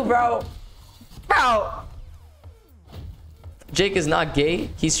I do, bro? Bro! Jake is not gay.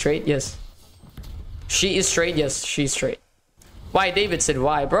 He's straight. Yes. She is straight. Yes, she's straight. Why? David said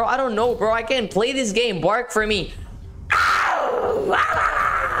why. Bro, I don't know, bro. I can't play this game. Bark for me.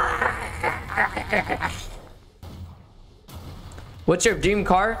 What's your dream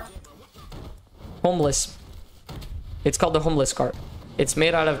car? Homeless. It's called the homeless car. It's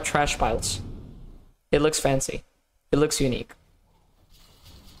made out of trash piles. It looks fancy. It looks unique.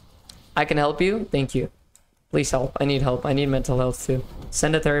 I can help you? Thank you. Please help. I need help. I need mental health too.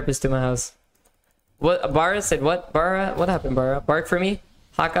 Send a therapist to my house. What? Bara said what? Bara? What happened, Bara? Bark for me?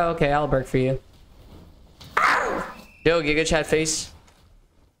 Haka? Okay, I'll bark for you. Yo, Giga Chat face.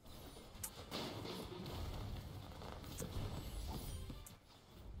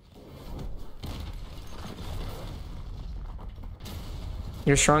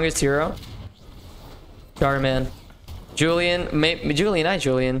 Your strongest hero? Starman. Julian. Julian, hi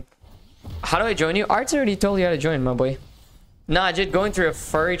Julian. How do I join you? Art's already told you how to join, my boy. Nah, just going through a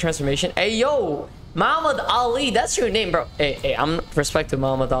furry transformation. Hey, yo! Muhammad Ali, that's your name, bro. Hey, I'm respect to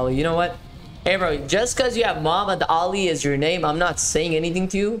Muhammad Ali. You know what? Hey, bro, just because you have Muhammad Ali as your name, I'm not saying anything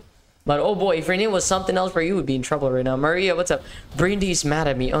to you. But, oh boy, if your name was something else, bro, you would be in trouble right now. Maria, what's up? Brandy's mad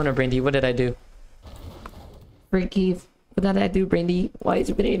at me. Oh, no, Brandy, what did I do? Freaky, what did I do, Brandy? Why is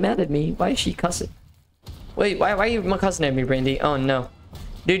Brandy mad at me? Why is she cussing? Wait, why are you cussing at me, Brandy? Oh, no.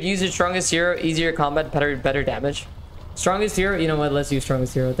 Dude, use your strongest hero, easier combat, better damage. Strongest hero? You know what? Let's use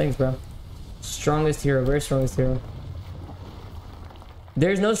strongest hero. Thanks, bro. Strongest hero. Where's strongest hero?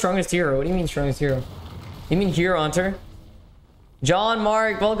 There's no strongest hero. What do you mean strongest hero? You mean hero hunter? John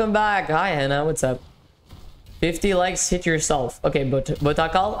Mark, welcome back. Hi, Hannah. What's up? 50 likes, hit yourself. Okay, but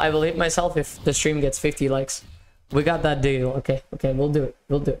Akal, I will hit myself if the stream gets 50 likes. We got that deal. Okay, we'll do it.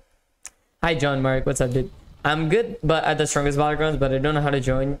 We'll do it. Hi, John Mark. What's up, dude? I'm good, but at the strongest battlegrounds, but I don't know how to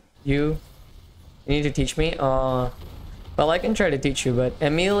join you. You need to teach me. Well, I can try to teach you, but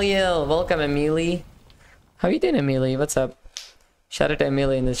Emilio, welcome, Emily. How you doing, Emily? What's up? Shout out to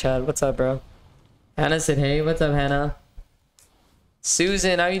Emily in the chat. What's up, bro? Hannah said, hey. What's up, Hannah?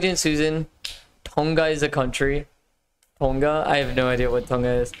 Susan, how you doing, Susan? Tonga is a country. Tonga? I have no idea what Tonga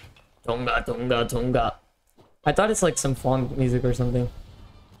is. Tonga. I thought it's like some funk music or something.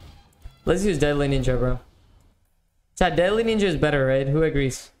 Let's use Deadly Ninja, bro. Chat, Deadly Ninja is better, right? Who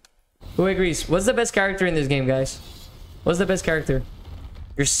agrees? Who agrees? What's the best character in this game, guys? What's the best character?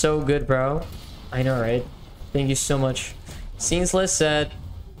 You're so good, bro. I know, right? Thank you so much. Scenesless said,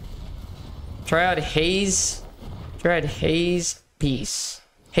 try out Haze. Try out Haze Piece.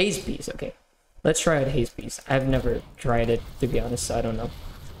 Haze Piece, okay. Let's try out Haze Piece. I've never tried it, to be honest, so I don't know.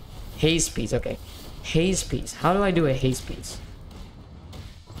 Haze Piece, okay. Haze Piece. How do I do a Haze Piece?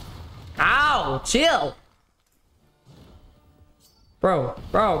 Ow! Chill! Bro,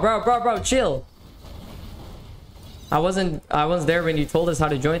 chill. I wasn't there when you told us how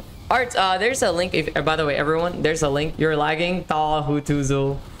to join. Art, there's a link. If by the way, everyone, there's a link. You're lagging. Ta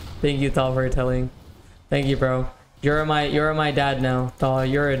Hutuzu. Thank you, Ta, for telling. Thank you, bro. You're my dad now. Ta,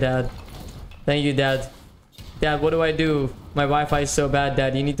 you're a dad. Thank you, Dad. Dad, what do I do? My Wi-Fi is so bad,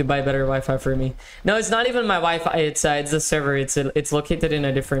 Dad. You need to buy better Wi-Fi for me. No, it's not even my Wi-Fi. It's the server. It's located in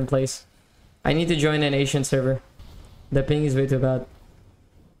a different place. I need to join an Asian server. The ping is way too bad.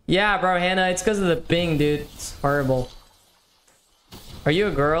 Yeah, bro, Hannah, it's because of the ping, dude. It's horrible. Are you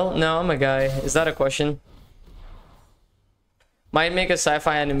a girl? No, I'm a guy. Is that a question? Might make a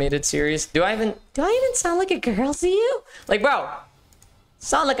sci-fi animated series. Do I even sound like a girl to you? Like, bro,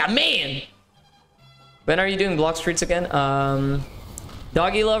 sound like a man. When are you doing Block Streets again?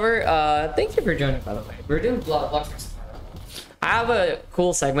 Doggy Lover, thank you for joining, by the way. We're doing Block Streets tomorrow. I have a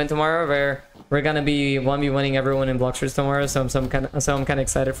cool segment tomorrow where we're gonna be 1v1ing everyone in Block Streets tomorrow, so I'm kind of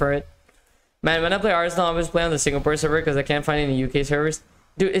excited for it. Man, when I play Arsenal, I always play on the Singapore server because I can't find any UK servers.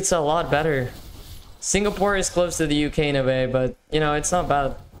 Dude, it's a lot better. Singapore is close to the UK in a way, but you know, it's not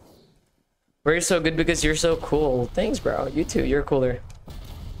bad. We're so good because you're so cool. Thanks, bro. You too. You're cooler.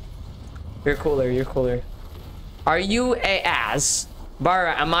 You're cooler. Are you a ass?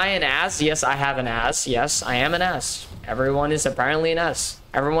 Bara, am I an ass? Yes, I have an ass. Yes, I am an ass. Everyone is apparently an ass.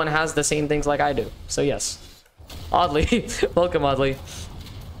 Everyone has the same things like I do. So yes. Oddly. Welcome, Oddly.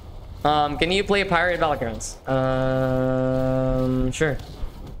 Can you play Pirate Battlegrounds? Sure.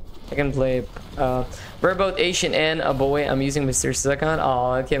 I can play. We're both Asian and a boy. I'm using my sister's account.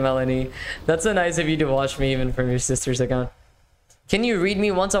 Oh, okay, Melanie. That's so nice of you to watch me even from your sister's account. Can you read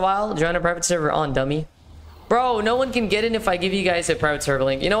me once a while? Join a private server on dummy. Bro, no one can get in if I give you guys a private server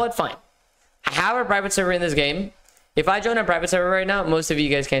link. You know what? Fine. I have a private server in this game. If I join a private server right now, most of you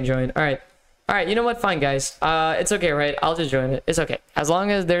guys can't join. Alright. Alright, you know what? Fine, guys. It's okay, right? I'll just join it. It's okay. As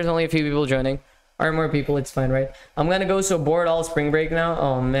long as there's only a few people joining. Or more people, it's fine, right? I'm gonna go so bored all spring break now.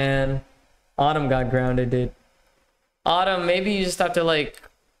 Oh, man. Autumn got grounded, dude. Autumn, maybe you just have to, like,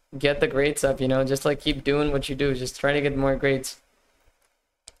 get the grades up, you know? Just, like, keep doing what you do. Just try to get more grades.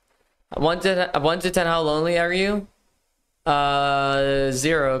 1 to 10, how lonely are you?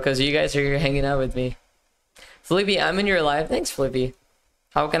 0, because you guys are here hanging out with me. Flippy, I'm in your life. Thanks, Flippy.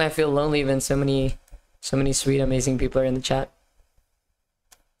 How can I feel lonely when so many sweet, amazing people are in the chat?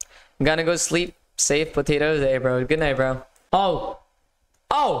 I'm gonna go sleep. Safe potatoes. Hey, bro. Good night, bro. Oh,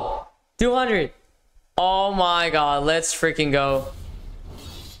 200. Oh my god, let's freaking go.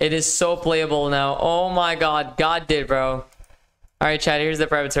 It is so playable now. Oh my god. God did, bro. Alright, chat. Here's the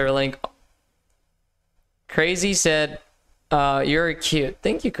private server link. Crazy said, you're cute.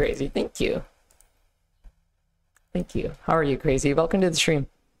 Thank you, Crazy. Thank you. Thank you. How are you, Crazy? Welcome to the stream.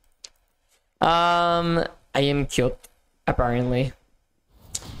 I am cute, apparently.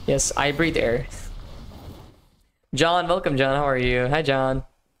 Yes, I breathe air. John, welcome, John. How are you? Hi, John.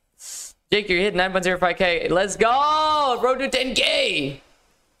 Jake, you're hit 9.05k. Let's go! Road to 10k!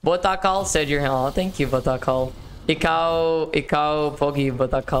 Botakal said you're... Oh, thank you, Botakal. Ikaw, Pogi,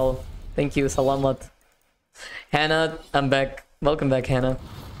 Botakal. Thank you, salamat. Hannah, I'm back. Welcome back, Hannah.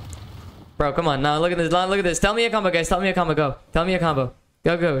 Bro, come on. Now, look at this. Look at this. Tell me a combo, guys. Tell me a combo. Go. Tell me a combo.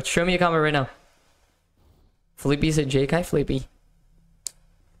 Go, go. Show me a combo right now. Flippy said, Jake. Hi, Flippy.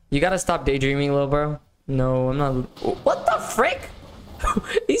 You gotta stop daydreaming, little bro. No, I'm not. What the frick?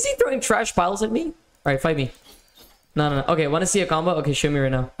 Is he throwing trash piles at me? Alright, fight me. No, no, no. Okay, want to see a combo? Okay, show me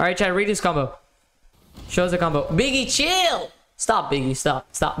right now. Alright, chat, read this combo. Show us a combo. Biggie, chill! Stop, Biggie. Stop.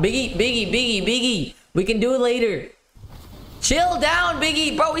 Stop. Biggie. We can do it later. Chill down,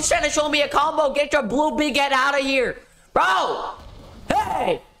 Biggie. Bro, he's trying to show me a combo. Get your blue big head out of here. Bro!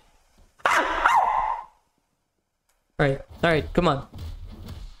 Hey! Alright. Come on.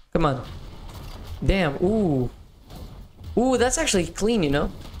 Come on. Damn. Ooh. Ooh, that's actually clean, you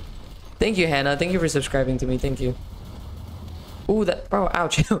know? Thank you, Hannah. Thank you for subscribing to me. Thank you. Ooh, that... Bro,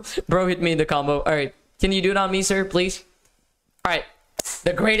 ouch. Bro hit me in the combo. Alright. Can you do it on me, sir? Please? Alright.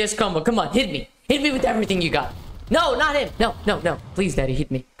 The greatest combo. Come on. Hit me. Hit me with everything you got. No, not him. No. Please, Daddy.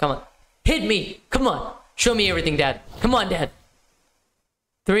 Hit me. Come on. Hit me. Come on. Show me everything, Dad. Come on, Dad.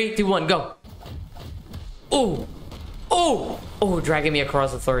 3, 2, 1, go. Ooh. Ooh. Oh, dragging me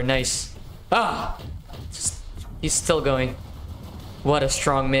across the floor. Nice. Ah. He's still going. What a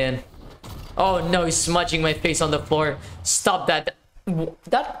strong man. Oh no, he's smudging my face on the floor. Stop that.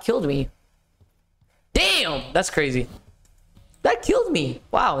 That killed me. Damn, that's crazy. That killed me.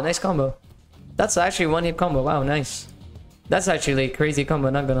 Wow, nice combo. That's actually one hit combo. Wow, nice. That's actually a crazy combo,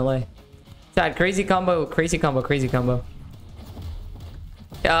 not gonna lie. Dad, crazy combo.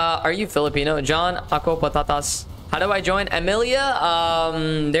 Are you Filipino? John, ako patatas. How do I join? Amelia,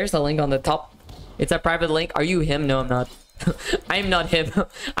 there's the link on the top. It's a private link. Are you him? No, I'm not. I'm not him.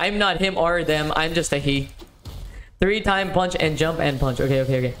 I'm not him or them. I'm just a he. 3-time punch and jump and punch.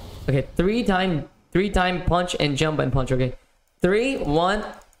 Okay. 3-time punch and jump and punch. Okay. 3, 1,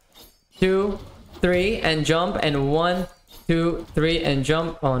 2, 3 and jump, and 1, 2, 3 and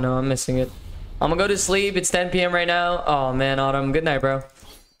jump. Oh no, I'm missing it. I'm gonna go to sleep. It's 10 p.m. right now. Oh man, Autumn. Good night, bro.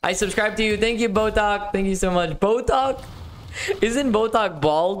 I subscribe to you. Thank you, Botak. Thank you so much. Botak? Isn't Botak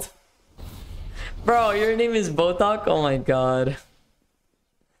bald? Bro, your name is Botak? Oh my god.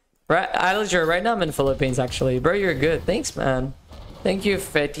 Right, right now I'm in Philippines, actually. Bro, you're good. Thanks, man. Thank you,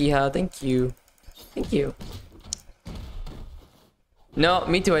 Fetiha. Thank you. No,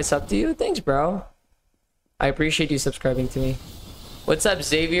 me too. I sub to you. Thanks, bro. I appreciate you subscribing to me. What's up,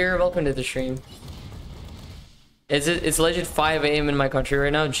 Xavier? Welcome to the stream. It's legit 5 a.m. in my country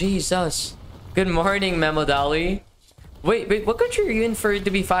right now. Jesus. Good morning, Memo Dali. Wait, what country are you in for it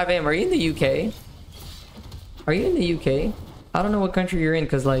to be 5 a.m.? Are you in the UK? Are you in the UK? I don't know what country you're in,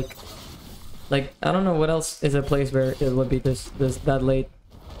 because like I don't know what else is a place where it would be this that late.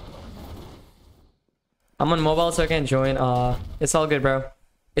 I'm on mobile, so I can't join. It's all good, bro.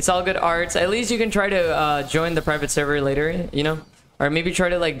 It's all good, Arts. At least you can try to join the private server later, you know? Or maybe try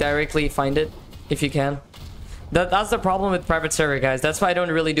to like directly find it if you can. That's the problem with private server, guys. That's why I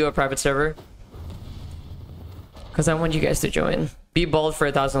don't really do a private server. Because I want you guys to join. Be bold for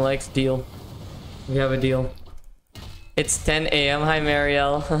 1,000 likes. Deal. We have a deal. It's 10 a.m. Hi,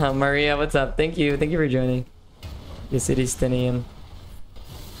 Marielle. Maria, what's up? Thank you. Thank you for joining. Yes, it is 10 a.m.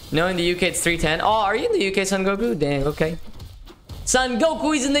 No, in the UK, it's 3:10. Oh, are you in the UK, Son Goku? Dang, okay. Son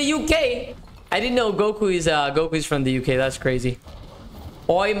Goku is in the UK! I didn't know Goku is from the UK. That's crazy.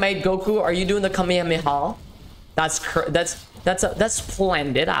 Oi, mate, Goku, are you doing the Kamehameha? That's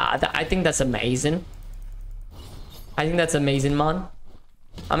splendid. I think that's amazing. Man.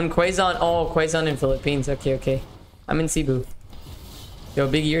 I'm in Quezon. Oh, Quezon in Philippines. Okay. I'm in Cebu. Yo,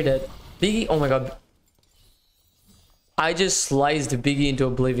 Biggie, you're dead. Biggie, oh my god. I just sliced Biggie into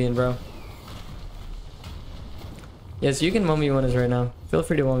oblivion, bro. Yes, you can 1v1 us right now. Feel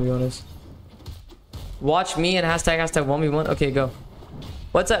free to 1v1 us. Watch me and hashtag 1v1. Okay, go.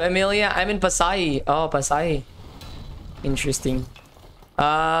 What's up, Amelia? I'm in Pasay. Oh, Pasay. Interesting.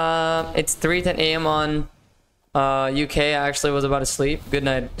 It's 3:10 a.m. on UK. I actually was about to sleep. Good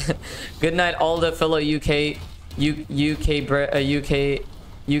night. Good night, all the fellow UK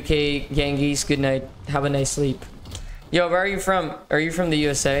gangies. Good night. Have a nice sleep. Yo, where are you from? Are you from the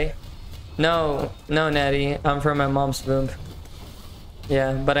USA? No, no, Natty. I'm from my mom's womb.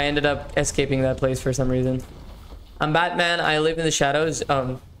 Yeah, but I ended up escaping that place for some reason. I'm Batman. I live in the shadows.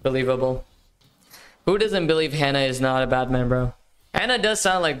 Believable. Who doesn't believe Hannah is not a Batman, bro? Hannah does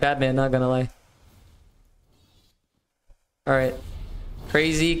sound like Batman, not gonna lie. Alright.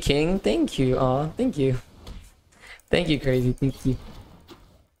 Crazy King, thank you. Aw, thank you. Thank you, Crazy. Thank you.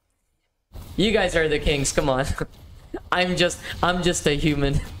 You guys are the kings, come on. I'm just a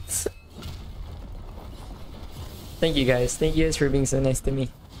human. Thank you guys. Thank you guys for being so nice to me.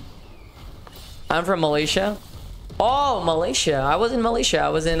 I'm from Malaysia. Oh, Malaysia. I was in Malaysia. I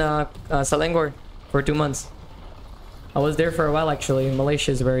was in Selangor for 2 months. I was there for a while actually.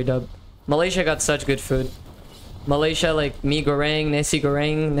 Malaysia is very dope. Malaysia got such good food. Malaysia, like mee goreng, nasi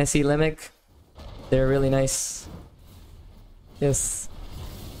lemak. They're really nice. Yes.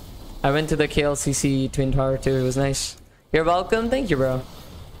 I went to the KLCC Twin Tower too. It was nice. You're welcome. Thank you, bro.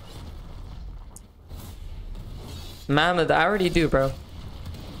 Mammoth, I already do, bro.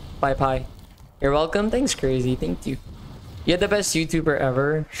 Bye, pie. You're welcome. Thanks, Crazy. Thank you. You're the best YouTuber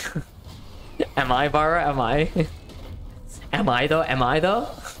ever. Am I, Bara? Am I? Am I though? Am I though?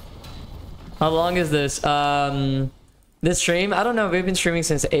 How long is this? This stream? I don't know. We've been streaming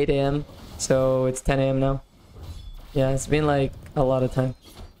since 8 a.m. So it's 10 a.m. now. Yeah, it's been like a lot of time.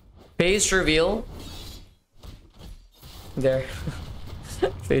 Face reveal. There.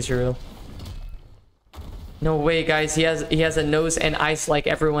 Face reveal. No way, guys. He has a nose and eyes like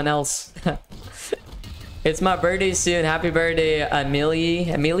everyone else. It's my birthday soon. Happy birthday,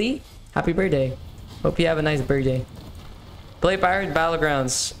 Amelie. Happy birthday. Hope you have a nice birthday. Play Pirate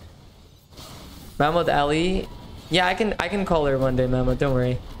Battlegrounds. Mahmoud Ali. Yeah, I can call her one day, Mahmoud. Don't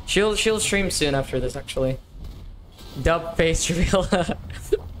worry. She'll stream soon after this, actually. Dub face reveal.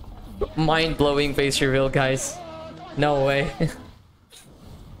 Mind-blowing face reveal, guys. No way.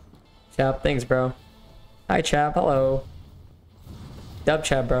 Chap, thanks, bro. Hi, Chap. Hello. Dub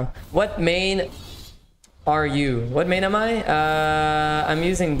Chap, bro. What main are you? What main am I? I'm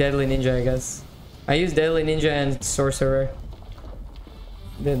using Deadly Ninja, I guess. I use Deadly Ninja and Sorcerer.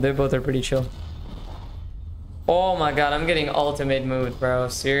 They both are pretty chill. Oh my god, I'm getting ultimate mood, bro.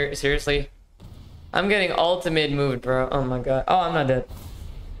 Seriously? I'm getting ultimate mood, bro. Oh my god. Oh, I'm not dead.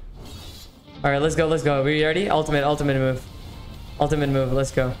 Alright, let's go, let's go. Are we ready? Ultimate move. Ultimate move, let's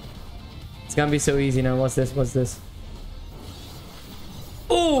go. It's gonna be so easy now. What's this? What's this?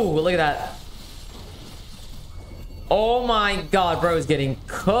 Ooh, look at that. Oh my god, bro is getting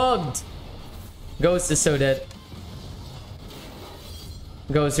cooked. Ghost is so dead.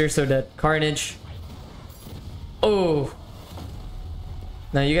 Ghost, you're so dead. Carnage. Oh.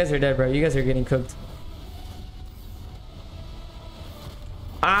 No, you guys are dead, bro. You guys are getting cooked.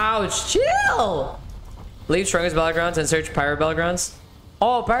 Ouch, chill. Leave Strongest Battlegrounds and search Pirate Battlegrounds.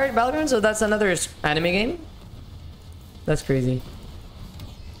 Oh, Pirate Battlegrounds? So that's another anime game? That's crazy.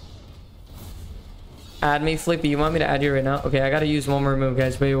 Add me, Flippy. You want me to add you right now? Okay, I gotta use one more move,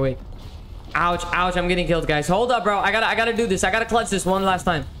 guys. Wait. Ouch, ouch. I'm getting killed, guys. Hold up, bro. I gotta do this. I gotta clutch this one last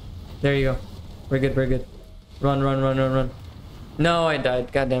time. There you go. We're good, we're good. Run. No, I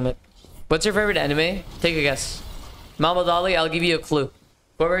died. God damn it. What's your favorite anime? Take a guess. Mahmoud Ali, I'll give you a clue.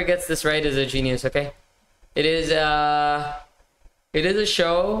 Whoever gets this right is a genius, okay? It is a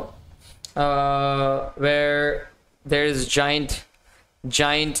show where there's giant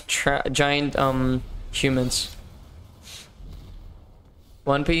humans.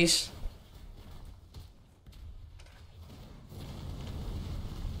 One Piece.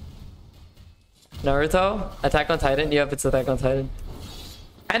 Naruto, Attack on Titan. Yep, it's Attack on Titan.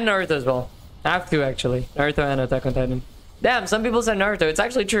 And Naruto as well. I have two actually. Naruto and Attack on Titan. Damn, some people said Naruto. It's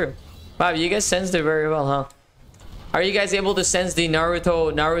actually true. Wow, you guys sensed it very well, huh? Are you guys able to sense the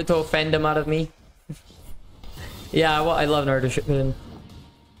Naruto fandom out of me? Yeah, well, I love Naruto.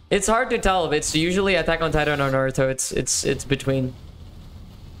 It's hard to tell if it's usually Attack on Titan or Naruto. It's between.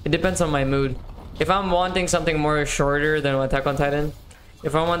 It depends on my mood. If I'm wanting something more shorter, then Attack on Titan.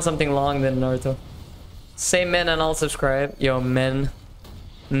 If I want something long, then Naruto. Say men and I'll subscribe. Yo, men,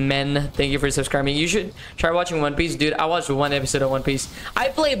 thank you for subscribing. You should try watching One Piece, dude. I watched one episode of One Piece. I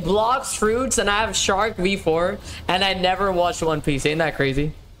play Blocks, Fruits, and I have Shark V4, and I never watched One Piece. Ain't that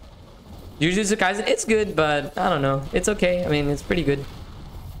crazy? Jujutsu Kaisen, it's good, but I don't know. It's okay. I mean, it's pretty good.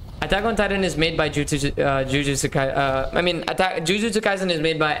 Attack on Titan is made by Jujutsu Kaisen is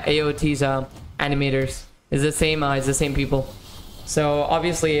made by AOT's animators. It's the same people. So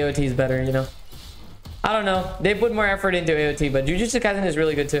obviously AOT is better, you know. I don't know. They put more effort into AOT, but Jujutsu Kaisen is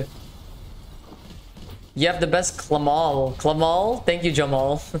really good too. You have the best Klamal. Klamal? Thank you,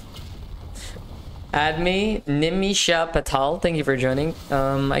 Jamal. Add me, Nimisha Patel. Thank you for joining.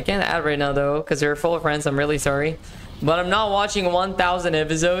 I can't add right now though, because they're full of friends. I'm really sorry. But I'm not watching 1,000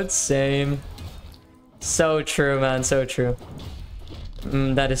 episodes. Same. So true, man. So true.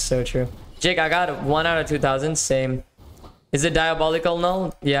 That is so true. Jake, I got 1 out of 2,000. Same. Is it diabolical?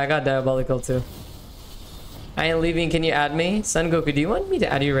 No? Yeah, I got diabolical too. I ain't leaving. Can you add me? Son Goku, do you want me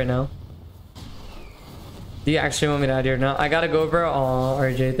to add you right now? Do you actually want me to add you right now? I gotta go, bro. Oh,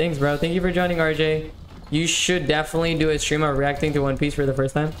 RJ. Thanks, bro. Thank you for joining, RJ. You should definitely do a stream of reacting to One Piece for the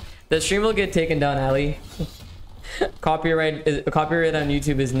first time. The stream will get taken down, Ali. Copyright on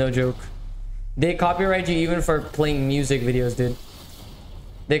YouTube is no joke. They copyright you even for playing music videos, dude.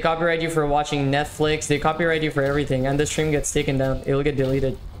 They copyright you for watching Netflix. They copyright you for everything, and the stream gets taken down. It'll get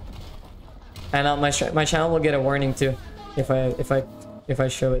deleted, and my channel will get a warning too if I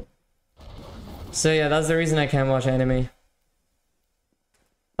show it. So yeah, that's the reason I can't watch anime.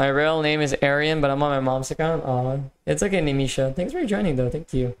 My real name is Arian, but I'm on my mom's account. Aw, it's okay, Nimisha. Thanks for joining though.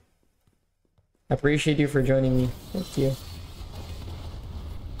 Thank you. I appreciate you for joining me. Thank you.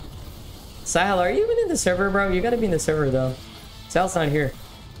 Sahel, are you even in the server, bro? You gotta be in the server though. Sahel's not here.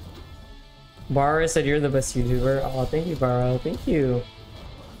 Bara said you're the best YouTuber. Oh, thank you, Bara. Thank you.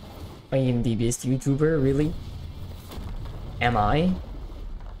 I am the best YouTuber, really? Am I?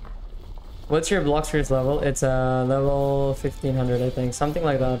 What's your Bloxford's level? It's level 1500, I think. Something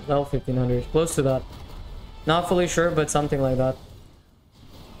like that. Level 1500. Close to that. Not fully sure, but something like that.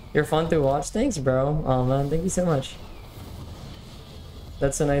 You're fun to watch. Thanks, bro. Oh, man. Thank you so much.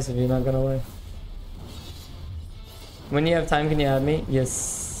 That's so nice of you, not gonna lie. When you have time, can you add me?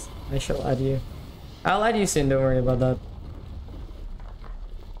 Yes. I shall add you. I'll add you soon. Don't worry about that.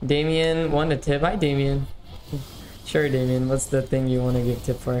 Damien, want a tip? Hi, Damien. Sure, Damien. What's the thing you want to give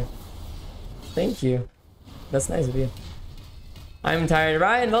tip for? Thank you. That's nice of you. I'm tired.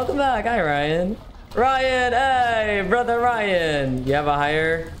 Ryan, welcome back. Hi, Ryan. Ryan, hey, brother Ryan. You have a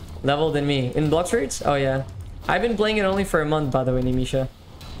higher level than me. In Bloxford? Oh, yeah. I've been playing it only for a month, by the way, Nimisha.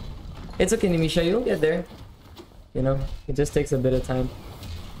 It's okay, Nimisha. You'll get there. You know, it just takes a bit of time.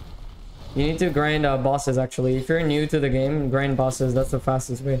 You need to grind bosses, actually. If you're new to the game, grind bosses. That's the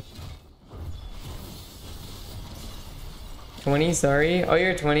fastest way. 20, sorry. Oh,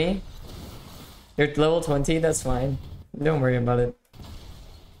 you're 20? You're level 20? That's fine. Don't worry about it.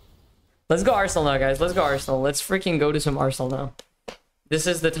 Let's go Arsenal now, guys. Let's go Arsenal. Let's freaking go to some Arsenal now. This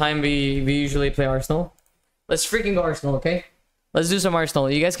is the time we usually play Arsenal. Let's freaking go Arsenal, okay? Let's do some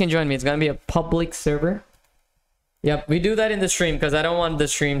Arsenal. You guys can join me. It's gonna be a public server. Yep, we do that in the stream because I don't want the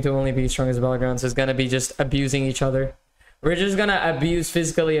stream to only be Strongest Battlegrounds. It's gonna be just abusing each other. We're just gonna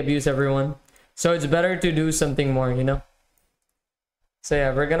physically abuse everyone. So it's better to do something more, you know? So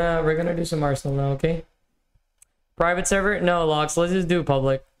yeah, we're gonna do some Arsenal now, okay? Private server? No, Locks. Let's just do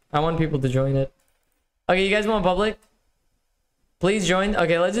public. I want people to join it. Okay, you guys want public? Please join.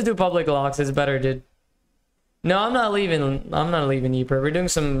 Okay, let's just do public, Locks. It's better, dude. No, I'm not leaving. I'm not leaving Yeeper. We're doing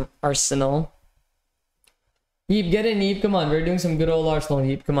some Arsenal. Yeep, get in, Yeep. Come on, we're doing some good old Arsenal,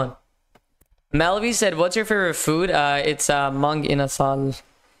 Yeep. Come on. Melvy said, "What's your favorite food?" It's mung inasal.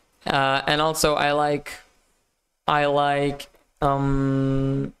 And also I like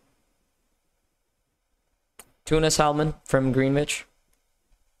tuna salmon from Greenwich.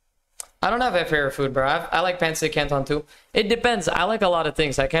 I don't have a favorite food, bro. I like pancit canton too. It depends. I like a lot of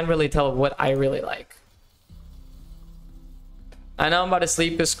things. I can't really tell what I really like. I know I'm about to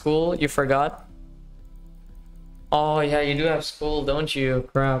sleep because school. You forgot. Oh yeah, you do have school, don't you?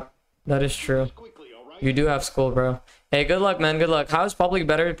 Crap. That is true. You do have school, bro. Hey, good luck, man. Good luck. How is public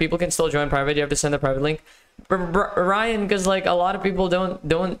better? People can still join private. You have to send a private link. Ryan, because like a lot of people don't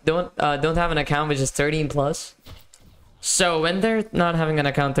have an account which is 13 plus. So when they're not having an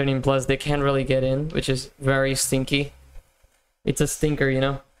account 13 plus, they can't really get in, which is very stinky. It's a stinker, you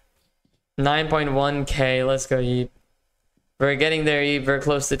know. 9.1k. Let's go, Yeep. We're getting there, Yeep. We're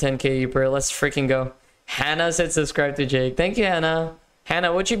close to 10k, Yeeper. Let's freaking go. Hannah said subscribe to Jake. Thank you, Hannah.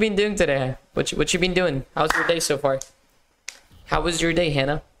 Hannah, what you been doing today? What you been doing? How's your day so far? How was your day,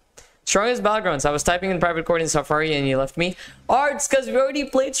 Hannah? Strongest Battlegrounds. I was typing in private court in Safari and you left me. Arts, because we already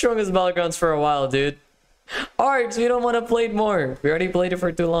played Strongest Battlegrounds for a while, dude. Arts, we don't want to play it more. We already played it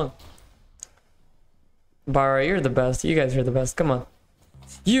for too long. Bara, you're the best. You guys are the best. Come on.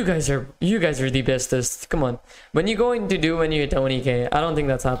 You guys are the bestest. Come on. When you going to do when you hit 20k? I don't think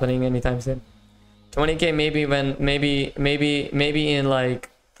that's happening anytime soon. 20k maybe in like,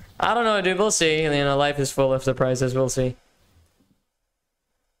 I don't know, dude. We'll see. You know, life is full of surprises. We'll see.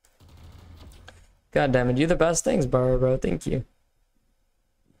 God damn it, you the best. Thanks, Bara, bro. Thank you.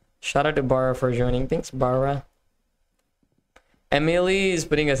 Shout out to Bara for joining. Thanks, Bara. Emily is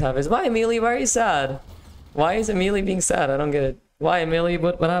putting us half. Why, Emily? Why are you sad? Why is Emily being sad? I don't get it. Why, Emily?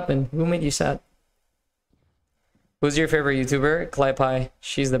 What happened? Who made you sad? Who's your favorite YouTuber? Claypie.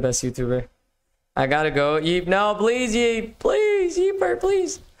 She's the best YouTuber. I gotta go. Yeep. No, please, Yeep. Please, Yeeper,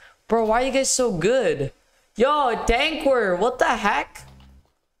 please. Bro, why are you guys so good? Yo, Tanker, what the heck?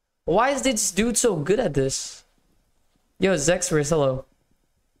 Why is this dude so good at this? Yo, Zexverse, hello.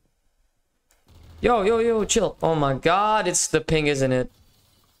 Yo, chill. Oh my god, it's the ping, isn't it?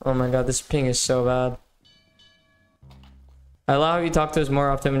 Oh my god, this ping is so bad. I love how you talk to us more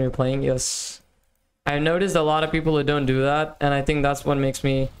often when you're playing. Yes. I've noticed a lot of people who don't do that, and I think that's what makes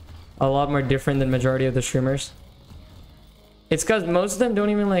me a lot more different than majority of the streamers. It's because most of them don't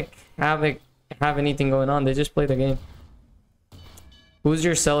even like have anything going on. They just play the game. Who's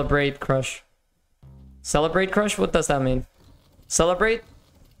your celebrate crush? Celebrate crush? What does that mean? Celebrate?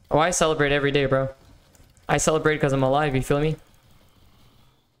 Oh, I celebrate every day, bro. I celebrate because I'm alive, you feel me?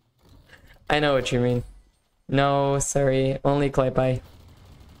 I know what you mean. No, sorry. Only Claypie.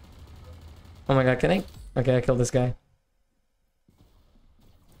 Oh my god, can I? Okay, I killed this guy.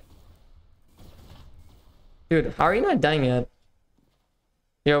 Dude, how are you not dying yet?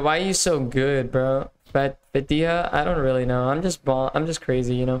 Yo, why are you so good, bro? Fatia? I don't really know. I'm just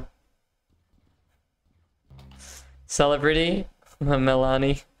crazy, you know. Celebrity?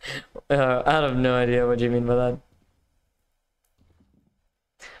 Melanie? I have no idea what you mean by that.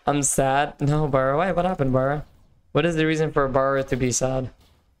 I'm sad. No, Bara. Why? What happened, Bara? What is the reason for Bara to be sad?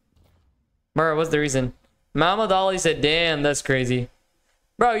 Bara, what's the reason? Muhammad Ali said, damn, that's crazy.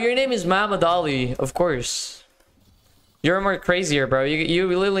 Bro, your name is Muhammad Ali, of course. You're more crazier, bro. You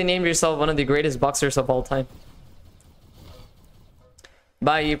literally named yourself one of the greatest boxers of all time.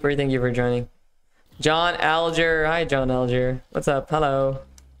 Bye, Yeeper. Thank you for joining. John Alger. Hi, John Alger. What's up? Hello.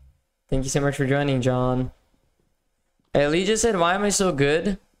 Thank you so much for joining, John. Elijah said, why am I so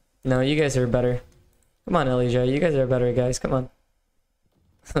good? No, you guys are better. Come on, Elijah. You guys are better, guys. Come on.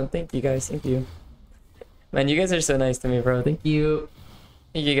 Thank you, guys. Thank you. Man, you guys are so nice to me, bro. Thank you.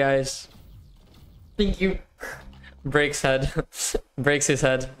 Thank you, guys. Thank you. Breaks head. Breaks his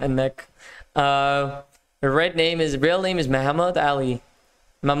head and neck. The real name is Muhammad Ali.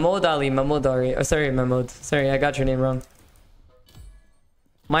 Mahmoud Ali. Mahmoud Ali. Oh, sorry, Mahmoud. Sorry, I got your name wrong.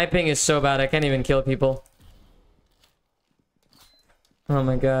 My ping is so bad, I can't even kill people. Oh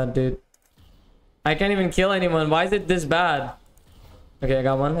my god, dude. I can't even kill anyone. Why is it this bad? Okay, I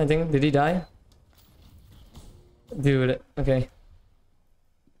got one, I think. Did he die? Dude, okay.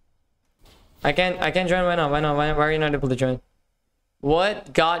 I can't join. Why not? Why not? Why are you not able to join?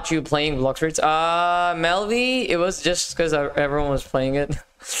 What got you playing Blox Fruits? Melvy, it was just because everyone was playing it.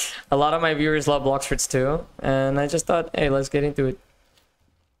 A lot of my viewers love Blox Fruits too, and I just thought, hey, let's get into it.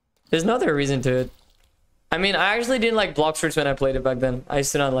 There's no other reason to it. I mean, I actually didn't like Blox Fruits when I played it back then. I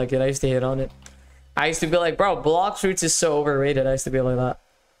used to not like it. I used to hate on it. I used to be like, bro, Blox Fruits is so overrated. I used to be like that.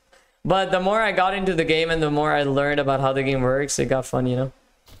 But the more I got into the game and the more I learned about how the game works, it got fun, you know?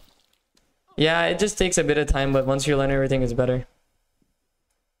 Yeah, it just takes a bit of time, but once you learn everything, it's better.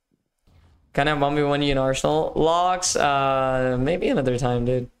 Can I 1v1 you in Arsenal? Lox, maybe another time,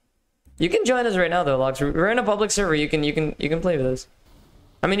 dude. You can join us right now though, Lox. We're in a public server. You can play with us.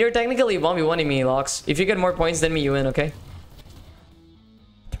 I mean, you're technically 1v1ing me, Lox. If you get more points than me, you win, okay?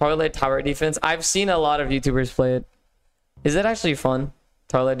 Toilet tower defense. I've seen a lot of YouTubers play it. Is it actually fun?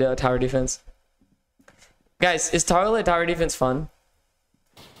 Toilet tower defense. Guys, is toilet tower defense fun?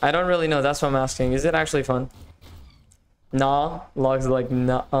 I don't really know. That's what I'm asking. Is it actually fun? Nah. Logs like,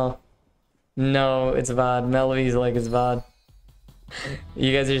 nah. No, it's bad. Melody's like, it's bad.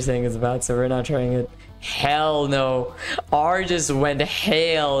 You guys are saying it's bad, so we're not trying it. Hell no. R just went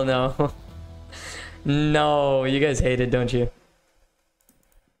hell no. No, you guys hate it, don't you?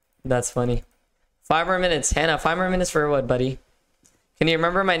 That's funny. 5 more minutes. Hannah, 5 more minutes for what, buddy? Can you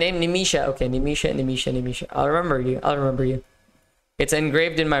remember my name? Nimisha. Okay, Nimisha. I'll remember you. It's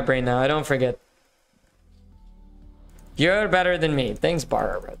engraved in my brain now. I don't forget. You're better than me. Thanks,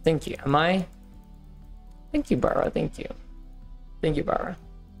 Bara. Thank you. Am I? Thank you, Bara. Thank you. Thank you, Bara.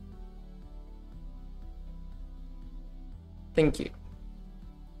 Thank you.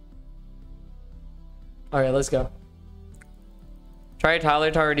 Alright, let's go. Try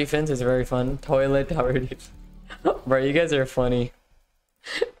toilet tower defense. It's very fun. Toilet tower defense. Bro, you guys are funny.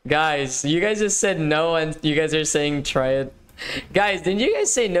 Guys, you guys just said no and you guys are saying try it. Guys, didn't you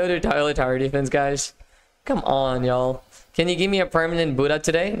guys say no to toilet tower defense, guys? Come on, y'all. Can you give me a permanent Buddha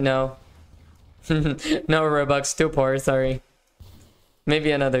today? No. No Robux, too poor, sorry.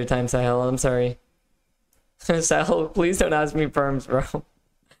 Maybe another time, Sahel, I'm sorry. Sahel, please don't ask me perms, bro.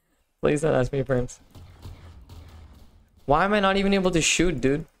 Please don't ask me perms. Why am I not even able to shoot,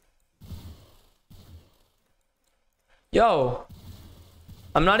 dude? Yo.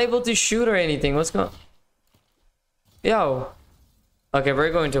 I'm not able to shoot or anything. What's going on? Yo. Okay,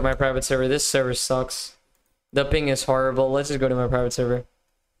 we're going to my private server. This server sucks. The ping is horrible. Let's just go to my private server.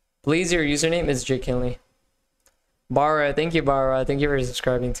 Please, your username is J. Kinley. Bara, thank you, Bara. Thank you for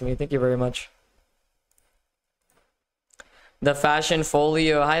subscribing to me. Thank you very much. The Fashion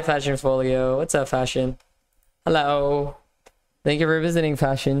Folio. Hi, Fashion Folio. What's up, Fashion? Hello. Thank you for visiting,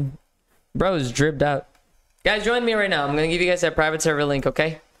 Fashion. Bro's dripped out. Guys, join me right now. I'm gonna give you guys that private server link,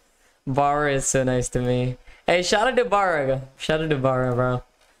 okay? Bara is so nice to me. Hey, shout out to Bara. Shout out to Bara, bro.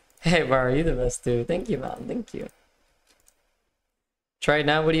 Hey, Bara, you the best, dude. Thank you, man. Thank you. Try it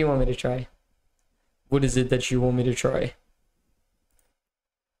now. What do you want me to try? What is it that you want me to try?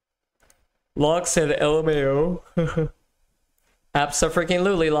 Locks said LMAO. Apps are freaking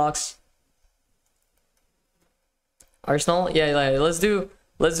Luli, Locks. Arsenal? Yeah, let's do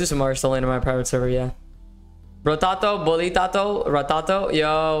some Arsenal in my private server, yeah. Rotato, Bolitato, Ratato.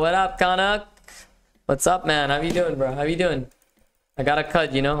 Yo, what up, Kanak? What's up, man? How you doing, bro? How you doing? I got a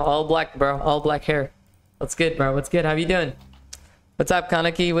cut, you know? All black, bro. All black hair. What's good, bro? What's good? How you doing? What's up,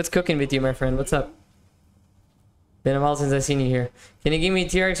 Kanaki? What's cooking with you, my friend? What's up? Been a while since I've seen you here. Can you give me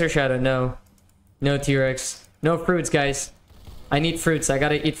T-Rex or Shadow? No. No T-Rex. No fruits, guys. I need fruits. I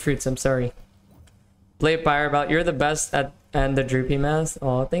gotta eat fruits. I'm sorry. Play Pyre about. You're the best at and the droopy mask.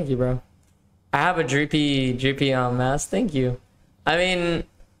 Oh, thank you, bro. I have a droopy mask. Thank you. I mean,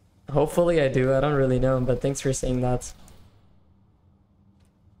 hopefully I do. I don't really know, but thanks for saying that.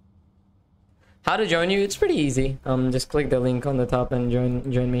 How to join you? It's pretty easy. Just click the link on the top and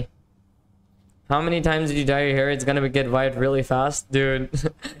join me. How many times did you dye your hair? It's gonna get white really fast, dude.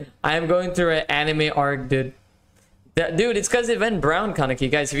 I am going through an anime arc, dude. Dude, it's because it went brown, Kaneki.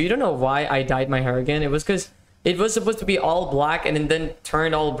 Guys, if you don't know why I dyed my hair again, it was because it was supposed to be all black and then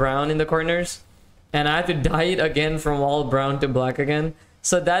turned all brown in the corners. And I had to dye it again from all brown to black again.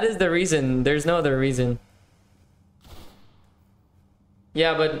 So that is the reason. There's no other reason.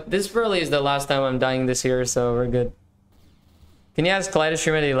 Yeah, but this probably is the last time I'm dyeing this year, so we're good. Can you ask Clyde to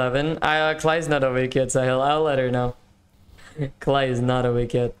stream at 11? Clyde's not awake yet, so I'll let her know. Clyde is not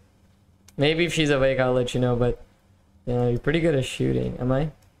awake yet. Maybe if she's awake, I'll let you know, but... Yeah, you're pretty good at shooting, am I?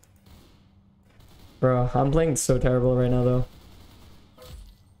 Bro, I'm playing so terrible right now, though.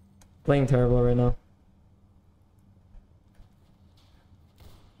 Playing terrible right now.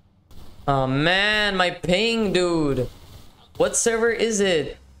 Oh man, my ping, dude. What server is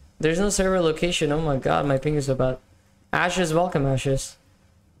it? There's no server location. Oh my god, my ping is so bad. Ashes, welcome, Ashes.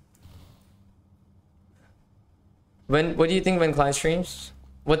 What do you think when Clive streams?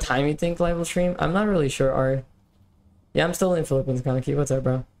 What time you think Clive will stream? I'm not really sure, Ari. Yeah, I'm still in Philippines, Kaneki. What's up,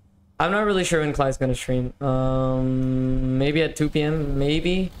 bro? I'm not really sure when Clyde's gonna stream. Maybe at 2 p.m.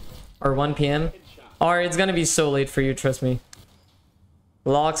 maybe, or 1 p.m. Or it's gonna be so late for you, trust me.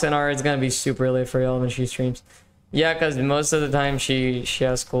 Locks and R, it's gonna be super late for y'all when she streams. Yeah, because most of the time she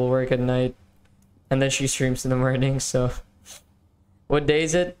has schoolwork at night, and then she streams in the morning. So, what day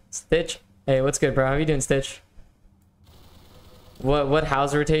is it? Stitch. Hey, what's good, bro? How you doing, Stitch? What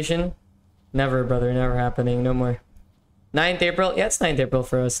house rotation? Never, brother. Never happening. No more. 9th April? Yeah, it's 9th April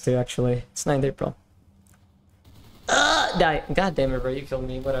for us too, actually. It's 9th April. Die. God damn it, bro. You killed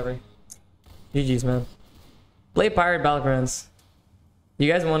me. Whatever. GG's, man. Play Pirate Battlegrounds. You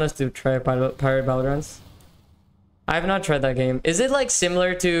guys want us to try Pirate Battlegrounds? I have not tried that game. Is it like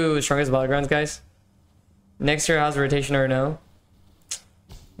similar to Strongest Battlegrounds, guys? Next year house rotation or no?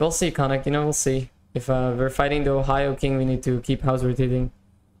 We'll see, Connect. You know, we'll see. If we're fighting the Ohio King, we need to keep house rotating.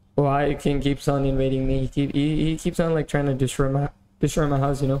 Ohio King keeps on invading me. He keeps on like trying to destroy my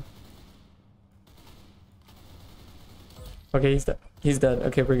house, you know. Okay, he's dead. He's dead.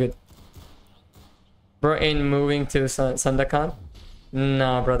 Okay, we're good. Bro, ain't moving to Sandakan?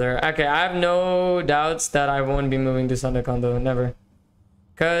 Nah, brother. Okay, I have no doubts that I won't be moving to Sandakan though. Never.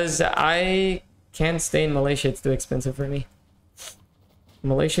 Cause I can't stay in Malaysia. It's too expensive for me.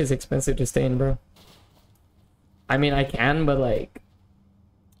 Malaysia is expensive to stay in, bro. I mean, I can, but like,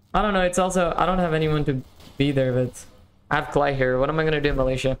 I don't know. It's also, I don't have anyone to be there, but I have Clay here. What am I gonna do in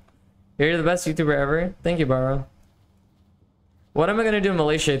Malaysia? You're the best YouTuber ever. Thank you, Baro. What am I gonna do in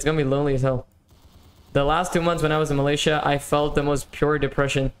Malaysia? It's gonna be lonely as hell. The last 2 months when I was in Malaysia, I felt the most pure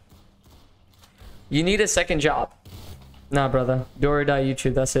depression. You need a second job. Nah, brother. Do or die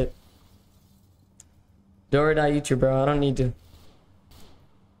YouTube. That's it. Do or die YouTube, bro. I don't need to.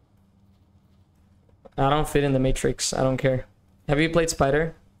 I don't fit in the matrix. I don't care. Have you played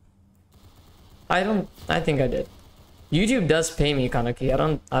Spider? I think I did. YouTube does pay me, Kaneki. I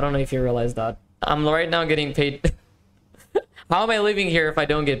don't know if you realize that. I'm right now getting paid How am I living here if I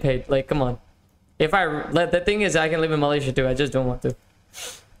don't get paid? Like, come on. If I let the thing is, I can live in Malaysia too. I just don't want to.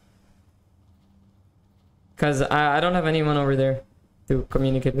 Cause I don't have anyone over there to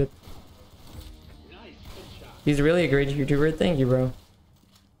communicate with. Nice. Good shot. He's really a great YouTuber. Thank you, bro.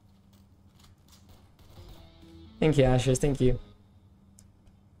 Thank you, Ashes. Thank you.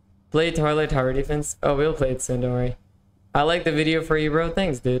 Play Twilight Tower Defense. Oh, we'll play it soon. Don't worry. I like the video for you, bro.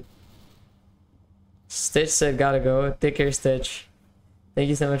 Thanks, dude. Stitch said gotta go. Take care, Stitch. Thank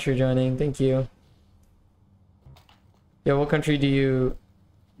you so much for joining. Thank you. Yo, what country do you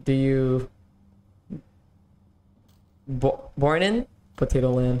born in? Potato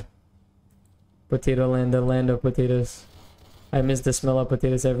Land. Potato Land, the land of potatoes. I miss the smell of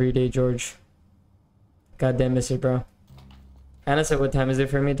potatoes every day, George. Goddamn miss it, bro. Hannah said, what time is it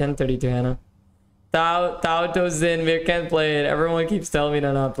for me? 10:32, Hannah. Tao Zin, we can't play it. Everyone keeps telling me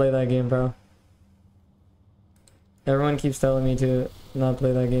to not play that game, bro. Everyone keeps telling me to not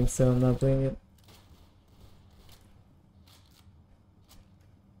play that game, so I'm not playing it.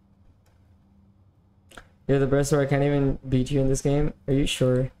 You're the best, or I can't even beat you in this game? Are you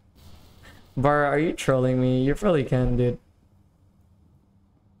sure? Bar, are you trolling me? You probably can, dude.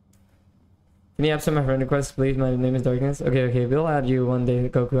 Can you have some of my friend requests, please? My name is Darkness. Okay, we'll add you one day,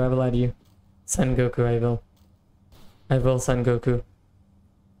 Goku. I will add you. Son Goku, I will. I will, Son Goku.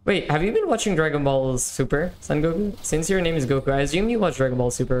 Wait, have you been watching Dragon Ball Super, Son Goku? Since your name is Goku, I assume you watch Dragon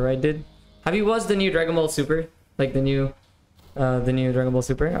Ball Super, right, dude? Have you watched the new Dragon Ball Super? Like the new Dragon Ball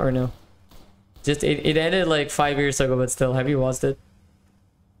Super, or no? Just, it ended like 5 years ago, but still, have you watched it?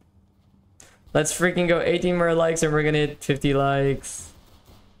 Let's freaking go. 18 more likes and we're gonna hit 50 likes.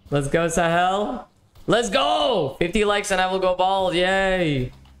 Let's go, Sahel. Let's go! 50 likes and I will go bald.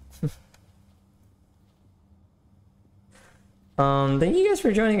 Yay! Thank you guys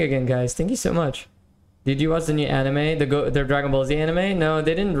for joining again, guys. Thank you so much. Did you watch the new anime? The Dragon Ball Z anime? No,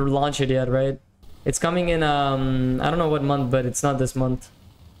 they didn't launch it yet, right? It's coming in, I don't know what month, but it's not this month.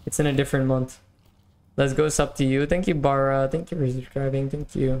 It's in a different month. Let's go, sub to you. Thank you, Bara. Thank you for subscribing.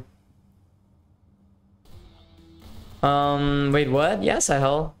 Thank you. Wait, what? Yes,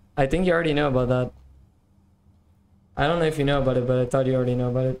 Sahel. I think you already know about that. I don't know if you know about it, but I thought you already know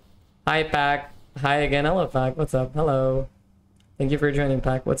about it. Hi, Pack. Hi again. Hello, Pack. What's up? Hello. Thank you for joining,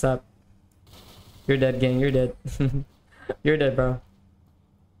 Pack. What's up? You're dead, gang. You're dead. You're dead, bro.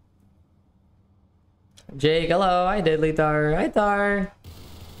 Jake, hello. Hi, Deadly Tar. Hi, Tar.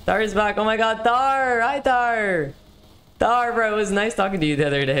 Tar is back. Oh my god, Tar. Hi, Tar. Tar, bro. It was nice talking to you the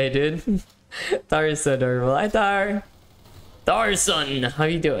other day, dude. Tar is so adorable. Hi, Tar. Tar, son. How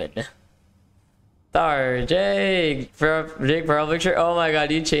you doing? Tar. Jake. Jake Pearl picture. Oh my god,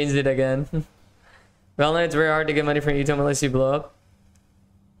 you changed it again. Well, it's very hard to get money from YouTube unless you blow up.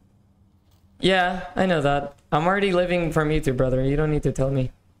 Yeah, I know that. I'm already living from YouTube, brother. You don't need to tell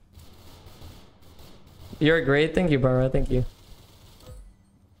me. You're great. Thank you, Bara. Thank you.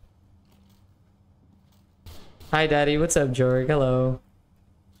 Hi, Daddy. What's up, Jorg? Hello.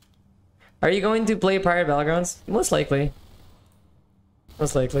 Are you going to play Pirate Battlegrounds? Most likely.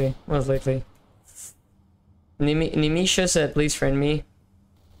 Most likely. Most likely. Nimisha said, please friend me.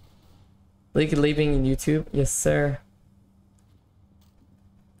 Link leaving in YouTube. Yes, sir.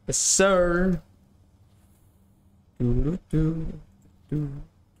 Yes, sir. Can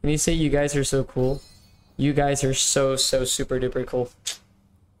you say you guys are so cool? You guys are so super duper cool.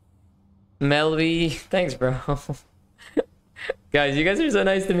 Melvy, thanks, bro. Guys, you guys are so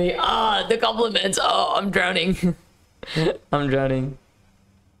nice to me. Ah, the compliments. Oh, I'm drowning. I'm drowning.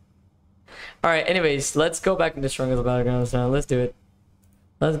 Alright, anyways, let's go back into Strongest Battlegrounds now. Let's do it.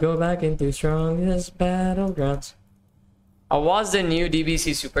 Let's go back into Strongest Battlegrounds. I was the new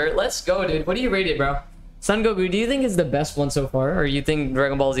DBC Super. Let's go, dude. What do you rate it, bro? Son Goku, do you think it's the best one so far? Or you think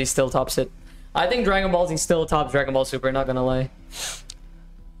Dragon Ball Z still tops it? I think Dragon Ball Z still tops Dragon Ball Super, not gonna lie.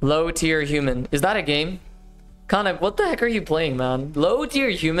 Low tier human. Is that a game? Connor, what the heck are you playing, man? Low tier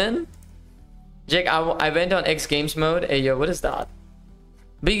human? Jake, I went on X Games mode. Hey, yo, what is that?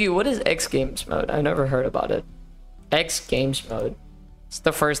 Biggie, what is X Games mode? I've never heard about it. X Games mode. It's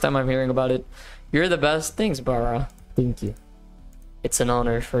the first time I'm hearing about it. You're the best. Thanks, Bara. Thank you. It's an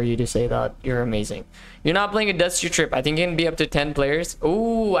honor for you to say that. You're amazing. You're not playing a Dusty Trip. I think it can be up to 10 players.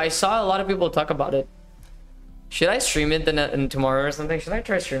 Ooh, I saw a lot of people talk about it. Should I stream it then tomorrow or something? Should I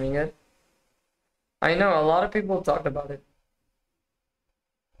try streaming it? I know a lot of people talked about it.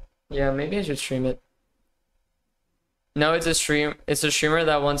 Yeah, maybe I should stream it. No, it's a stream. It's a streamer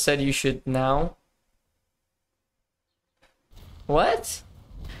that once said you should now. What?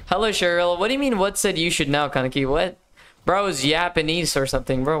 Hello, Cheryl. What do you mean? What said you should now, Kaneki? What? Bro, it's Japanese or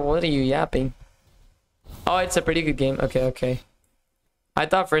something. Bro, what are you yapping? Oh, it's a pretty good game. Okay, okay. I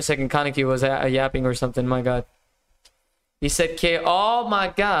thought for a second Kaneki was a yapping or something. My god. He said K. Oh my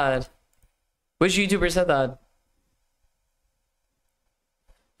god. Which YouTuber said that?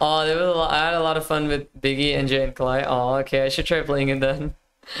 Oh, there was a lot, I had a lot of fun with Biggie and Jay and Kalai. Oh, okay. I should try playing it then.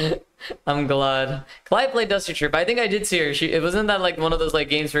 I'm glad. Kalai played Dusty Trip. I think I did see her. It wasn't that like one of those like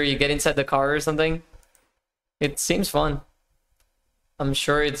games where you get inside the car or something. It seems fun. I'm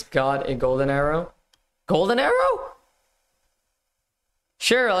sure it's got a golden arrow. Golden arrow?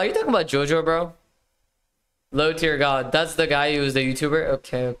 Cheryl, are you talking about JoJo, bro? Low tier god. That's the guy who was the YouTuber?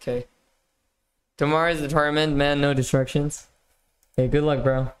 Okay, okay. Tomorrow is the tournament, man. No distractions. Hey, good luck,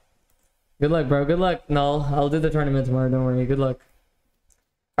 bro. Good luck, bro. Good luck. No, I'll do the tournament tomorrow. Don't worry. Good luck.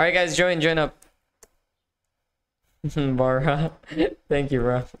 Alright, guys. Join up. Bara. Thank you,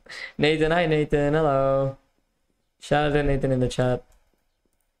 bro. Nathan. Hi, Nathan. Hello. Shout out to Nathan in the chat.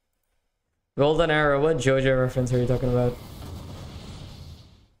 Golden arrow. What JoJo reference are you talking about?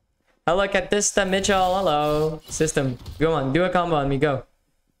 Hello, Catista Mitchell. Hello. System. Go on. Do a combo on me. Go.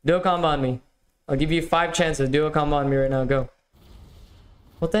 Do a combo on me. I'll give you 5 chances. Do a combo on me right now. Go.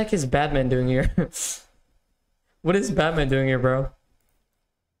 What the heck is Batman doing here? What is Batman doing here, bro?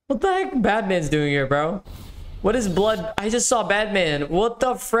 What the heck Batman's doing here, bro? What is blood? I just saw Batman. What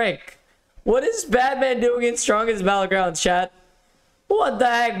the frick? What is Batman doing in Strongest Battlegrounds, chat? What the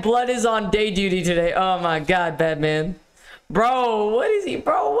heck? Blood is on day duty today. Oh my god, Batman. Bro, what is he?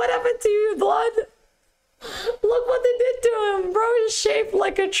 Bro, what happened to you, Blood? Look what they did to him. Bro, he's shaped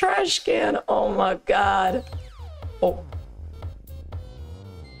like a trash can. Oh my god. Oh.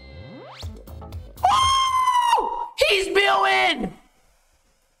 Oh! He's Billin!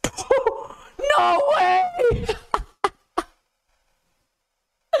 No way!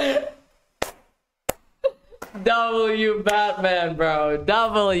 W Batman, bro.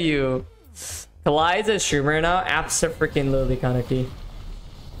 W. Kalai's a streamer now. Abso-freaking-lutely Kaneki.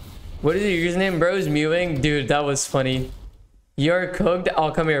 What is your username, bro? Is mewing? Dude, that was funny. You're cooked.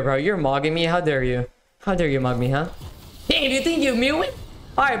 Oh, come here, bro. You're mogging me. How dare you? How dare you mog me, huh? Hey, do you think you're mewing?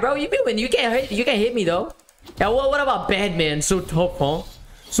 Alright, bro. You mewing. You can't hit me, though. Yeah, what about Batman? So tough, huh?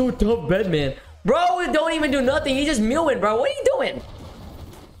 So tough, Batman. Bro, don't even do nothing. You just mewing, bro. What are you doing?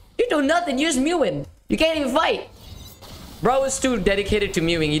 You do nothing. You just mewing. You can't even fight. Bro is too dedicated to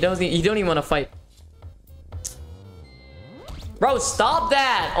mewing. He don't even want to fight. Bro, stop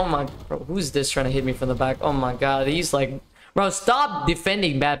that. Oh my, bro, who's this trying to hit me from the back? Oh my god, he's like, bro, stop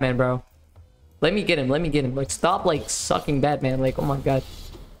defending Batman, bro. Let me get him. Let me get him. Like, stop like sucking Batman. Like, oh my god.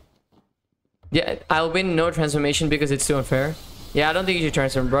 Yeah, I'll win no transformation because it's too unfair. Yeah, I don't think you should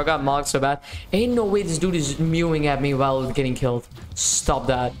transform. Bro got mocked so bad. Ain't no way this dude is mewing at me while getting killed. Stop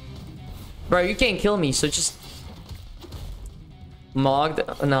that. Bro, you can't kill me, so just... Mogged?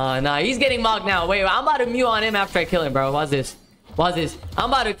 Nah, he's getting mocked now. Wait, I'm about to mew on him after I kill him, bro. What's this? What's this? I'm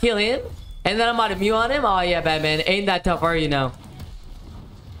about to kill him, and then I'm about to mew on him? Oh, yeah, Batman. Ain't that tough, are you now?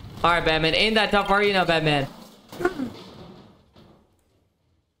 Alright, Batman. Ain't that tough, are you now, Batman?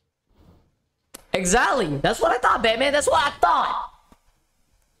 Exactly. That's what I thought, Batman. That's what I thought.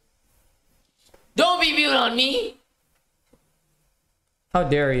 Don't be mute on me. How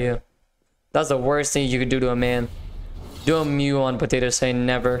dare you? That's the worst thing you could do to a man. Don't mew on Potato Say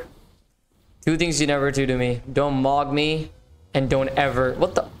never. 2 things you never do to me. Don't mog me. And don't ever...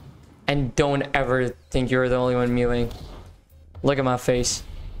 What the... And don't ever think you're the only one mewing. Look at my face.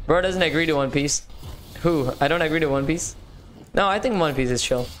 Bro doesn't agree to One Piece. Who? I don't agree to One Piece? No, I think One Piece is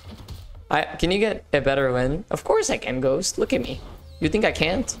chill. Can you get a better win? Of course I can, Ghost. Look at me. You think I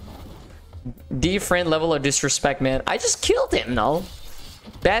can't? D friend level of disrespect, man. I just killed him, no?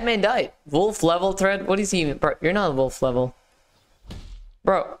 Batman died. Wolf level thread? What is he even? Bro, you're not wolf level.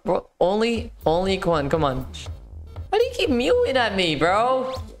 Bro, only Quan, come on. Why do you keep mewing at me,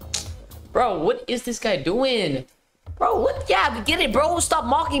 bro? Bro, what is this guy doing? Bro, what? Yeah, get it, bro. Stop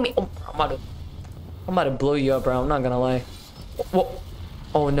mocking me. Oh, I'm about to blow you up, bro. I'm not gonna lie. Whoa.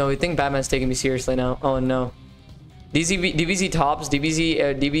 Oh no, I think Batman's taking me seriously now. Oh no. DBZ tops,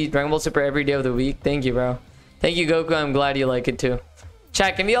 DB Dragon Ball Super every day of the week. Thank you, bro. Thank you, Goku. I'm glad you like it too.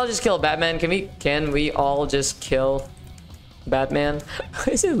 Chat, can we all just kill Batman? Can we all just kill Batman?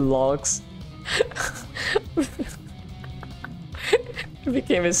 Is it logs? It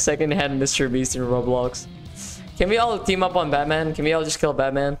became his second-hand Mr. Beast in Roblox. Can we all team up on Batman? Can we all just kill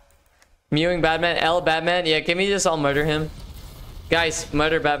Batman? Mewing Batman, L Batman. Yeah, can we just all murder him? Guys,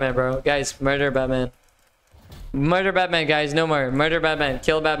 murder Batman, bro. Guys, murder Batman. Murder Batman, guys. No more. Murder Batman.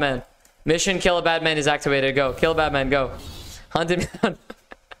 Kill Batman. Mission kill Batman is activated. Go. Kill Batman. Go. Hunt him down.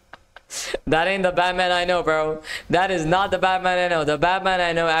 That ain't the Batman I know, bro. That is not the Batman I know. The Batman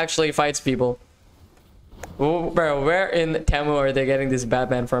I know actually fights people. Oh, bro, where in Temu are they getting this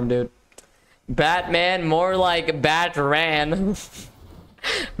Batman from, dude? Batman, more like Batran.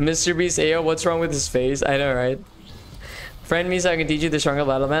 Mr. Beast, Ayo, what's wrong with his face? I know, right? Friend me so I can teach you the stronger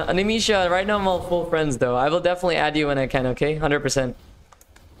battle, man. Animisha, right now I'm all full friends, though. I will definitely add you when I can, okay? 100%.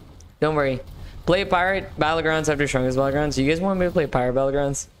 Don't worry. Play Pirate Battlegrounds after Strongest Battlegrounds. You guys want me to play Pirate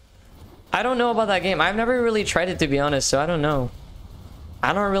Battlegrounds? I don't know about that game. I've never really tried it, to be honest, so I don't know.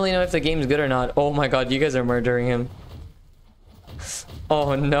 I don't really know if the game's good or not. Oh my god, you guys are murdering him.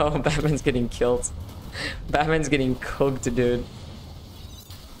 Oh no, Batman's getting killed. Batman's getting cooked, dude.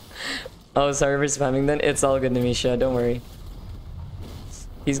 Oh, sorry for spamming then. It's all good, Namisha. Don't worry.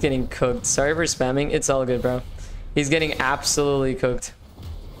 He's getting cooked. Sorry for spamming. It's all good, bro. He's getting absolutely cooked.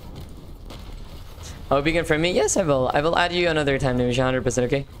 I hope you can friend me. Yes, I will. I will add you another time, Namisha. 100%,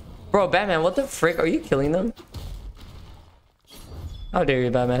 okay? Bro, Batman, what the frick? Are you killing them? How dare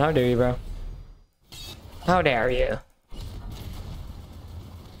you, Batman? How dare you, bro? How dare you?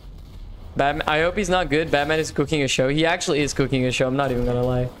 Batman, I hope he's not good. Batman is cooking a show. He actually is cooking a show. I'm not even gonna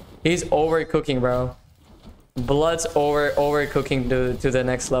lie. He's overcooking, bro. Blood's overcooking to the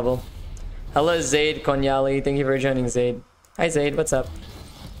next level. Hello, Zaid Konyali. Thank you for joining, Zaid. Hi, Zaid. What's up?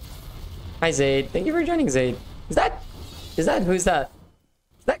 Hi, Zaid. Thank you for joining, Zaid. Who's that? Is that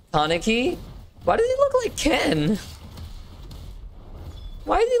Kaneki? Why does he look like Ken?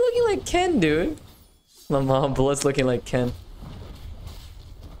 Why is he looking like Ken, dude? My mom, Blood's looking like Ken.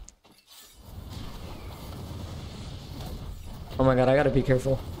 Oh my god, I gotta be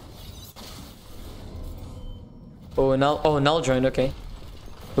careful. Oh, Null joined, okay.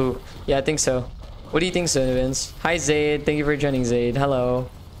 Ooh, yeah, I think so. What do you think so, Vince? Hi, Zaid. Thank you for joining, Zaid. Hello.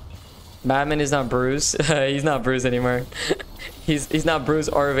 Batman is not Bruce. He's not Bruce anymore. he's not Bruce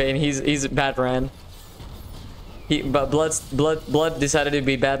or Vane. He's Batran. But Blood decided to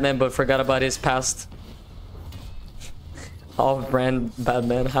be Batman, but forgot about his past. Off-brand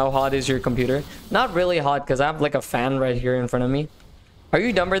Batman. How hot is your computer? Not really hot, because I have like a fan right here in front of me. Are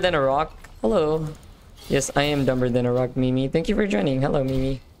you dumber than a rock? Hello. Yes, I am dumber than a rock, Mimi. Thank you for joining. Hello,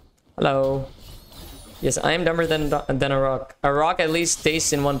 Mimi. Hello. Yes, I am dumber than a rock. A rock at least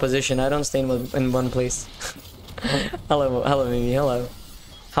stays in one position. I don't stay in one place. Hello, Mimi. Hello.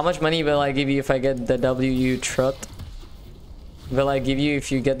 How much money will I give you if I get the W truth? Will I give you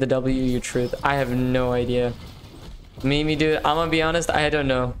if you get the W truth? I have no idea. Mimi, dude, I'm gonna be honest, I don't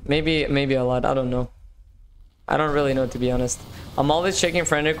know. Maybe a lot, I don't know. I don't really know, to be honest. I'm always checking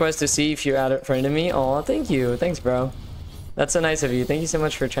friend requests to see if you add a friend to me. Oh, thank you. Thanks, bro. That's so nice of you. Thank you so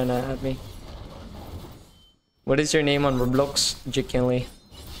much for trying to add me. What is your name on Roblox? Jikinley.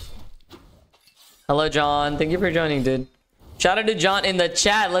 Hello, John. Thank you for joining, dude. Shout out to John in the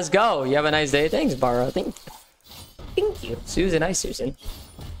chat. Let's go. You have a nice day. Thanks, Bara. Thank you. Susan. Hi, Susan.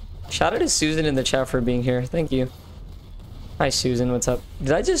 Shout out to Susan in the chat for being here. Thank you. Hi, Susan. What's up?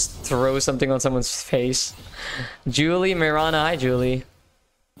 Did I just throw something on someone's face? Julie Mirana. Hi, Julie.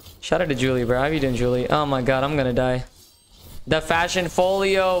 Shout out to Julie, bro. How you doing, Julie? Oh my god, I'm gonna die. The Fashion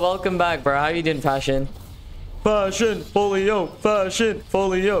Folio. Welcome back, bro. How you doing, Fashion? Fashion Folio. Fashion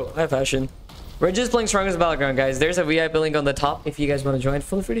Folio. Hi, Fashion. We're just playing Strongest Battleground, guys. There's a VIP link on the top. If you guys want to join,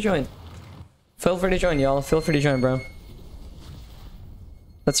 feel free to join. Feel free to join, y'all. Feel free to join, bro.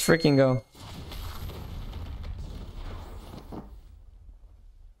 Let's freaking go.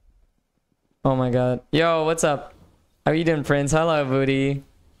 Oh my god. Yo, what's up? How you doing, Prince? Hello, booty.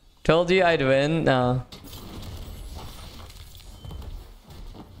 Told you I'd win. No.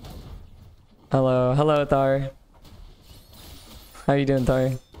 Hello, Thar. How you doing, Thar?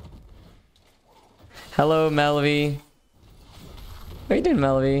 Hello, Melvy. How you doing,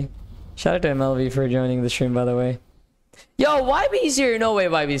 Melvy? Shout out to Melvy for joining the stream, by the way. Yo, YB's here. No way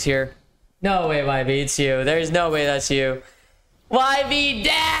YB's here. No way, YB. It's you. There's no way that's you. YB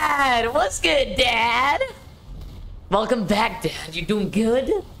Dad! What's good, Dad? Welcome back, Dad. You doing good?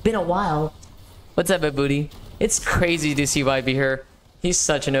 Been a while. What's up, booty? It's crazy to see YB here. He's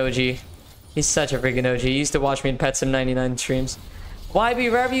such an OG. He's such a freaking OG. He used to watch me in Pet Sim 99 streams. YB,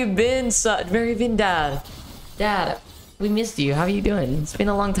 where have you been, son? Where have you been, Dad? Dad, we missed you. How are you doing? It's been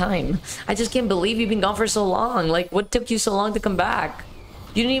a long time. I just can't believe you've been gone for so long. Like, what took you so long to come back?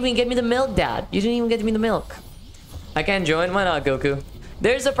 You didn't even get me the milk, Dad. You didn't even get me the milk. I can't join. Why not, Goku?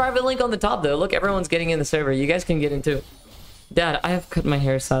 There's a private link on the top, though. Look, everyone's getting in the server. You guys can get in, too. Dad, I have cut my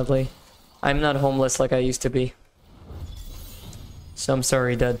hair, sadly. I'm not homeless like I used to be. So I'm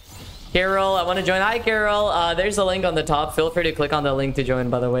sorry, Dad. Carol, I want to join. Hi, Carol. There's a link on the top. Feel free to click on the link to join,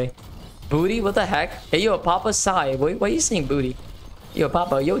 by the way. Booty? What the heck? Hey, yo, Papa Sai. Why are you saying booty? Yo,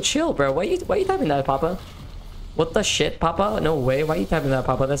 Papa. Yo, chill, bro. Why you typing that, Papa? What the shit, Papa? No way. Why are you typing that,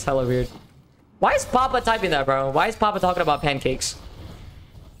 Papa? That's hella weird. Why is Papa typing that, bro? Why is Papa talking about pancakes?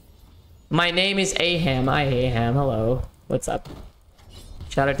 My name is Aham. Hi, Aham. Hello. What's up?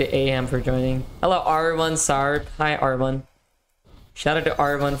 Shout out to Aham for joining. Hello, R1 Sarp. Hi, R1. Shout out to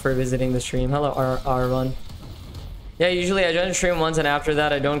R1 for visiting the stream. Hello, R1. Yeah, usually I join the stream once and after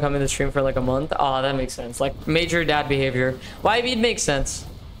that I don't come in the stream for like a month. Oh, that makes sense. Like major dad behavior. YB makes sense.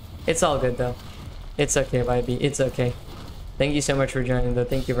 It's all good though. It's okay, YB. It's okay. Thank you so much for joining though.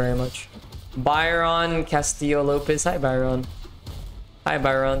 Thank you very much. Byron Castillo Lopez. Hi, Byron. Hi,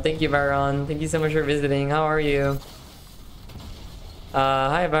 Byron. Thank you, Byron. Thank you so much for visiting. How are you?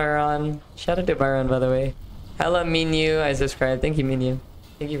 Hi, Byron. Shout out to Byron, by the way. Hello, Minu. I subscribed. Thank you, Minu.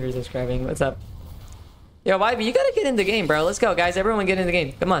 Thank you for subscribing. What's up? Yo, YB, you gotta get in the game, bro. Let's go, guys. Everyone get in the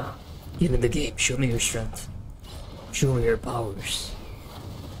game. Come on. Get in the game. Show me your strength. Show me your powers.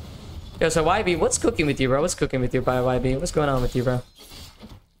 Yo, so YB, what's cooking with you, bro? What's cooking with you, YB? What's going on with you, bro?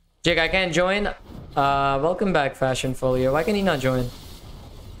 Jake, I can't join. Welcome back, Fashion Folio. Why can you not join?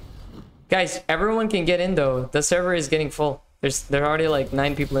 Guys, everyone can get in, though. The server is getting full. There are already, like,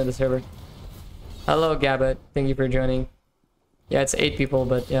 9 people in the server. Hello, Gabbett. Thank you for joining. Yeah, it's 8 people,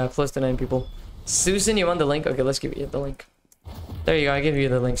 but yeah, close to 9 people. Susan, you want the link? Okay, let's give you the link. There you go. I give you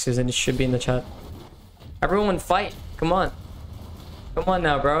the link, Susan. It should be in the chat. Everyone fight. Come on. Come on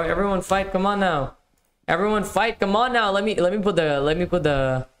now, bro. Everyone fight. Come on now. Everyone fight. Come on now. Let me put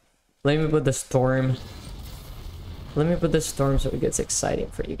the storm. Let me put the storm so it gets exciting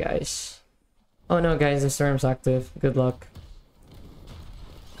for you guys. Oh no, guys, the storm's active. Good luck.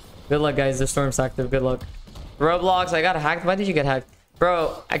 Good luck, guys. The storm's active. Good luck. Roblox, I got hacked. Why did you get hacked?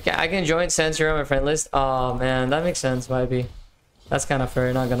 Bro, I can join since you're on my friend list. Oh man, that makes sense, YB. That's kind of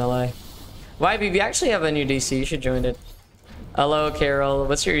fair, not gonna lie. YB, we actually have a new DC. You should join it. Hello, Carol.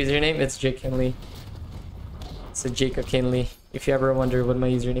 What's your username? It's Jake Kinley. It's a Jacob Kinley. If you ever wonder what my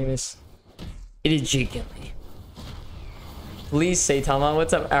username is, it is Jake Kinley. Please say Tama.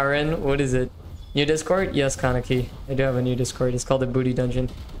 What's up, Aaron? What is it? New Discord? Yes, Kaneki. I do have a new Discord. It's called the Booty Dungeon.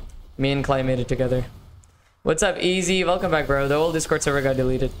 Me and Clay made it together. What's up, Easy? Welcome back, bro. The old Discord server got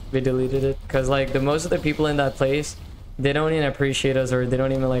deleted. We deleted it because like most of the people in that place, they don't even appreciate us or they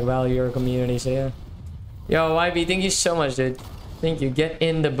don't even like value our community. So yeah. Yo, YB, thank you so much, dude. Thank you. Get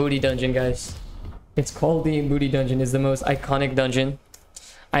in the Booty Dungeon, guys. It's called the Booty Dungeon. It's the most iconic dungeon.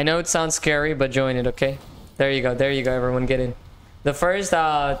 I know it sounds scary, but join it, okay? There you go. There you go. Everyone, get in. The first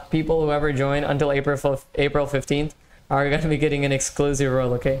people who ever join until April 15th are gonna be getting an exclusive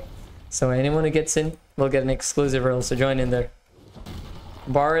role, okay? So anyone who gets in will get an exclusive role, so join in there.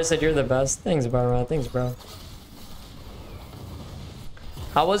 Bara said you're the best. Thanks, Bara. Thanks, bro.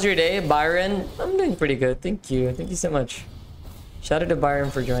 How was your day, Byron? I'm doing pretty good. Thank you. Thank you so much. Shout out to Byron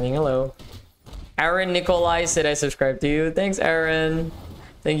for joining. Hello. Aaron Nikolai said I subscribed to you. Thanks, Aaron.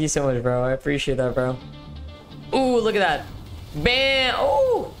 Thank you so much, bro. I appreciate that, bro. Ooh, look at that. Bam!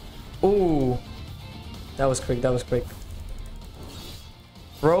 Ooh! Ooh. That was quick. That was quick.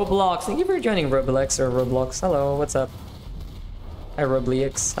 Roblox. Thank you for joining Roblox or Roblox. Hello, what's up? Hi,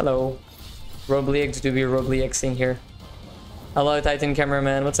 Roblox. Hello. Roblox do be Robloxing here. Hello, Titan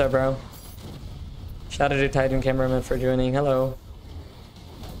Cameraman. What's up, bro? Shout out to Titan Cameraman for joining. Hello.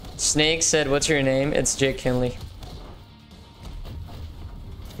 Snake said, what's your name? It's Jake Kinley.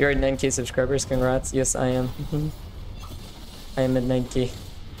 You're at 9K subscribers. Congrats. Yes, I am. I am at 9K.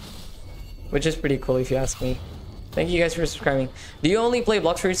 Which is pretty cool if you ask me. Thank you guys for subscribing. Do you only play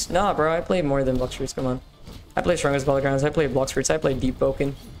Blox Fruits? Nah, bro. I play more than Blox Fruits. Come on. I play Strongest Battlegrounds. I play Blox Fruits. I play Deep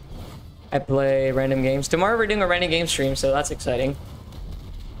Pokin. I play random games. Tomorrow we're doing a random game stream, so that's exciting.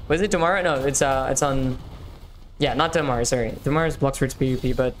 Was it tomorrow? No, it's on. Yeah, not tomorrow. Sorry, tomorrow's Blox Fruits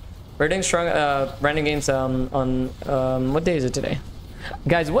PvP, but we're doing strong random games on what day is it today?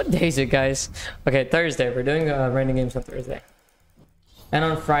 Guys, what day is it, guys? Okay, Thursday. We're doing random games on Thursday. And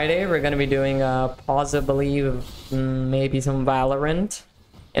on Friday, we're going to be doing, possibly, maybe some Valorant.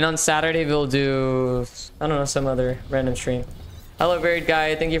 And on Saturday, we'll do, I don't know, some other random stream. Hello, Weird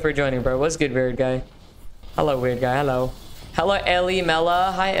Guy. Thank you for joining, bro. What's good, Weird Guy? Hello, Weird Guy. Hello. Hello, Ellie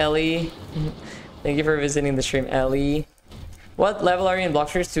Mella. Hi, Ellie. Thank you for visiting the stream, Ellie. What level are you in Blox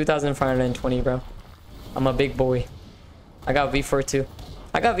Fruits? 2,520, bro. I'm a big boy. I got V4 too.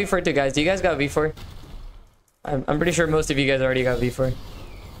 I got V4 too, guys. Do you guys got V4? I'm pretty sure most of you guys already got V4.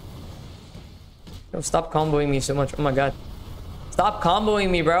 Yo, stop comboing me so much. Oh my god. Stop comboing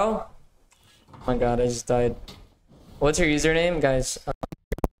me, bro. Oh my god, I just died. What's your username, guys?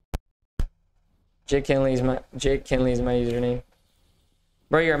 Jake Kinley is my username.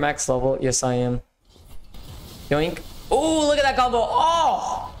 Bro, you're max level. Yes, I am. Yoink. Oh, look at that combo.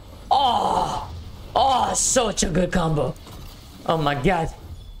 Oh! Oh! Oh, such a good combo. Oh my god.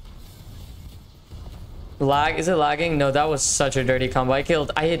 Lag? Is it lagging? No, that was such a dirty combo.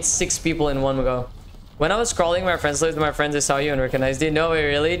 I hit 6 people in one go. When I was scrolling my friends list with my friends, they saw you and recognized you. No way,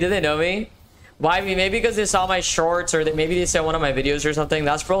 really? Did they know me? Why me? Maybe because they saw my shorts, or maybe they saw one of my videos or something.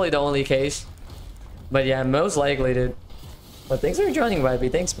 That's probably the only case. But yeah, most likely, dude. But thanks for joining,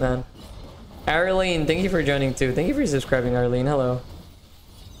 Vibey. Thanks, man. Arlene, thank you for joining too. Thank you for subscribing, Arlene. Hello.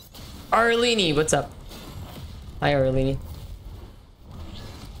 Arlene, what's up? Hi, Arlene.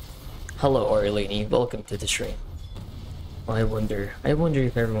 Hello, Arlene. Welcome to the stream. I wonder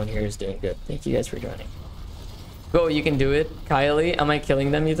if everyone here is doing good. Thank you guys for joining. Go, you can do it. Kylie, am I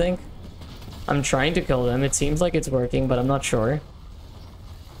killing them, you think? I'm trying to kill them. It seems like it's working, but I'm not sure.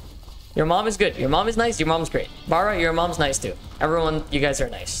 Your mom is good. Your mom is nice. Your mom's great. Bara, your mom's nice too. Everyone, you guys are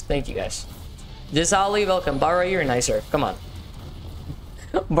nice. Thank you guys. Jisali, welcome. Bara, you're nicer. Come on.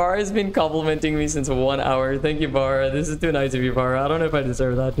 Bara has been complimenting me since 1 hour. Thank you, Bara. This is too nice of you, Bara. I don't know if I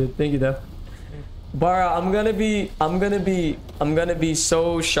deserve that, dude. Thank you, though. Bara, I'm gonna be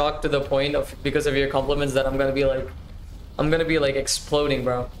so shocked to the point of, because of your compliments, that I'm gonna be like exploding,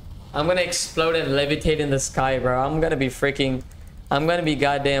 bro. I'm gonna explode and levitate in the sky, bro. I'm gonna be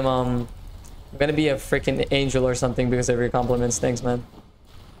goddamn, I'm gonna be a freaking angel or something because of your compliments. Thanks, man.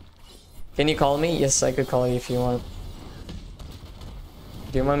 Can you call me? Yes, I could call you if you want.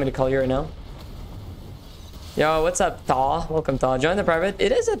 Do you want me to call you right now? Yo, what's up, Taw? Welcome, Taw. Join the private.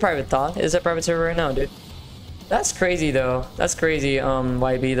 It is a private, Taw. It is a private server right now, dude. That's crazy, though. That's crazy,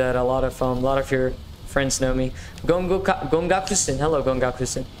 YB, that a lot of your friends know me. Gongakusen. Hello,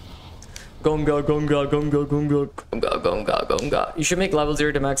 Gongakusen. Gonga. You should make level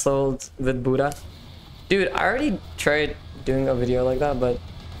 0 to max level with Buddha. Dude, I already tried doing a video like that, but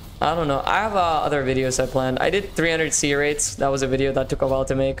I don't know. I have other videos I planned. I did 300 C rates. That was a video that took a while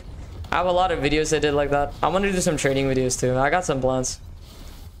to make. I have a lot of videos I did like that. I want to do some trading videos too. I got some plans.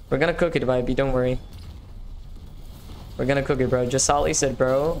 We're gonna cook it, Vibey. Don't worry. We're gonna cook it, bro. Jasali said,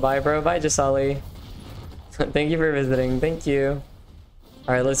 bro. Bye, bro. Bye, Jasali. Thank you for visiting. Thank you.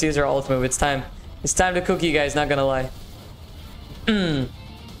 All right, let's use our ult move. It's time. It's time to cook, you guys. Not gonna lie.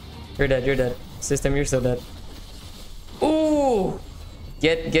 You're dead. You're dead. System, you're so dead. Ooh.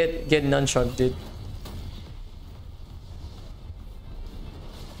 Get nunchuck, dude.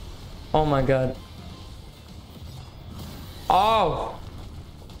 Oh my god. Oh.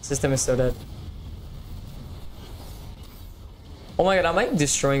 System is so dead. Oh my god, am I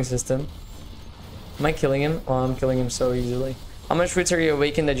destroying System? Am I killing him? Oh, I'm killing him so easily. How much fruits are you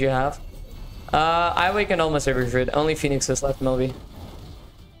awakened that you have? I awakened almost every fruit. Only Phoenix is left, Melby.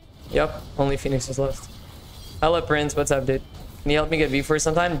 Yep, only Phoenix is left. Hello, Prince. What's up, dude? Can you help me get V4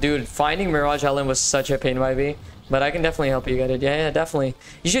 sometime? Dude, finding Mirage Island was such a pain, YB. But I can definitely help you get it. Yeah, definitely.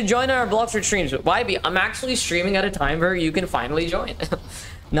 You should join our Bloxford streams. YB, I'm actually streaming at a time where you can finally join.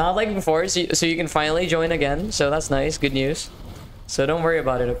 Not like before, so you can finally join again. So that's nice. Good news. So don't worry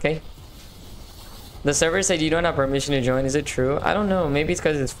about it, okay? The server said you don't have permission to join. Is it true? I don't know. Maybe it's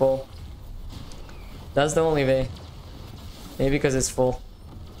because it's full. That's the only way. Maybe because it's full.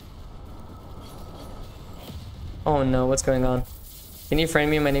 Oh no, what's going on? Can you friend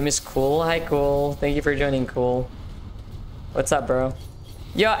me? My name is Cool. Hi, Cool. Thank you for joining, Cool. What's up, bro?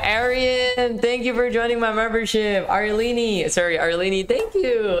 Yo, Arian, thank you for joining my membership. Arlene, thank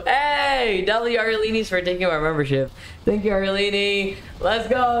you. Hey, W Arlene's for taking my membership. Thank you, Arlene. Let's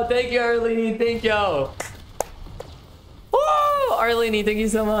go. Thank you, Arlene. Thank you. Woo! Arlene, thank you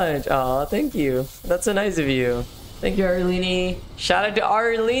so much. Oh, thank you. That's so nice of you. Thank you, Arlene. Shout out to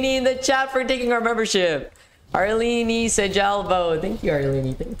Arlene in the chat for taking our membership. Arlene Sejalvo. Thank you,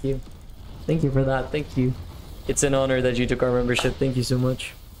 Arlene. Thank you. Thank you for that. Thank you. It's an honor that you took our membership. Thank you so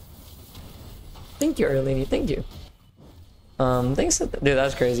much. Thank you, Arlene. Thank you. Thanks. Dude,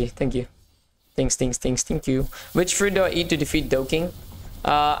 that's crazy. Thank you. Thanks. Thank you. Which fruit do I eat to defeat Doking?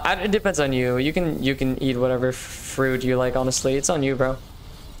 It depends on you. You can eat whatever fruit you like, honestly. It's on you, bro.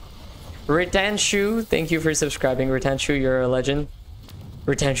 Ritanshu, thank you for subscribing. Ritanshu, you're a legend.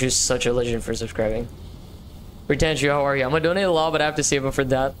 Ritanshu is such a legend for subscribing. Ritanshu, how are you? I'm gonna donate a lot, but I have to save him for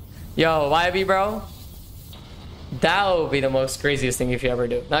that. Yo, YB, bro. That would be the most craziest thing if you ever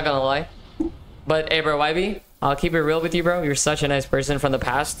do. Not gonna lie. But hey, bro, YB, I'll keep it real with you, bro. You're such a nice person from the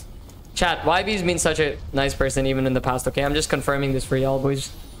past. Chat, YB's been such a nice person even in the past, okay? I'm just confirming this for y'all,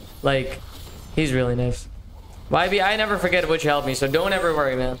 boys. Like, he's really nice. YB, I never forget what you helped me, so don't ever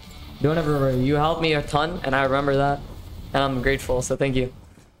worry, man. Don't ever worry. You helped me a ton, and I remember that. And I'm grateful, so thank you.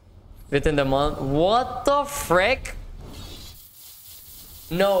 Within the month. What the frick?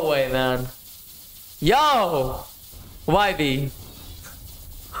 No way, man. Yo! YB.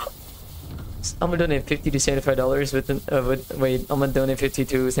 I'm gonna donate 50 to $75 within. Wait, I'm gonna donate 50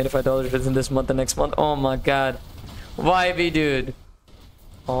 to $75 within this month and next month. Oh my god, YB dude.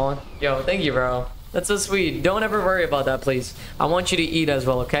 Oh, yo, thank you, bro. That's so sweet. Don't ever worry about that, please. I want you to eat as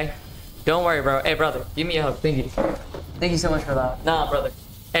well, okay? Don't worry, bro. Hey, brother, give me a hug. Thank you. Thank you so much for that. Nah, brother.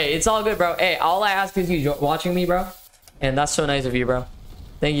 Hey, it's all good, bro. Hey, all I ask is you watching me, bro. And that's so nice of you, bro.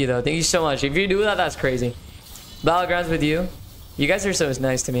 Thank you, though. Thank you so much. If you do that, that's crazy. Battlegrounds with you. You guys are so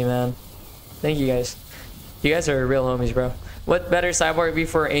nice to me, man. Thank you, guys. You guys are real homies, bro. What better Cyborg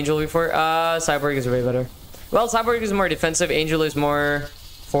before Angel before? Cyborg is way better. Well, Cyborg is more defensive. Angel is more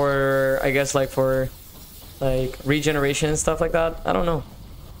for, I guess, like for like regeneration and stuff like that. I don't know.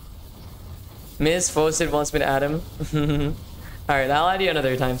 Miss Fawcett wants me to add him. Alright, I'll add you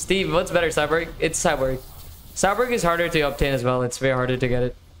another time. Steve, what's better, Cyborg? It's Cyborg. Cyborg is harder to obtain as well. It's very harder to get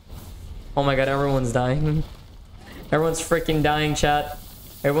it. Oh my god, everyone's dying. Everyone's freaking dying, chat.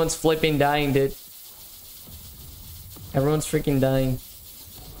 Everyone's flipping dying, dude. Everyone's freaking dying.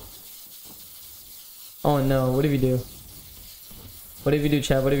 Oh no, what if you do? What if you do,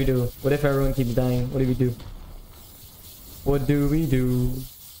 chat? What if you do? What if everyone keeps dying? What if you do? What do we do?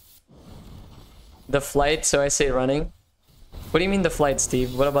 The flight, so I say running. What do you mean the flight,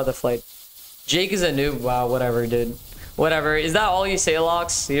 Steve? What about the flight? Jake is a noob. Wow, whatever, dude. Whatever. Is that all you say,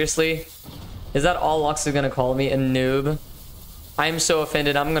 Lox? Seriously? Is that all Lox is gonna call me? A noob? I'm so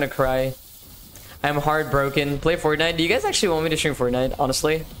offended. I'm gonna cry. I'm heartbroken. Play Fortnite. Do you guys actually want me to stream Fortnite,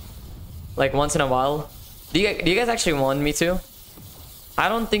 honestly? Like, once in a while? Do you guys actually want me to? I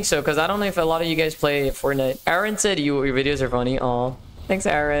don't think so, because I don't know if a lot of you guys play Fortnite. Aaron said your videos are funny. Aw. Thanks,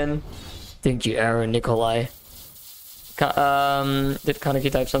 Aaron. Thank you, Aaron Nikolai. Did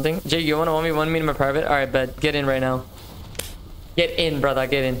Kaneki type something? Jake, you want me in my private? Alright, bet. Get in right now. Get in, brother.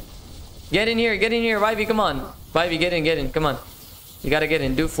 Get in. Get in here. Get in here. Vibey, come on. Vibey, get in. Come on. You gotta get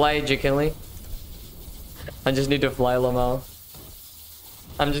in. Do fly, Jake Kinley. I just need to fly, Lamau.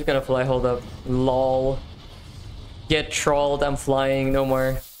 I'm just gonna fly. Hold up. Lol. Get trolled. I'm flying. No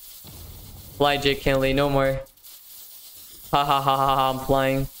more. Fly, Jake Kinley. No more. Ha ha ha ha ha. I'm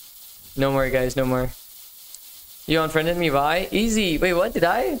flying. No more, guys. No more. You unfriended me, bye? Easy. Wait, what? Did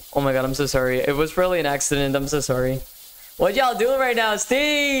I? Oh my god, I'm so sorry. It was probably an accident. I'm so sorry. What y'all doing right now?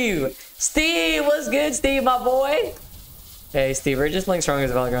 Steve! Steve! What's good, Steve, my boy? Hey, Steve. We're just playing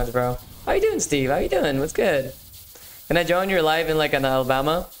Strongest Battlegrounds, bro. How you doing, Steve? How you doing? What's good? Can I join your live in, like, an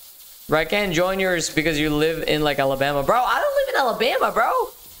Alabama? Bro, I can't join yours because you live in, like, Alabama. Bro, I don't live in Alabama, bro.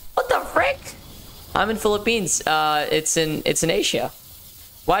 What the frick? I'm in Philippines. It's in Asia.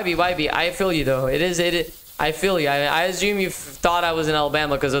 YB, I feel you, though. I feel you. I assume you thought I was in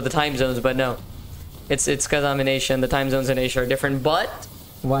Alabama because of the time zones, but no. It's because I'm in Asia and the time zones in Asia are different. But,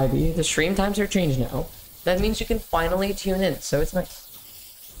 YB, the stream times are changed now. That means you can finally tune in, so it's nice.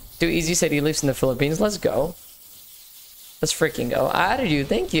 Dude, Easy said he lives in the Philippines. Let's go. Let's freaking go. I added you.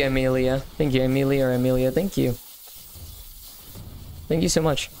 Thank you, Amelia. Thank you, Amelia or Amelia. Thank you. Thank you so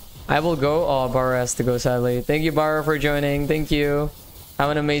much. I will go. Oh, Barra has to go, sadly. Thank you, Barra, for joining. Thank you. Have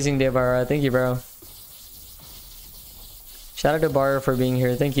an amazing day, Barra. Thank you, bro. Shout out to Barra for being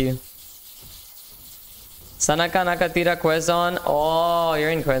here. Thank you. Sanaka nakatira Quezon. Oh, you're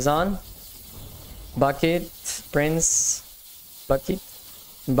in Quezon? Bucket. Prince. Bucket.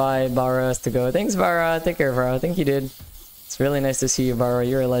 Bye, Barra has to go. Thanks, Barra. Take care, Barra. Thank you, dude. It's really nice to see you, Barra.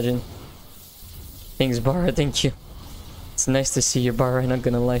 You're a legend. Thanks, Barra. Thank you. It's nice to see you, Barra. Not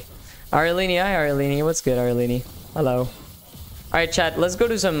gonna lie. Arlene. Hi, Arlene. What's good, Arlene? Hello. Alright, chat. Let's go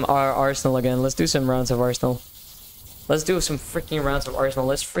do some Arsenal again. Let's do some rounds of Arsenal. Let's do some freaking rounds of Arsenal.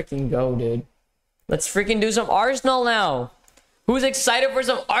 Let's freaking go, dude. Let's freaking do some Arsenal now. Who's excited for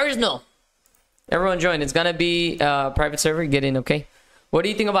some Arsenal? Everyone join. It's gonna be private server. Get in, okay? What do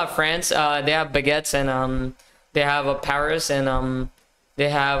you think about France? They have baguettes and they have Paris and they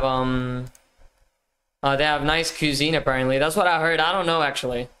have nice cuisine apparently. That's what I heard. I don't know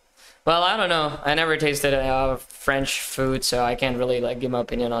actually. Well, I don't know. I never tasted French food, so I can't really like give my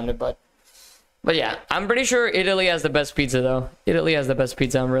opinion on it. But yeah, I'm pretty sure Italy has the best pizza though. Italy has the best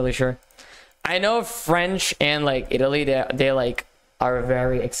pizza. I'm really sure. I know French and like Italy, they like are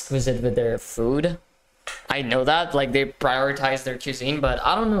very exquisite with their food. I know that, like, they prioritize their cuisine, but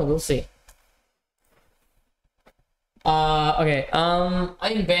I don't know, we'll see. Okay, I'm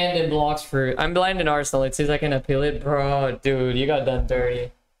banned in blocks for... I'm blind in Arsenal, it says I can appeal it. Bro, dude, you got done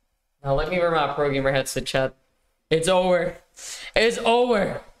dirty. Now let me wear my pro gamer headset, chat. It's over. It's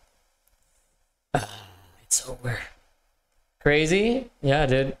over. It's over. Crazy? Yeah,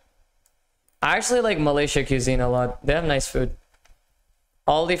 dude. I actually like Malaysia cuisine a lot. They have nice food.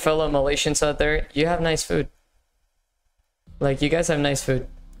 All the fellow Malaysians out there, you have nice food. Like, you guys have nice food.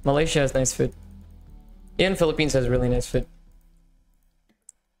 Malaysia has nice food. Even Philippines has really nice food.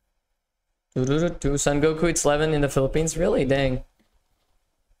 Son Goku, it's 11 in the Philippines. Really? Dang.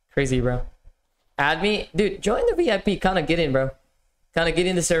 Crazy, bro. Add me. Dude, join the VIP. Kinda get in, bro. Kinda get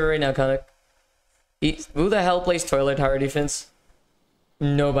in the server right now, Kinda. Who the hell plays toilet tower defense?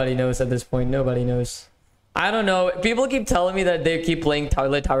 Nobody knows at this point. Nobody knows. I don't know. People keep telling me that they keep playing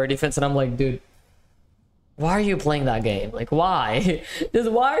toilet tower defense, and I'm like, dude, why are you playing that game? Like, why?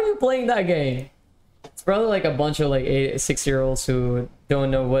 Just why are you playing that game? It's probably like a bunch of like 6-year-olds who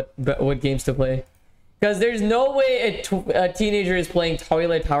don't know what games to play. Because there's no way a teenager is playing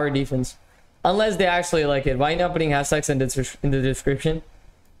toilet tower defense unless they actually like it. Why not putting hashtags in the description?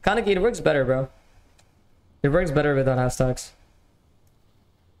 Kaneki, it works better, bro. It works better without hashtags.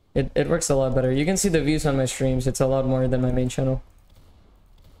 It works a lot better. You can see the views on my streams. It's a lot more than my main channel.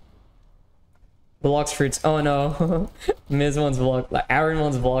 Blocks fruits. Oh no. Miz wants block. Like Aaron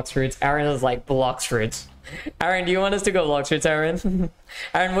wants blocks fruits. Aaron is like blocks fruits. Aaron, do you want us to go blocks fruits, Aaron?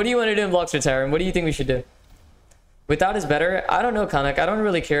 Aaron, what do you want to do in blocks fruits, Aaron? What do you think we should do? Without is better? I don't know, Kanak. I don't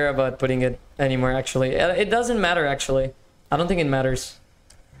really care about putting it anymore, actually. It doesn't matter, actually. I don't think it matters.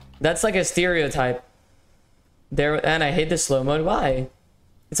 That's like a stereotype. There, and I hate the slow mode. Why?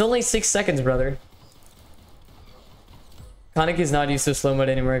 It's only 6 seconds, brother. Kanak is not used to slow mode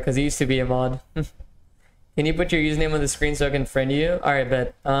anymore because he used to be a mod. Can you put your username on the screen so I can friend you? Alright,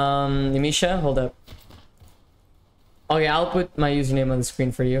 bet. Misha, hold up. Okay, I'll put my username on the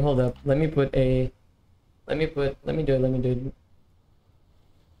screen for you. Hold up. Let me do it.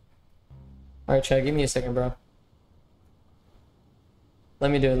 Alright, Chad, give me a second, bro.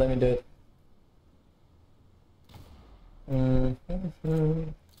 Let me do it. Let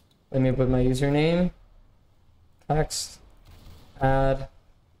me put my username. Text. Add.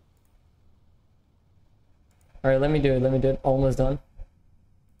 Alright, let me do it. Almost done.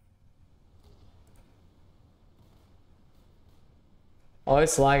 Oh,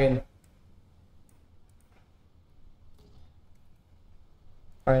 it's lagging.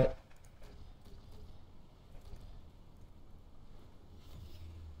 Alright.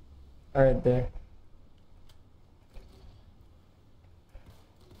 Alright, there.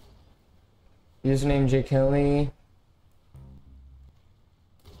 Username J. Kelly.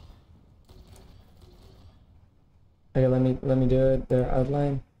 Okay, let me do it. Their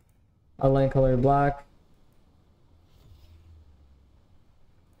outline. Outline color black.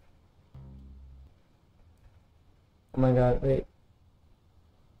 Oh my god, wait.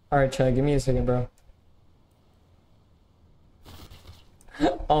 Alright, Chad, give me a second, bro.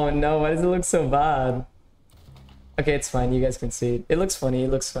 Oh no, why does it look so bad? Okay, it's fine, you guys can see it. It looks funny, it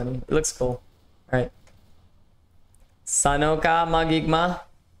looks cool. Alright. Sanoka magigma.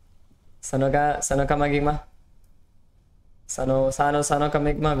 Sanoka magigma. Sanoka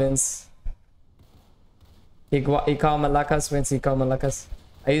magigma Vince. Ikaw malakas, Vince, ikaw malakas.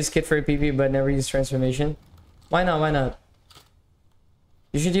 I use kit for PP but never use transformation. Why not?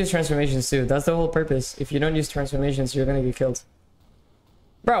 You should use transformations too. That's the whole purpose. If you don't use transformations, you're gonna get killed.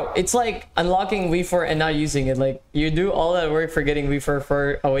 Bro, it's like unlocking V4 and not using it. Like, you do all that work for getting V4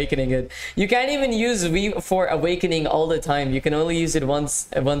 for awakening it. You can't even use V4 awakening all the time. You can only use it once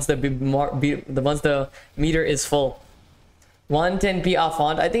the meter is full. 110p off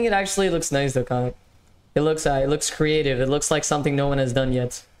font. I think it actually looks nice though, Connor. It looks creative. It looks like something no one has done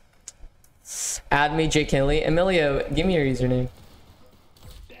yet. Add me, J. Kelly. Emilio, give me your username.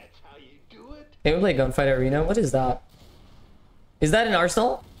 That's how you do it? Hey, we play Gunfight Arena. What is that? Is that an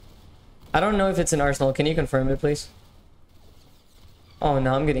Arsenal? I don't know if it's an Arsenal. Can you confirm it, please? Oh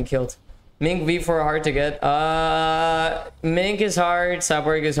no, I'm getting killed. Mink V4 hard to get. Mink is hard.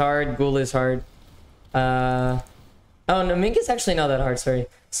 Cyborg is hard. Ghoul is hard. Oh no, Mink is actually not that hard. Sorry.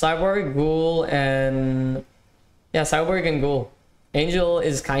 Cyborg, Ghoul, and yeah, Cyborg and Ghoul. Angel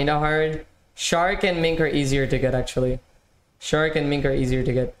is kind of hard. Shark and Mink are easier to get actually. Shark and Mink are easier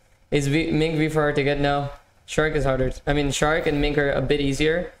to get. Is Mink V4 hard to get? No. Shark is harder. I mean, Shark and Mink are a bit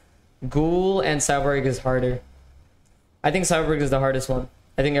easier. Ghoul and Cyborg is harder. I think Cyborg is the hardest one.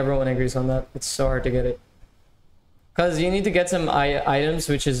 I think everyone agrees on that. It's so hard to get it. Because you need to get some items,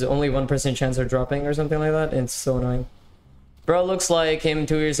 which is only 1% chance of dropping or something like that. And it's so annoying. Bro looks like him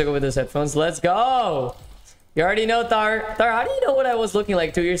 2 years ago with his headphones. Let's go! You already know, Thar. Thar, how do you know what I was looking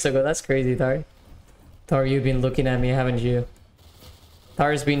like 2 years ago? That's crazy, Thar. Thar, you've been looking at me, haven't you?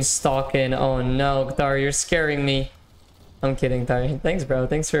 Tar's been stalking. Oh no, Tar, you're scaring me. I'm kidding, Tar. Thanks, bro.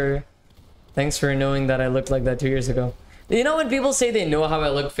 Thanks for knowing that I looked like that 2 years ago. You know when people say they know how I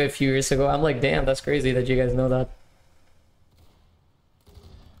looked a few years ago, I'm like, damn, that's crazy that you guys know that.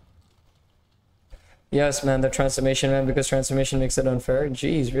 Yes, man, the transformation, man, because transformation makes it unfair.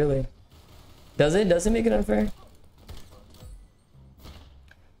 Jeez, really? Does it? Does it make it unfair?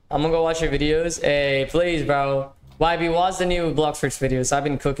 I'm gonna go watch your videos. Hey, please, bro. YB, watch the new Bloxford's videos. I've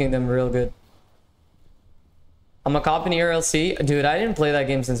been cooking them real good. I'm a cop in ERLC. Dude, I didn't play that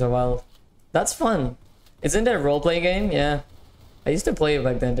game since a while. That's fun. Isn't it a role-play game? Yeah. I used to play it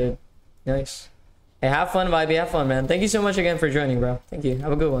back then, dude. Nice. Hey, have fun, YB. Have fun, man. Thank you so much again for joining, bro. Thank you.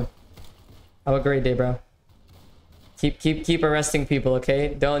 Have a good one. Have a great day, bro. Keep arresting people,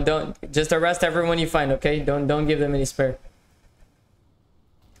 okay? Don't just arrest everyone you find, okay? Don't give them any spare.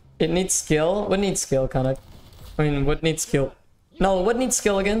 It needs skill. What needs skill, Kanak? I mean, what needs skill? No, what needs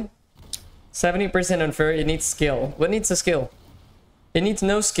skill again? 70% unfair. It needs skill. What needs a skill? It needs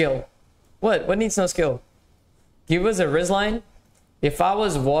no skill. What? What needs no skill? Give us a Riz line. If I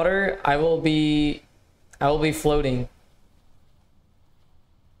was water, I will be floating.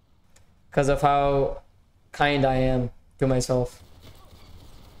 Because of how kind I am to myself.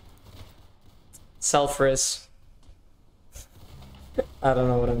 Self-risk. I don't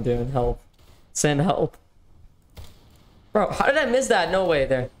know what I'm doing. Help. Send help. Bro, how did I miss that? No way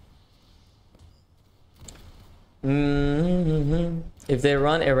there. If they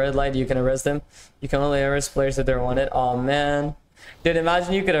run a red light, you can arrest them. You can only arrest players if they're wanted. Oh, man. Dude,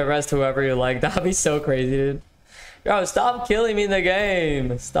 imagine you could arrest whoever you like. That'd be so crazy, dude. Yo, stop killing me in the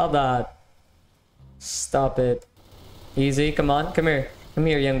game. Stop that. Stop it. Easy. Come on. Come here. Come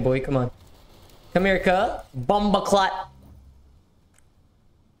here, young boy. Come on. Come here, cuh. Bomba clot.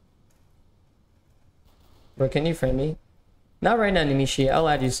 Bro, can you friend me? Not right now, Nimishi. I'll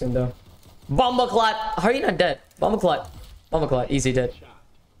add you soon, though. Bomba clot. How are you not dead? Bomba clot. Bomba clot. Easy, dead.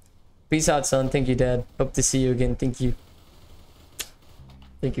 Peace out, son. Thank you, Dad. Hope to see you again. Thank you.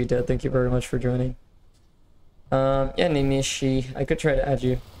 Thank you, Dad. Thank you very much for joining. Yeah, Nimishi. I could try to add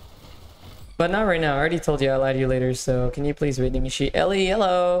you. But not right now. I already told you I'll add you later, so can you please wait, Nimishi? Ellie,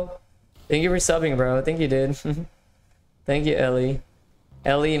 hello. Thank you for subbing, bro. Thank you, dude. Thank you, Ellie.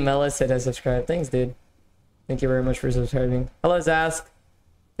 Ellie Mela said I subscribed. Thanks, dude. Thank you very much for subscribing. Hello, Zask.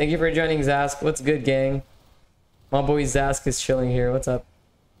 Thank you for joining, Zask. What's good, gang? My boy Zask is chilling here. What's up?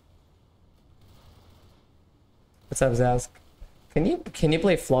 What's up, Zask? Can you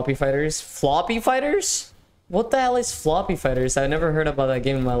play Floppy Fighters? Floppy Fighters? What the hell is Floppy Fighters? I've never heard about that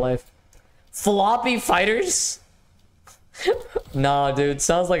game in my life. Floppy Fighters? Nah, dude.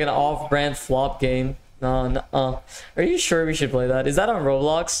 Sounds like an off-brand flop game. No. Are you sure we should play that? Is that on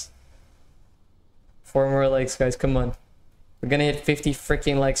Roblox? 4 more likes, guys. Come on. We're gonna hit 50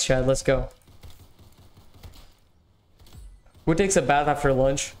 freaking likes, Chad. Let's go. Who takes a bath after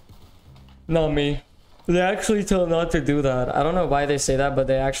lunch? Not me. They actually tell not to do that. I don't know why they say that, but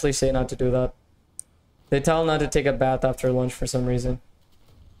they actually say not to do that. They tell not to take a bath after lunch for some reason.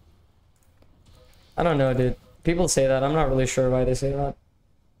 I don't know, dude. People say that. I'm not really sure why they say that.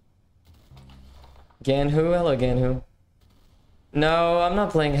 Ganhu? Hello, Ganhu. No, I'm not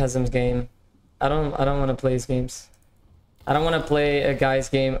playing Hazem's game. I don't want to play his games. I don't want to play a guy's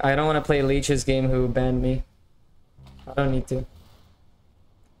game. I don't want to play Leech's game who banned me. I don't need to.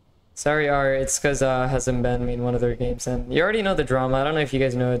 Sorry, R. It's because Hazem banned me in one of their games. And you already know the drama. I don't know if you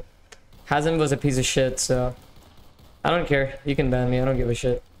guys know it. Hazem was a piece of shit, so... I don't care. You can ban me. I don't give a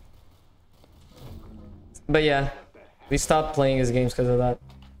shit. But yeah. We stopped playing his games because of that.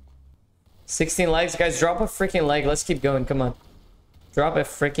 16 likes. Guys, drop a freaking like. Let's keep going. Come on. Drop a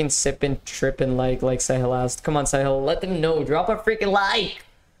freaking sippin' trippin' like Sahil asked. Come on, Sahil. Let them know. Drop a freaking like.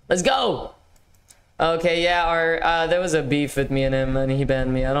 Let's go. Okay, yeah, there was a beef with me and him, and he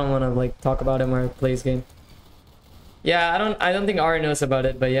banned me. I don't want to like talk about him or play his game. Yeah, I don't think R knows about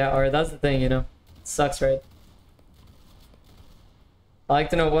it, but yeah, R, that's the thing, you know. It sucks, right? I like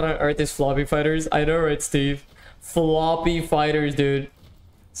to know what on earth is Floppy Fighters. I know, right, Steve? Floppy Fighters, dude.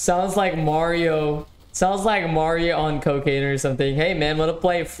 Sounds like Mario. Sounds like Mario on cocaine or something. Hey, man, wanna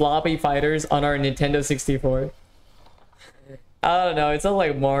play Floppy Fighters on our Nintendo 64? I don't know. It sounds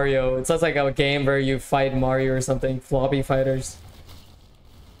like Mario. It sounds like a game where you fight Mario or something. Floppy Fighters.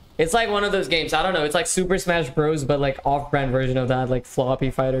 It's like one of those games. I don't know. It's like Super Smash Bros. But like off-brand version of that. Like Floppy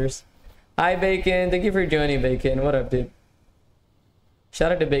Fighters. Hi, Bacon. Thank you for joining, Bacon. What up, dude?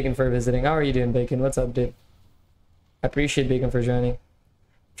 Shout out to Bacon for visiting. How are you doing, Bacon? What's up, dude? I appreciate Bacon for joining.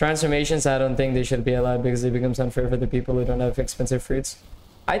 Transformations, I don't think they should be allowed because it becomes unfair for the people who don't have expensive fruits.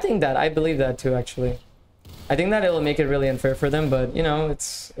 I think that. I believe that too, actually. I think that it'll make it really unfair for them, but you know,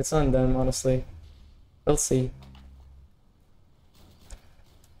 it's on them, honestly. We'll see.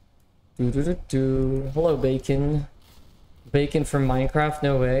 Hello, Bacon. Bacon from Minecraft?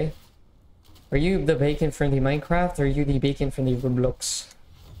 No way. Are you the Bacon from the Minecraft or are you the Bacon from the Roblox?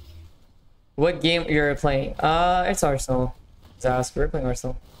 What game you're playing? It's Arsenal. Zask, we're playing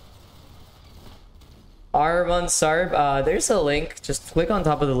Arsenal. R1 Sarb, there's a link. Just click on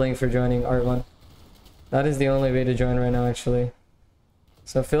top of the link for joining R1. That is the only way to join right now, actually.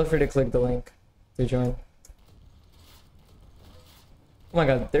 So feel free to click the link to join. Oh my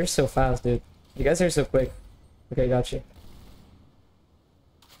god, they're so fast, dude. You guys are so quick. Okay, got you.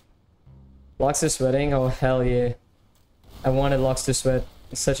 Locks is sweating? Oh, hell yeah. I wanted Locks to sweat.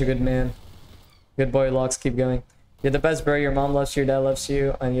 He's such a good man. Good boy, Locks. Keep going. You're the best, bro. Your mom loves you, your dad loves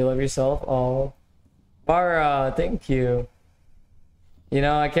you, and you love yourself. Oh. Bara, thank you. You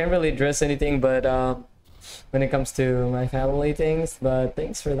know, I can't really address anything but when it comes to my family things, but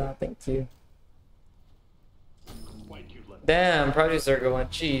thanks for that. Thank you. Damn, Project Zergo went.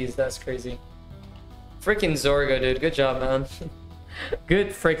 Jeez, that's crazy. Freaking Zorgo, dude. Good job, man. Good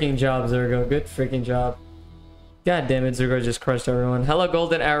freaking job, Zergo. Good freaking job. God damn it, Zergo just crushed everyone. Hello,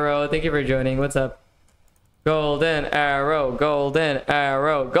 Golden Arrow. Thank you for joining. What's up? Golden Arrow. Golden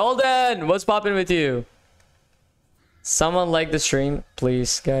Arrow. Golden! What's popping with you? Someone like the stream.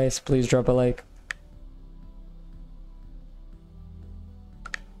 Please, guys. Please drop a like.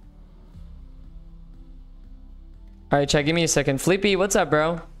 Alright, chat. Give me a second. Flippy, what's up,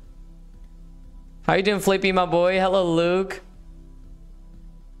 bro? How you doing, Flippy, my boy? Hello, Luke.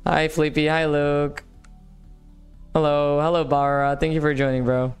 Hi, Flippy. Hi, Luke. Hello. Hello, Bara. Thank you for joining,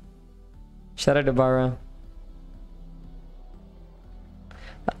 bro. Shout out to Bara.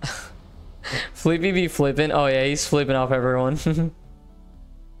 Flippy be flipping. Oh, yeah. He's flipping off everyone.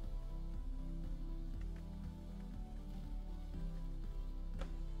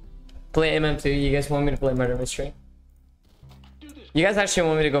 Play MM2. You guys want me to play Murder Mystery? You guys actually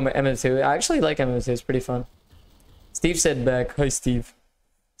want me to go MM2? I actually like MM2. It's pretty fun. Steve said back. Hi, Steve.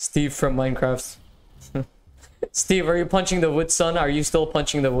 Steve from Minecraft. Steve, are you punching the wood, son? Are you still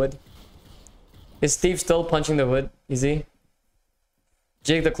punching the wood? Is Steve still punching the wood? Is he?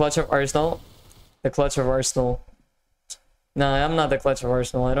 Jake, the clutch of Arsenal? The clutch of Arsenal. Nah, I'm not the clutch of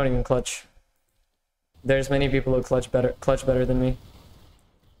Arsenal. I don't even clutch. There's many people who clutch better than me.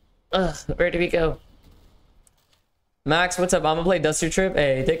 Ugh, where did we go? Max, what's up? I'm gonna play Dusty Trip.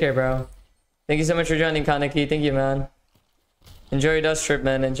 Hey, take care, bro. Thank you so much for joining, Kaneki. Thank you, man. Enjoy your Dust Trip,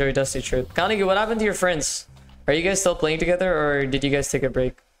 man. Enjoy your Dusty Trip. Kaneki, what happened to your friends? Are you guys still playing together, or did you guys take a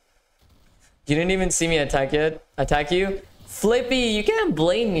break? You didn't even see me attack yet. Attack you? Flippy, you can't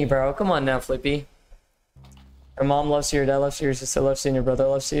blame me, bro. Come on now, Flippy. Your mom loves you, your dad loves you, your sister loves you, and your brother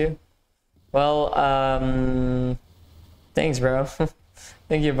loves you. Well, thanks, bro.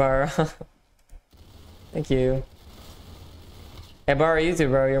 Thank you, Bar. Thank you. Hey, Bar, you too,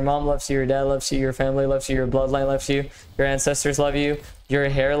 bro. Your mom loves you, your dad loves you, your family loves you, your bloodline loves you, your ancestors love you, your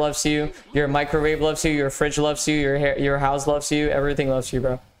hair loves you, your microwave loves you, your fridge loves you, your house loves you, everything loves you,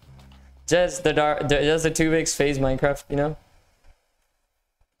 bro. Just the 2 weeks phase Minecraft, you know?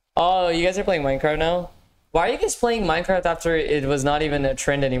 Oh, you guys are playing Minecraft now? Why are you guys playing Minecraft after it was not even a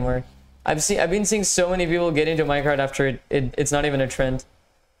trend anymore? I've been seeing so many people get into Minecraft after it's not even a trend.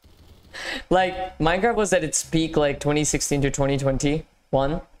 Like, Minecraft was at its peak like 2016 to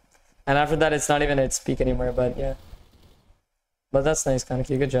 2021, and after that it's not even at its peak anymore. But yeah, but that's nice,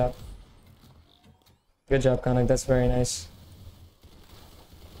 Kaneki. Good job. Good job, Kanak. That's very nice.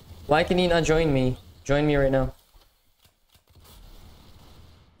 Why can you not join me? Join me right now.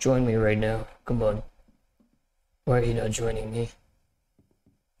 Join me right now. Come on. Why are you not joining me?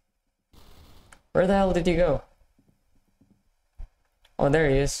 Where the hell did he go? Oh, there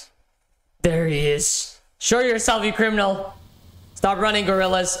he is. There he is. Show yourself, you criminal. Stop running,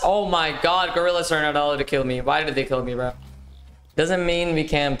 gorillas. Oh my god, gorillas are not allowed to kill me. Why did they kill me, bro? Doesn't mean we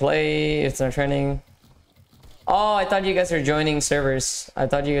can't play. It's not training. Oh, I thought you guys are joining servers. I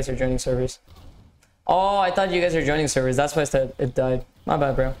thought you guys are joining servers. Oh, I thought you guys are joining servers. That's why it died. My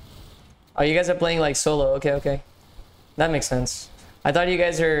bad, bro. Oh, you guys are playing like solo. Okay, okay. That makes sense. I thought you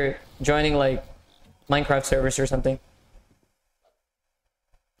guys are joining like Minecraft servers or something.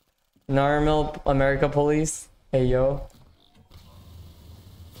 Normal America Police. Hey, yo.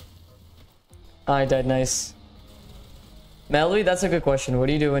 I died. Nice. Melody, that's a good question. What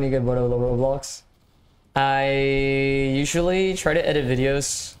do you do when you get bored of Roblox? I usually try to edit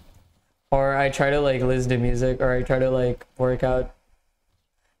videos, or I try to like listen to music, or I try to like work out,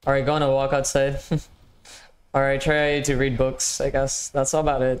 or I go on a walk outside, or I try to read books. I guess that's all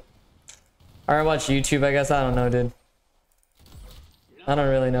about it. Or I watch YouTube. I guess I don't know, dude. I don't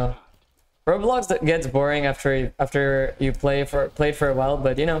really know. Roblox gets boring after you played for a while,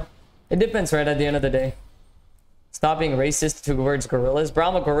 but you know, it depends, right? At the end of the day. Stop being racist towards gorillas. Bro,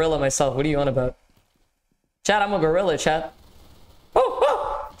 I'm a gorilla myself. What are you on about? Chat, I'm a gorilla, chat. Oh,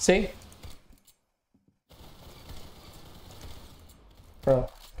 oh! See? Bro,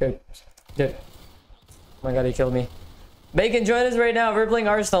 good. Dude. Oh my god, he killed me. Bacon, join us right now. We're playing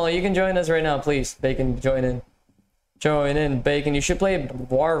Arsenal. You can join us right now, please. Bacon, join in. Join in, Bacon. You should play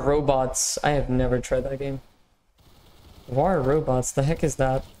War Robots. I have never tried that game. War Robots? The heck is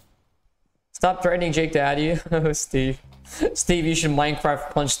that? Stop threatening Jake to add you. Oh, Steve. Steve, you should Minecraft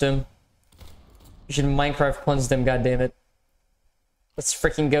punch them. You should Minecraft punch them, goddammit. Let's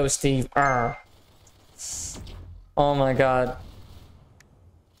freaking go, Steve. Arrgh. Oh my god.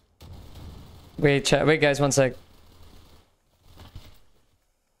 Wait, chat. Wait, guys, one sec.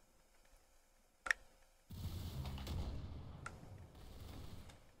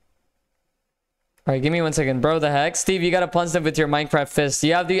 Alright, give me 1 second. Bro, the heck? Steve, you gotta punch them with your Minecraft fist.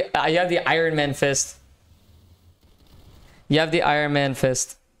 You have the Iron Man fist. You have the Iron Man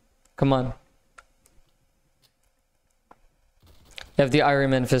fist. Come on. You have the Iron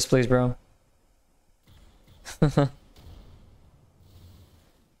Man fist, please, bro.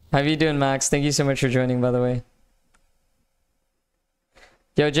 How you doing, Max? Thank you so much for joining, by the way.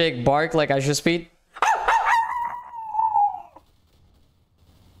 Yo, Jake, bark like I should speed.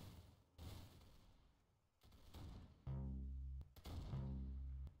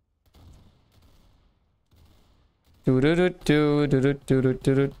 Do do do do do do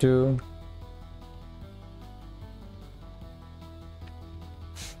do do do.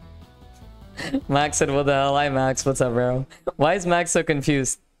 Max said, "What the hell?" Hi, Max. What's up, bro? Why is Max so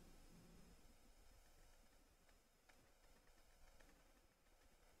confused?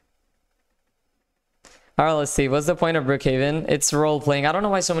 Alright, let's see. What's the point of Brookhaven? It's role playing. I don't know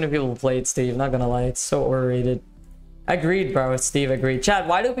why so many people play it, Steve. Not gonna lie, it's so overrated. Agreed, bro. Steve, agreed. Chat,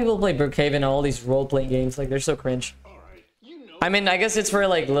 why do people play Brookhaven and all these role playing games? Like, they're so cringe. I mean, I guess it's for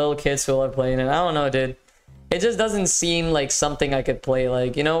like little kids who love playing it. I don't know, dude. It just doesn't seem like something I could play.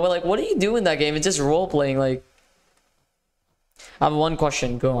 Like, you know, like, what do you do in that game? It's just role playing. Like, I have one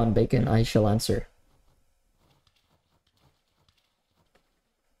question. Go on, Bacon. I shall answer.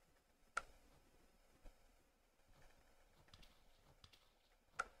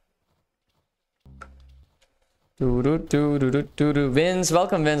 Vince,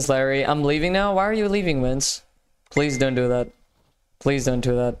 welcome, Vince, Larry. I'm leaving now. Why are you leaving, Vince? Please don't do that. Please don't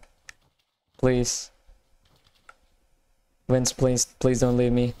do that. Please. Vince, please don't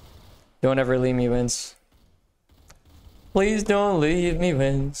leave me. Don't ever leave me, Vince. Please don't leave me,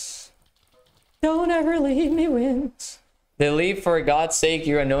 Vince. Don't ever leave me, Vince. They leave for God's sake.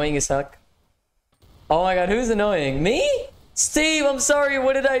 You're annoying as heck. Oh my god, who's annoying? Me? Steve, I'm sorry.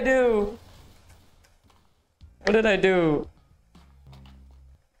 What did I do? What did I do?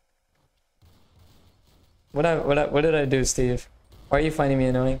 What did I do, Steve? Why are you finding me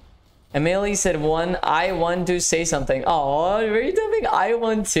annoying? Emily said, I want to say something. Oh, were you typing I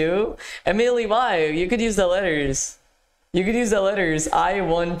want to? Emily, why? You could use the letters. You could use the letters. I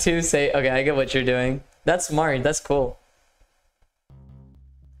want to say. Okay, I get what you're doing. That's smart. That's cool.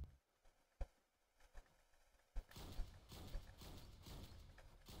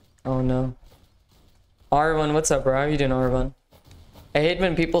 Oh no. R1, what's up, bro? How you doing, R1? I hate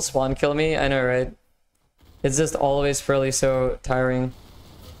when people spawn kill me. I know, right? It's just always really so tiring.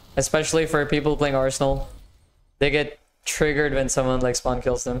 Especially for people playing Arsenal. They get triggered when someone like spawn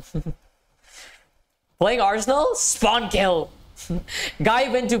kills them. Playing Arsenal? Spawn kill! Guy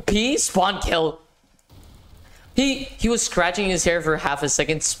went to pee, spawn kill. He was scratching his hair for half a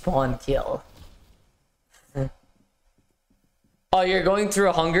second, spawn kill. Oh, you're going through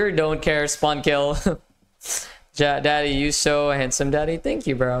a hunger? Don't care, spawn kill. Daddy, you so handsome, Daddy. Thank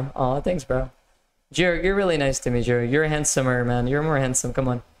you, bro. Oh, thanks, bro. You're really nice to me, Joe. You're handsomer, man. You're more handsome. Come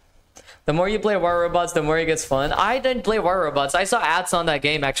on. The more you play War Robots, the more it gets fun. I didn't play War Robots. I saw ads on that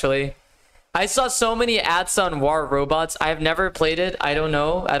game, actually. I saw so many ads on War Robots. I've never played it. I don't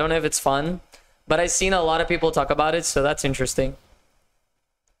know. I don't know if it's fun. But I've seen a lot of people talk about it, so that's interesting.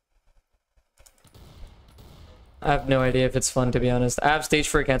 I have no idea if it's fun, to be honest. I have stage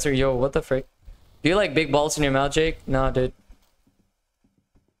 4 cancer. Yo, what the frick? Do you like big balls in your mouth, Jake? Nah, dude.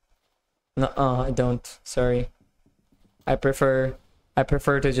 No, I don't. Sorry. I prefer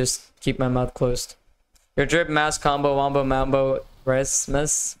to just keep my mouth closed. Your drip mass combo wombo mambo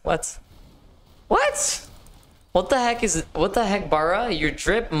resmus. What? What? What the heck is it? What the heck, Bara? Your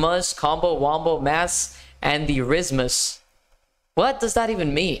drip must combo wombo mass and the rismus. What does that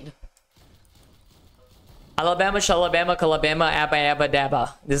even mean? Alabama, shalabama, kalabama, abba, abba,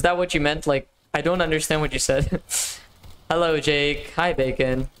 dabba. Is that what you meant? Like, I don't understand what you said. Hello, Jake. Hi,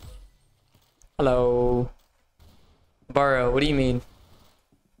 Bacon. Hello. Burrow, what do you mean?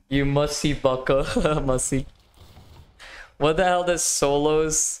 You must see Bucka. Must see. What the hell does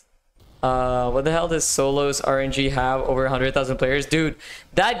solos What the hell does Solos RNG have over 100,000 players? Dude,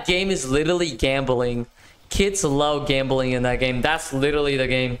 that game is literally gambling. Kids love gambling in that game. That's literally the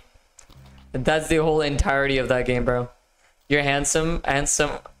game. That's the whole entirety of that game, bro. You're handsome,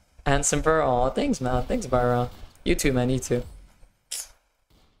 bro. Aw, thanks, man. Thanks, Bara. You too, man. You too.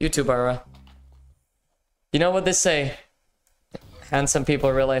 You too, Bara. You know what they say? Handsome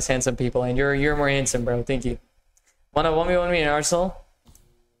people realize handsome people, and you're more handsome, bro. Thank you. Wanna 1v1 me in Arsenal?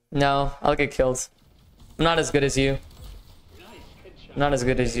 No, I'll get killed. I'm not as good as you. I'm not as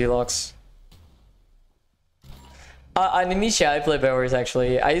good as you, Lux. Nimisha, I play Bowers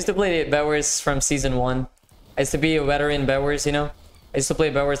actually. I used to play Bowers from season 1. I used to be a veteran Bowers, you know? I used to play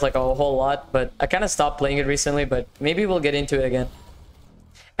Bowers like a whole lot, but I kind of stopped playing it recently, but maybe we'll get into it again.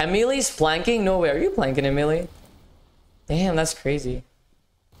 Emily's planking? No way. Are you planking, Emily? Damn, that's crazy.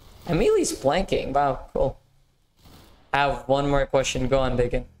 Emily's planking. Wow, cool. I have one more question. Go on,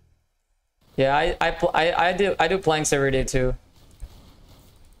 Bacon. Yeah, I do planks every day too.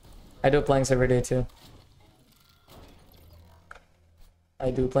 I do planks every day too.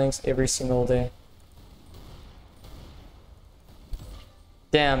 I do planks every single day.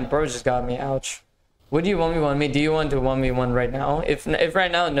 Damn, bro just got me. Ouch. Would you 1v1 me? Do you want to 1v1 right now? If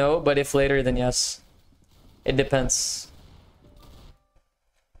right now, no. But if later, then yes. It depends.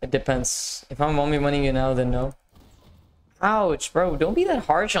 It depends. If I'm 1v1ing you now, then no. Ouch, bro. Don't be that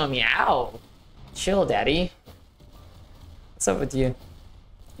harsh on me. Ow. Chill, daddy. What's up with you?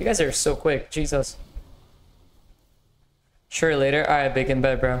 You guys are so quick. Jesus. Sure, later. Alright, big in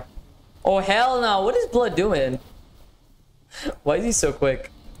bed, bro. Oh, hell no. What is Blood doing? Why is he so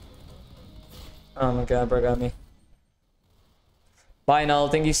quick? Oh my god, bro got me. Bye, Null.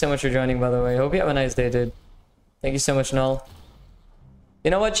 Thank you so much for joining, by the way. Hope you have a nice day, dude. Thank you so much, Null.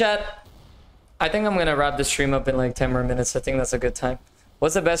 You know what, chat? I think I'm gonna wrap the stream up in like 10 more minutes. I think that's a good time.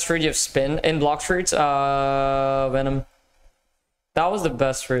 What's the best fruit you've spin in block fruits? Venom. That was the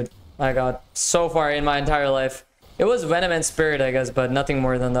best fruit I got so far in my entire life. It was Venom and Spirit, I guess, but nothing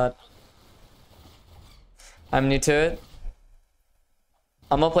more than that. I'm new to it.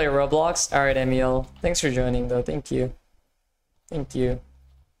 I'm gonna play Roblox. Alright, Emil. Thanks for joining, though. Thank you. Thank you.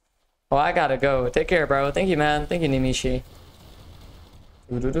 Oh, I gotta go. Take care, bro. Thank you, man. Thank you, Nimishi.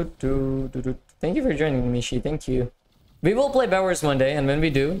 Thank you for joining, Nimishi. Thank you. We will play Bowers one day, and when we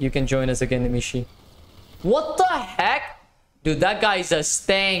do, you can join us again, Nimishi. What the heck? Dude, that guy is a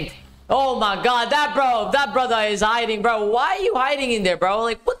stank. Oh my god, that brother is hiding, bro. Why are you hiding in there, bro?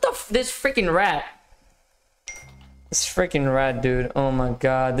 Like, what the this freaking rat? This freaking rat, dude. Oh my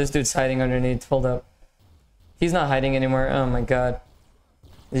god, this dude's hiding underneath. Hold up. He's not hiding anymore. Oh my god.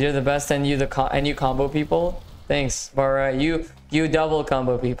 You're the best, and you combo people. Thanks, Bara. You double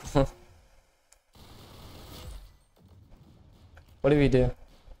combo people. What do we do?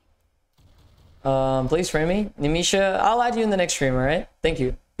 Please frame me, Nimisha. I'll add you in the next stream. All right. Thank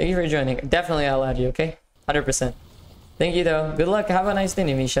you. Thank you for joining. Definitely, I'll add you. Okay. 100%. Thank you, though. Good luck. Have a nice day,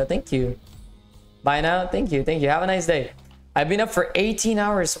 Nimisha. Thank you. Bye now. Thank you. Thank you. Have a nice day. I've been up for 18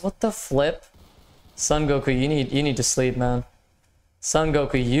 hours. What the flip? Son Goku, you need to sleep, man. Son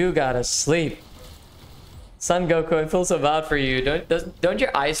Goku, you gotta sleep. Son Goku, I feel so bad for you. Don't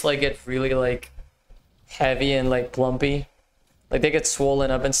your eyes like get really like heavy and like plumpy? Like they get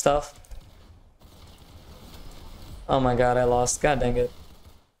swollen up and stuff? Oh my god, I lost. God dang it.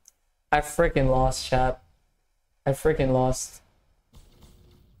 I freaking lost, chat. I freaking lost.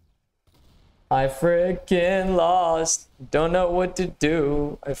 I freaking lost. Don't know what to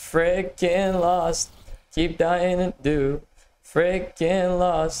do. I freaking lost. Keep dying to do. Freaking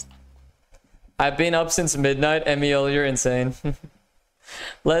lost. I've been up since midnight. Emil, you're insane.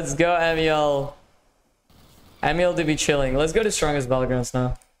 Let's go, Emil. Emil to be chilling. Let's go to strongest battlegrounds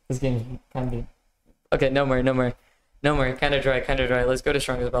now. This game can be. Okay, no more. Kinda dry. Let's go to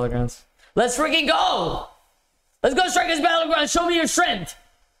strongest battlegrounds. Let's freaking go! Let's go strongest battlegrounds. Show me your strength.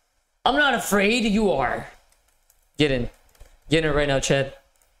 I'm not afraid. You are. Get in. Get in right now, Chad.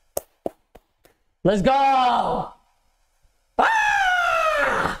 Let's go!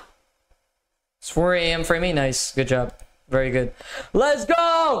 Ah! It's 4 a.m. for me. Nice. Good job. Very good. Let's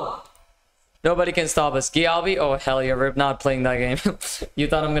go! Nobody can stop us. Gialbi? Oh, hell yeah. We're not playing that game. You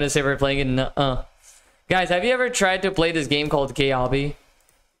thought I'm going to say we're playing it? No. Guys, have you ever tried to play this game called Gialbi?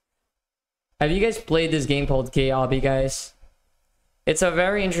 Have you guys played this game called Gialbi, guys? It's a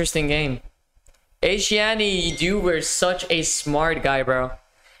very interesting game. Ashiani, you were such a smart guy, bro.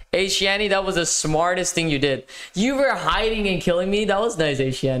 Ashiani, that was the smartest thing you did. You were hiding and killing me. That was nice,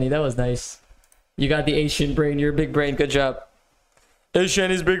 Ashiani. That was nice. You got the Asian brain. You're a big brain. Good job.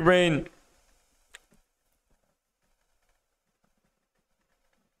 Ashiani's big brain.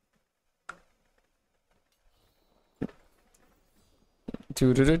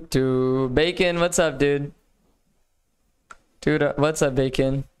 Bacon, what's up, dude? Dude, what's up,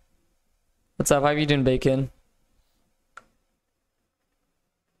 Bacon? What's up? How you doing, Bacon?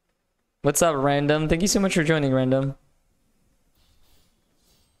 What's up, Random? Thank you so much for joining, Random.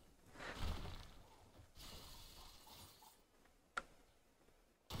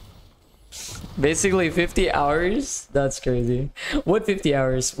 Basically 50 hours? That's crazy. What 50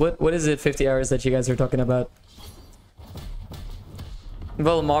 hours? What is it 50 hours that you guys are talking about?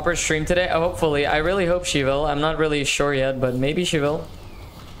 Will Mopper stream today? Oh, hopefully. I really hope she will. I'm not really sure yet, but maybe she will.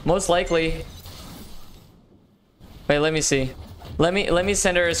 Most likely. Wait, let me see. Let me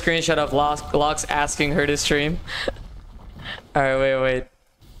send her a screenshot of Locks asking her to stream. Alright, wait.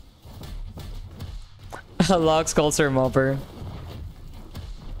 Locks calls her Mopper.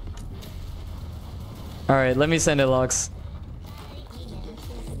 Alright, let me send it, Locks.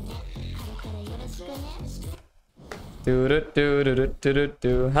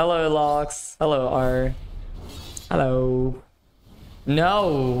 Hello, Locks. Hello, R. Hello.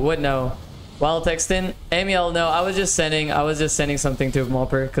 No. What no? While texting? Amiel, no. I was just sending something to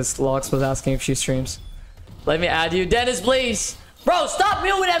Mopper because Locks was asking if she streams. Let me add you. Dennis, please. Bro, stop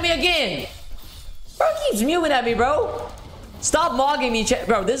mewing at me again. Bro keeps mewing at me, bro. Stop mogging me,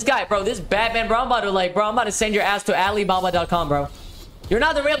 bro. This guy, bro. This Batman, bro. I'm about to send your ass to Alibaba.com, bro. You're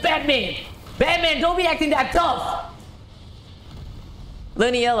not the real Batman. Batman, don't be acting that tough.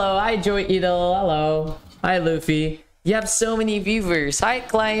 Lenny, hello. Hi, Joy Idol. Hello. Hi, Luffy. You have so many viewers. Hi,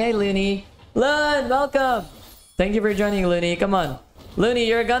 Clay. Hey, Looney. Lun, welcome. Thank you for joining, Looney. Come on. Looney,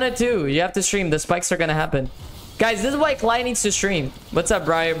 you're gonna too. You have to stream. The spikes are gonna happen. Guys, this is why Clay needs to stream. What's up,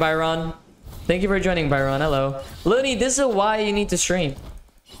 Byron? Thank you for joining, Byron. Hello. Looney, this is why you need to stream.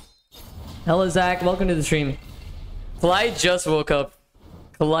 Hello, Zach. Welcome to the stream. Clyde just woke up.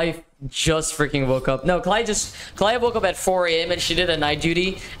 Clyde just freaking woke up. No, Clyde woke up at 4 a.m. and she did a night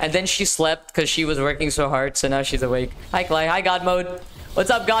duty. And then she slept because she was working so hard. So now she's awake. Hi, Clyde. Hi, God Mode. What's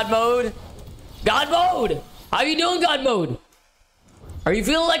up, God Mode? God Mode! How you doing, God Mode? Are you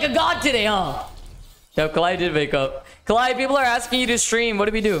feeling like a god today, huh? Yo, Clyde did wake up. Clyde, people are asking you to stream. What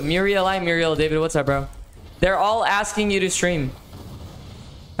do we do? Muriel, hi Muriel. David, what's up, bro? They're all asking you to stream.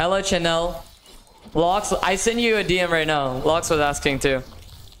 Hello, Chanel. Locks, I send you a DM right now. Locks was asking too.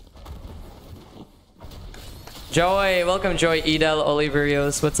 Joy, welcome, Joy. Edel,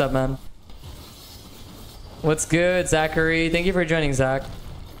 Oliverios. What's up, man? What's good, Zachary? Thank you for joining, Zach.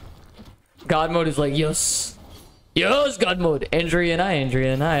 God Mode is like, yes. Yes, God Mode.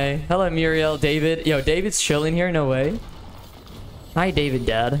 Andrian, hi. Hello, Muriel. David. Yo, David's chilling here. No way. Hi, David,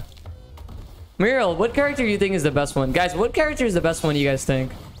 Dad. Muriel, what character do you think is the best one? Guys, what character is the best one you guys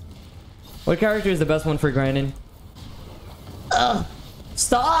think? What character is the best one for grinding?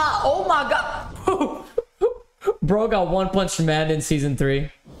 Stop! Oh my god! Bro got one punch man in season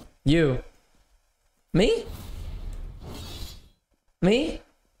 3. You. Me? Me?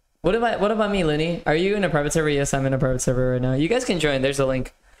 What about me, Looney? Are you in a private server? Yes, I'm in a private server right now. You guys can join. There's a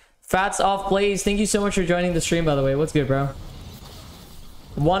link. Fats off plays. Thank you so much for joining the stream, by the way. What's good, bro?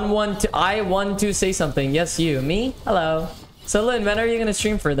 112. I want to say something. Yes, you. Me? Hello. So, Lynn, when are you gonna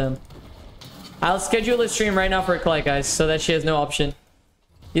stream for them? I'll schedule a stream right now for Clay, guys, so that she has no option.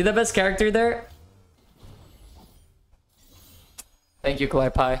 You the best character there? Thank you, Clay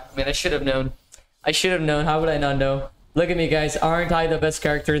Pie. Man, I should have known. I should have known. How would I not know? Look at me, guys. Aren't I the best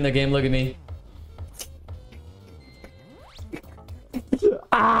character in the game? Look at me.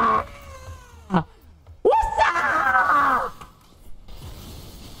 Ah! What's up?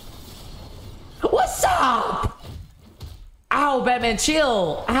 What's up? Ow, Batman,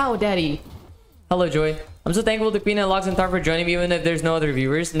 chill. Ow, daddy. Hello, Joy. I'm so thankful to Peanut, Locks, and Tar for joining me, even if there's no other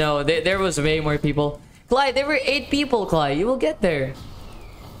viewers. No, there was way more people. Clyde, there were 8 people, Clyde. You will get there.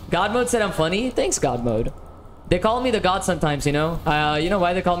 God Mode said I'm funny. Thanks, God Mode. They call me the god sometimes, you know? You know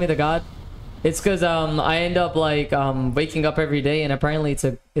why they call me the god? It's because I end up like waking up every day, and apparently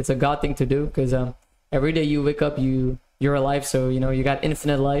it's a god thing to do, because every day you wake up, you're alive, so you know you got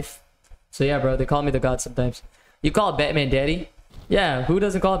infinite life. So yeah, bro, they call me the god sometimes. You call Batman daddy? Yeah, who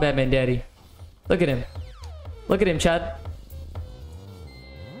doesn't call Batman daddy? Look at him. Look at him, Chad.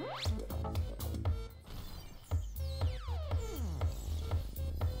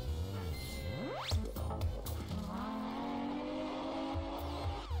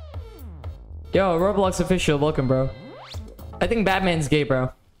 Yo, Roblox official, welcome, bro. I think Batman's gay,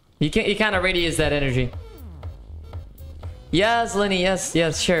 bro. He kind of radiates that energy. Yes, Lenny,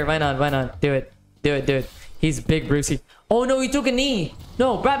 yes, sure. Why not? Do it. He's big, Brucey. Oh no, he took a knee.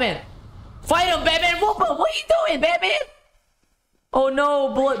 No, Batman. Fight him, Batman. Whoop him. What are you doing, Batman? Oh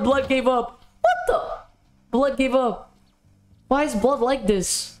no, blood gave up. What the? Blood gave up. Why is blood like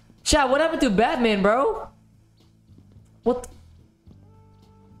this? Chat, what happened to Batman, bro? What?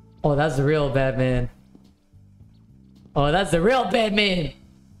 Oh, that's the real Batman. Oh, that's the real Batman.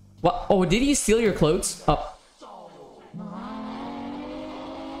 What? Oh, did he steal your clothes? Oh.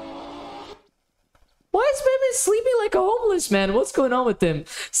 Why is Batman sleeping like a homeless man? What's going on with him?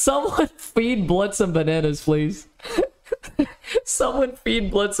 Someone feed Blood some bananas, please. Someone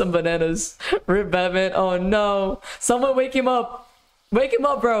feed Blood some bananas. Rip Batman. Oh no. Someone wake him up. Wake him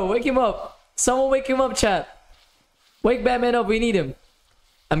up, bro. Wake him up. Someone wake him up, chat. Wake Batman up. We need him.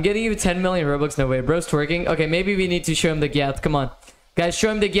 I'm getting you 10 million Robux. No way. Bro's twerking. Okay, maybe we need to show him the gyat. Come on. Guys,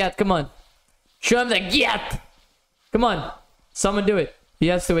 show him the gyat. Come on. Show him the gyat. Come on. Someone do it. He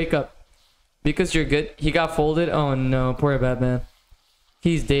has to wake up. Because you're good. He got folded. Oh no. Poor Batman.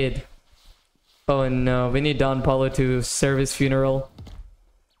 He's dead. Oh no. We need Don Paulo to serve his funeral.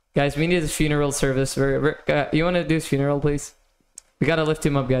 Guys, we need his funeral service. You want to do his funeral, please? We gotta lift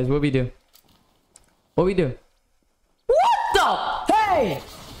him up, guys. What we do? What we do? What the? Hey!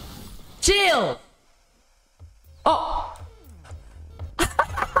 Chill! Oh!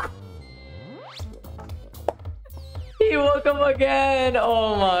 He woke up again!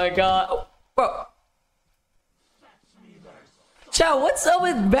 Oh my god. Oh, bro. Chat, what's up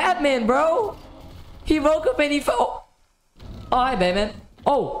with Batman, bro? He woke up and he fell. Oh, hi, Batman.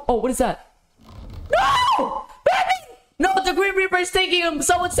 Oh, what is that? No! Batman! No, the Grim Reaper is taking him!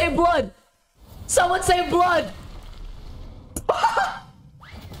 Someone save Blood! Someone save Blood!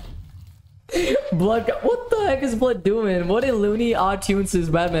 Blood, what the heck is Blood doing? What in loony odd tunes is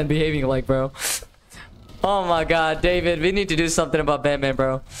Batman behaving like, bro? Oh my god, David, we need to do something about Batman,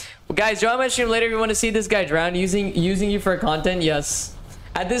 bro. Well, guys, join my stream later if you want to see this guy drown using you for content. Yes.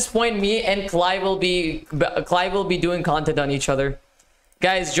 At this point, me and Clive will be doing content on each other.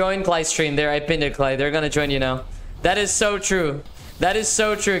 Guys, join Clive's stream there. I pinned it, Clive. They're gonna join you now. That is so true. That is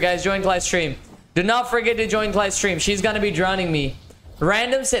so true, guys. Join Clive's stream. Do not forget to join Clive's stream. She's gonna be drowning me.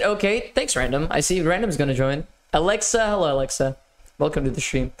 Random said, okay. Thanks, Random. I see Random's gonna join. Alexa, hello, Alexa. Welcome to the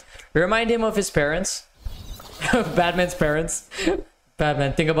stream. Remind him of his parents. Batman's parents.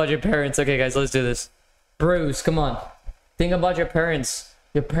 Batman, think about your parents. Okay, guys, let's do this. Bruce, come on. Think about your parents.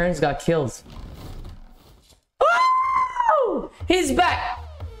 Your parents got killed. Oh! He's back!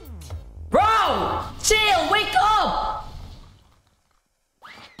 Bro! Chill! Wake up!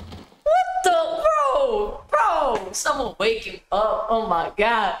 What the? Bro! Someone wake him up. Oh my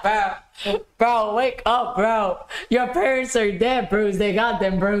god, bro. Bro, wake up, bro. Your parents are dead, Bruce. They got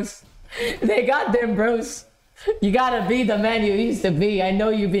them, Bruce. They got them, Bruce. You gotta be the man you used to be. I know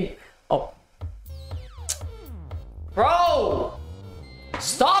you've been... Oh. Bro!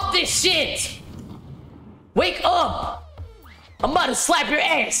 Stop this shit! Wake up! I'm about to slap your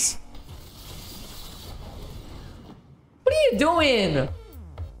ass! What are you doing?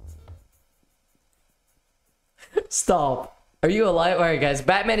 Stop. Are you alive? Alright, guys.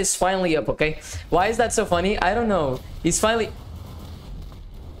 Batman is finally up, okay? Why is that so funny? I don't know. He's finally...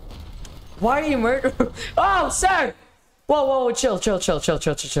 Why are you murdering? Oh, sir! Whoa, chill.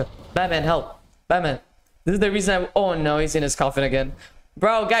 Batman, help. Batman. This is the reason oh no, he's in his coffin again.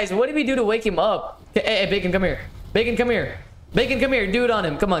 Bro, guys, what did we do to wake him up? Hey, Bacon, come here. Bacon, come here. Bacon, come here. Do it on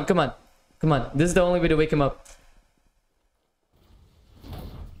him. Come on. This is the only way to wake him up.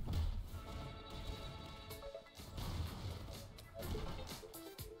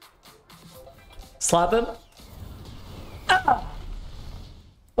 Slap him. Ah!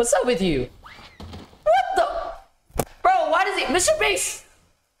 What's up with you? What the? Bro, why does he... Mr. Beast!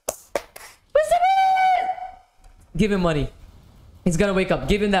 Mr. Beast! Give him money. He's gonna wake up.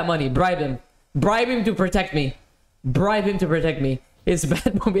 Give him that money. Bribe him. Bribe him to protect me. Bribe him to protect me. Is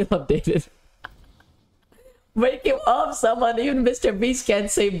Batmobile updated? Wake him up, someone. Even Mr. Beast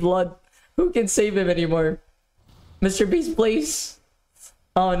can't save Blood. Who can save him anymore? Mr. Beast, please.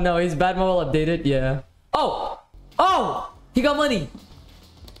 Oh no, is Batmobile updated? Yeah. Oh! He got money.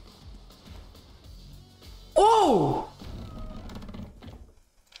 Oh!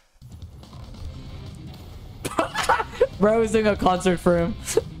 Bro is doing a concert for him.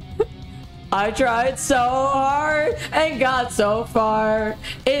 I tried so hard and got so far.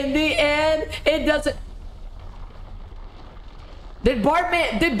 In the end, it doesn't... Did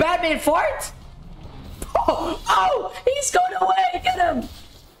Batman fart? Oh! He's going away! Get him!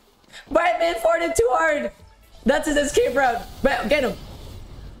 Batman farted too hard! That's his escape route! Get him!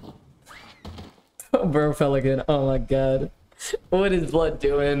 Oh, bro fell again. Oh my god. What is Blood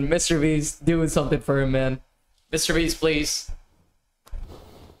doing? Mr. Beast doing something for him, man. Mr. Beast, please.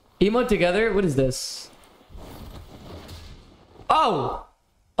 Emote together? What is this? Oh!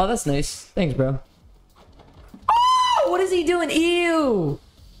 Oh, that's nice. Thanks, bro. Oh! what is he doing? Ew!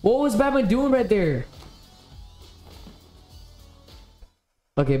 What was Batman doing right there?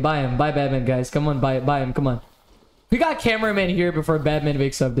 Okay, buy him. Buy Batman, guys. Come on, buy him. Come on. We got cameraman here before Batman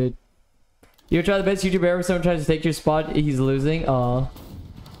wakes up, dude. You're trying the best YouTuber ever. Someone tries to take your spot. He's losing. Aw.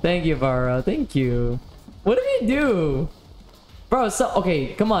 Thank you, Vara. Thank you. What did he do? Bro, so...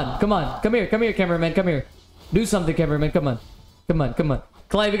 Okay, come on. Come on. Come here. Come here, cameraman. Come here. Do something, cameraman. Come on. Come on. Come on.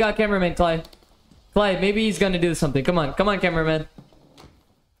 Clyde, we got cameraman, Clyde. Clyde, maybe he's gonna do something. Come on. Come on, cameraman.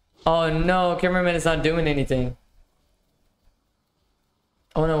 Oh, no. Cameraman is not doing anything.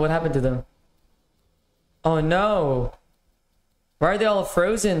 Oh, no. What happened to them? Oh, no. Why are they all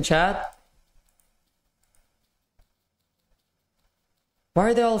frozen, chat? Why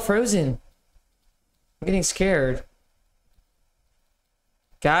are they all frozen? I'm getting scared.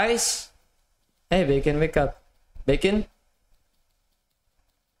 Guys? Hey, Bacon, wake up. Bacon?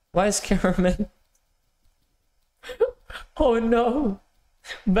 Why is cameraman? Oh no.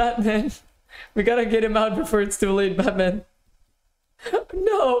 Batman. We gotta get him out before it's too late, Batman.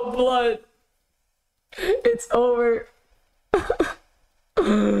 No, blood. It's over.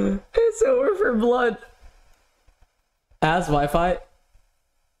 It's over for blood. As Wi-Fi.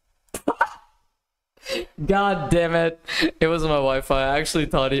 God damn it. It was my Wi-Fi. I actually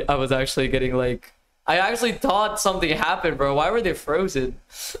thought I was actually getting like... I actually thought something happened, bro. Why were they frozen?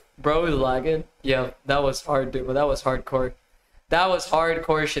 Bro was lagging. Yeah, that was hard, dude. But that was hardcore. That was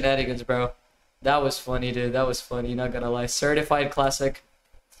hardcore shenanigans, bro. That was funny, dude. That was funny. Not gonna lie. Certified classic.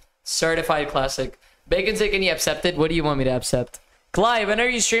 Certified classic. Bacon say, can you accept it? What do you want me to accept? Clyde, when are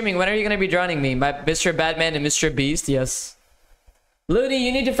you streaming? When are you gonna be drowning me? My Mr. Batman and Mr. Beast? Yes. Looney,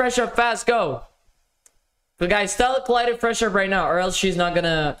 you need to fresh up fast. Go. But guys, tell Clyde to fresh up right now, or else she's not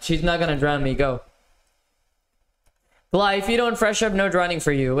gonna drown me. Go. Clyde, if you don't fresh up, no drowning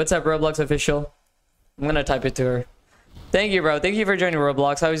for you. What's up, Roblox official? I'm gonna type it to her. Thank you, bro. Thank you for joining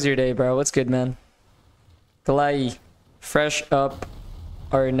Roblox. How was your day, bro? What's good, man? Clyde, fresh up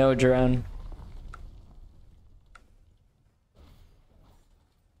or no drown.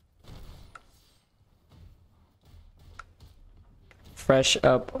 Fresh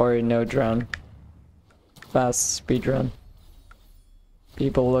up or no drown. Fast speed run.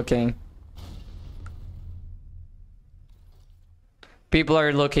 People looking. People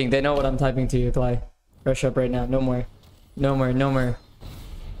are looking. They know what I'm typing to you, Clyde. Fresh up right now. No more. No more. No more.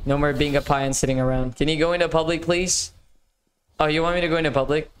 No more being a pie and sitting around. Can you go into public, please? Oh, you want me to go into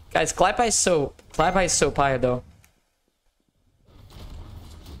public? Guys, Clyde is so pie though.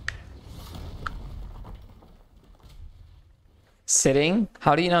 Sitting?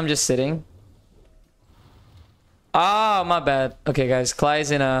 How do you know I'm just sitting? Oh, my bad. Okay, guys,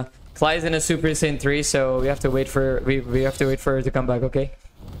 Clyde's in a Super Saiyan 3, so we have to wait for we have to wait for her to come back, okay?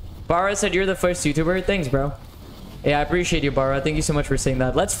 Bara said you're the first YouTuber. Thanks, bro. Yeah, I appreciate you, Bara. Thank you so much for saying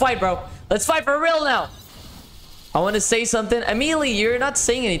that. Let's fight, bro. Let's fight for real now. I want to say something. Amelie, you're not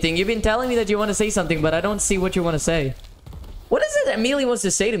saying anything. You've been telling me that you want to say something, but I don't see what you want to say. What is it Amelie wants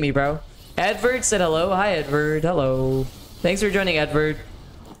to say to me, bro? Edward said hello. Hi, Edward. Hello. Thanks for joining, Edward.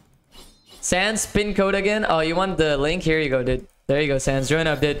 Sans, pin code again. Oh, you want the link? Here you go, dude. There you go, Sans. Join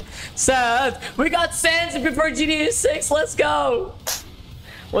up, dude. Sans! We got Sans before GTA 6. Let's go!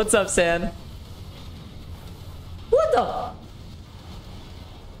 What's up, San? What the?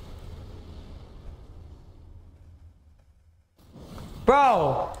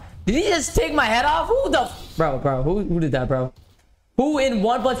 Bro! Did he just take my head off? Who the... Bro, who did that, bro? Who in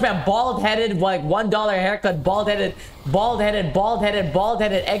One Punch Man, bald-headed, like $1 haircut, bald-headed,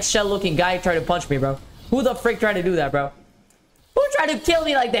 eggshell looking guy tried to punch me, bro? Who the frick tried to do that, bro? Who tried to kill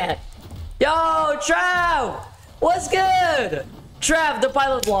me like that? Yo, Trav! What's good? Trav, the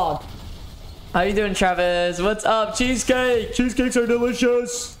pilot vlog. How you doing, Travis? What's up? Cheesecake! Cheesecakes are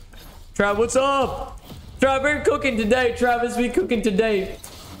delicious! Trav, what's up? Trav, we're cooking today, Travis. We cooking today.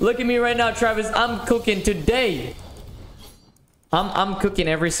 Look at me right now, Travis. I'm cooking today. I'm cooking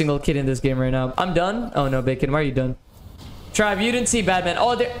every single kid in this game right now. I'm done. Oh no, Bacon, why are you done? Trav, you didn't see Batman.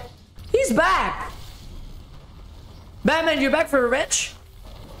 Oh, there. He's back. Batman, you're back for revenge?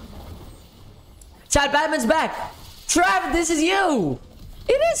 Chad, Batman's back. Travis, this is you.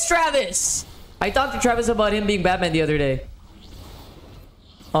 It is Travis. I talked to Travis about him being Batman the other day.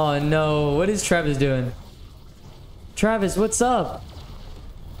 Oh no, what is Travis doing? Travis, what's up?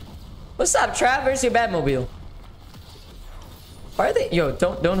 What's up, Trav? Where's your Batmobile? Why are they? Yo,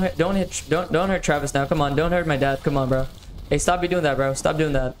 don't hurt Travis now. Come on, don't hurt my dad. Come on, bro. Hey, stop doing that, bro. Stop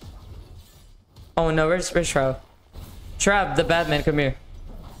doing that. Oh no, where's Trav? Trav, the Batman, come here.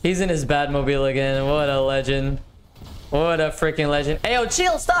 He's in his Batmobile again. What a legend. What a freaking legend. Hey, yo,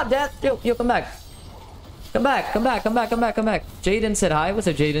 chill. Stop, Dad. Yo, come back. Come back, come back, come back, come back, come back. Jaden said hi. What's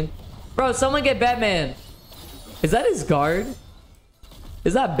up, Jaden? Bro, someone get Batman. Is that his guard?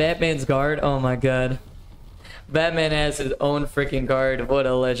 Is that Batman's guard? Oh my god. Batman has his own freaking guard. What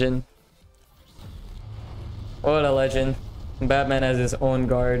a legend. What a legend. Batman has his own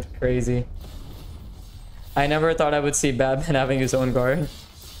guard. Crazy. I never thought I would see Batman having his own guard.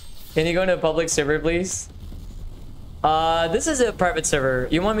 Can you go into a public server, please? This is a private server.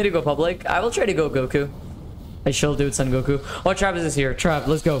 You want me to go public? I will try to go Goku. I shall do it, Son Goku. Oh, Travis is here. Trav,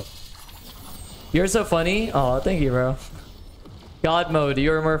 let's go. You're so funny. Oh, thank you, bro. God mode.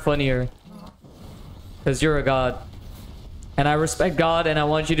 You're more funnier. Because you're a god. And I respect God, and I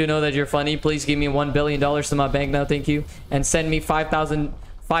want you to know that you're funny. Please give me $1 billion to my bank now, thank you. And send me 5,000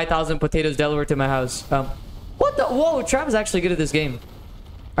 potatoes Delaware to my house. What the? Whoa, Trav is actually good at this game.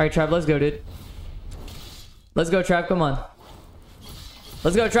 Alright, Trav, let's go, dude. Let's go, Trav, come on.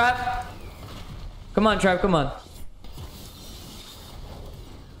 Let's go, Trav. Come on, Trav, come on.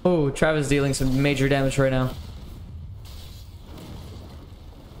 Oh, Trav is dealing some major damage right now.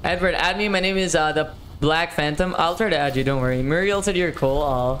 Edward, add me. My name is the Black Phantom. I'll try to add you, don't worry. Muriel said you're cool.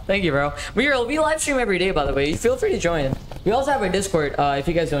 Aw, thank you, bro. Muriel, we live stream every day, by the way. Feel free to join. We also have our Discord, if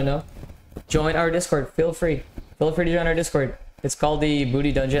you guys don't know. Join our Discord. Feel free. Feel free to join our Discord. It's called the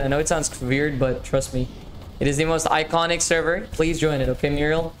Booty Dungeon. I know it sounds weird, but trust me. It is the most iconic server. Please join it, okay,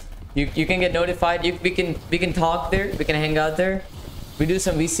 Muriel? You can get notified. We can talk there. We can hang out there. We do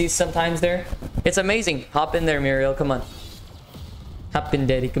some VCs sometimes there. It's amazing. Hop in there, Muriel. Come on. Hop in,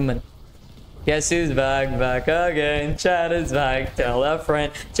 daddy. Come on. Guess who's back again? Chad is back. Tell a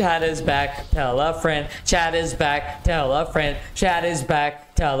friend. Chad is back. Tell a friend. Chad is back. Tell a friend. Chad is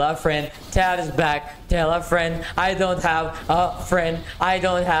back. Tell a friend. Chad is back. Tell a friend. I don't have a friend. I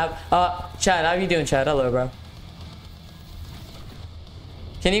don't have a... Chad, how you doing, Chad? Hello, bro.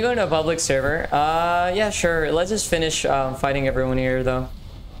 Can you go into a public server? Yeah, sure. Let's just finish fighting everyone here, though.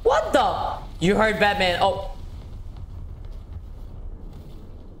 What the? You heard Batman. Oh.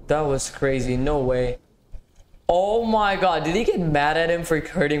 That was crazy. No way. Oh my god. Did he get mad at him for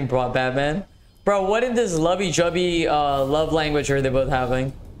hurting Batman? Bro, what in this lovey-jubby love language are they both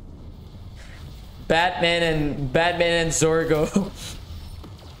having? Batman and Zorgo.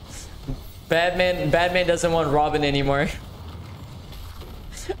 Batman doesn't want Robin anymore.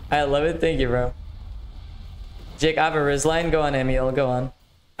 I love it. Thank you, bro. Jake, I have a Riz line. Go on, Emil. Go on.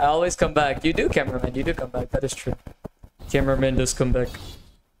 I always come back. You do, cameraman. You do come back. That is true. Cameraman does come back.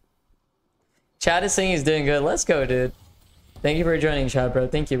 Chad is saying he's doing good. Let's go, dude. Thank you for joining, Chad, bro.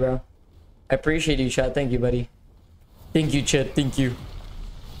 Thank you, bro. I appreciate you, Chad. Thank you, buddy. Thank you, Chad. Thank you.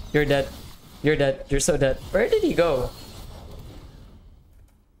 You're dead. You're dead. You're so dead. Where did he go?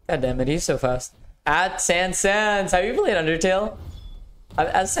 God damn it. He's so fast. At Sans. Have you played Undertale?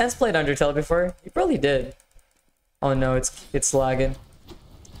 Has Sans played Undertale before? You probably did. Oh no, it's lagging.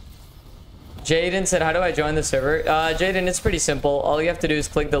 Jaden said, how do I join the server? Jaden, it's pretty simple. All you have to do is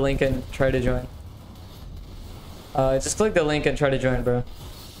click the link and try to join. Just click the link and try to join, bro.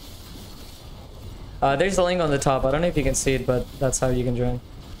 There's the link on the top. I don't know if you can see it, but that's how you can join.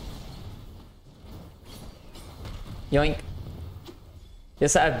 Yoink.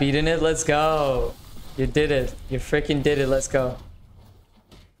 Yes, I've beaten it. Let's go. You did it. You freaking did it. Let's go.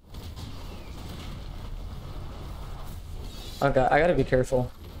 Okay, I gotta be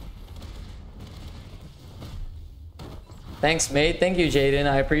careful. Thanks, mate. Thank you, Jaden.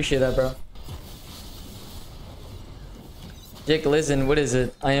 I appreciate that, bro. Jake, listen. What is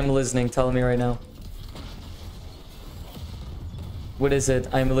it? I am listening. Tell me right now. What is it?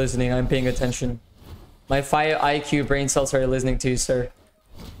 I'm listening. I'm paying attention. My 5 IQ brain cells are listening to you, sir.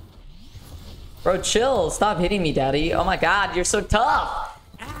 Bro, chill. Stop hitting me, daddy. Oh my god, you're so tough.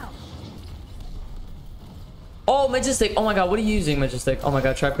 Ow. Oh, Majestic. Oh my god, what are you using, Majestic? Oh my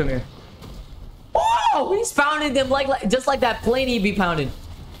god, Trap, come here. Oh, he's pounding them like just like that plane he'd be pounding.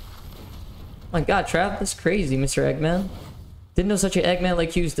 Oh my god, Trap, that's crazy, Mr. Eggman. Didn't know such an Eggman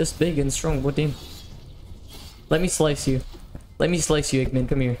like you was this big and strong. What damn? Let me slice you. Let me slice you, Eggman.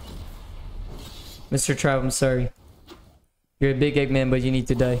 Come here. Mr. Trap, I'm sorry. You're a big Eggman, but you need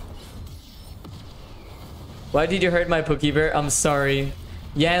to die. Why did you hurt my Pokebear? I'm sorry.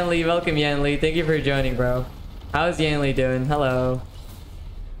 Yanli, welcome Yanli. Thank you for joining, bro. How's Yanli doing? Hello.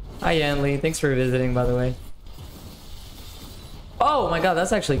 Hi Yanli. Thanks for visiting, by the way. Oh my god,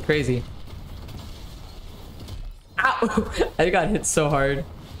 that's actually crazy. Ow! I got hit so hard.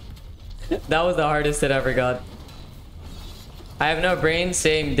 That was the hardest hit I ever got. I have no brain.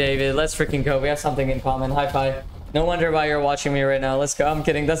 Same, David. Let's freaking go. We have something in common. High five. No wonder why you're watching me right now. Let's go. I'm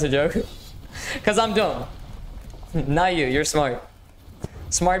kidding. That's a joke. Because I'm dumb. Not you. You're smart.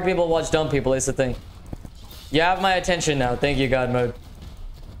 Smart people watch dumb people is the thing. You have my attention now. Thank you, God mode.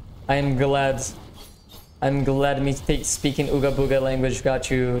 I am glad. I'm glad me speaking Ooga Booga language got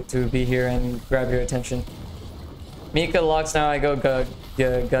you to be here and grab your attention. Mika locks now. I go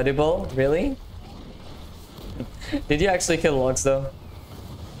gutable. Really? Did you actually kill Logs though?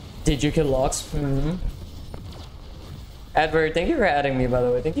 Did you kill Logs? Edward, thank you for adding me, by the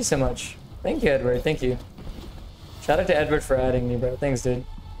way. Thank you so much. Thank you, Edward. Thank you. Shout out to Edward for adding me, bro. Thanks, dude.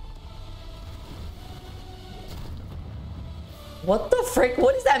 What the frick?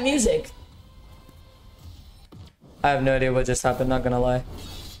 What is that music? I have no idea what just happened, not gonna lie.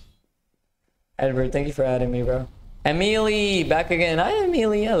 Edward, thank you for adding me, bro. Emily, back again. Hi,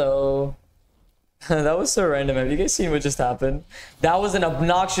 Emily. Hello. That was so random. Have you guys seen what just happened? That was an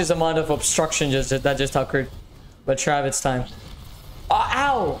obnoxious amount of obstruction that just occurred. But Trav, it's time. Oh,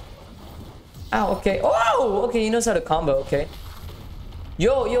 ow! Ow, okay. Oh, okay, he knows how to combo, okay.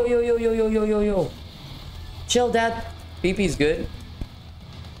 Yo. Chill, Dad. BP's good.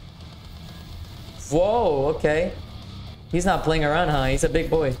 Whoa, okay. He's not playing around, huh? He's a big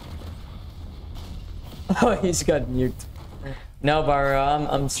boy. Oh, he's got nuked. No, Bara,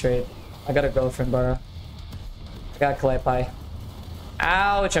 I'm straight. I got a girlfriend, Bara. I got clay pie.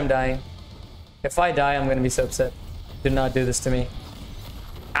 Ouch, I'm dying. If I die, I'm gonna be so upset. Do not do this to me.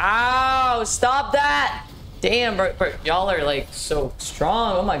 Ow, stop that! Damn, bro, y'all are like so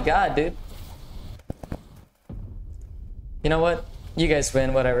strong. Oh my god, dude. You know what? You guys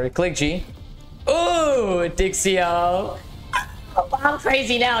win, whatever. Click G. Ooh, Dixio. Oh, I'm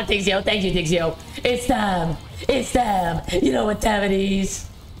crazy now, Dixio. Thank you, Dixio. It's time. It's time. You know what time it is.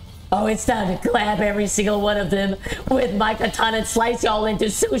 Oh, it's time to clap every single one of them with my katana and slice y'all into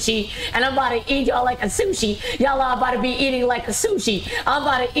sushi. And I'm about to eat y'all like a sushi. Y'all are about to be eating like a sushi. I'm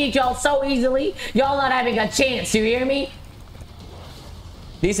about to eat y'all so easily. Y'all not having a chance. You hear me?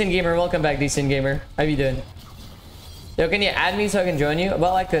 Decent Gamer, welcome back, Decent Gamer. How you doing? Yo, can you add me so I can join you?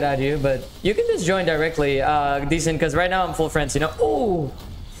 Well, I could add you, but you can just join directly, Decent, because right now I'm full friends, you know? Ooh!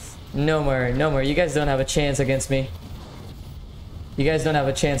 No more, no more. You guys don't have a chance against me. You guys don't have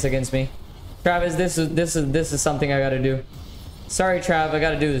a chance against me. Travis, this is something I gotta do. Sorry, Trav, I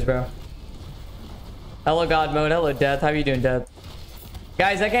gotta do this, bro. Hello, God mode. Hello, Death. How you doing, Death?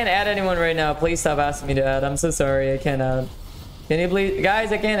 Guys, I can't add anyone right now. Please stop asking me to add. I'm so sorry. I can't add. Can you please?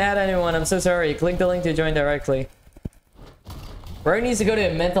 Guys, I can't add anyone. I'm so sorry. Click the link to join directly. Roy needs to go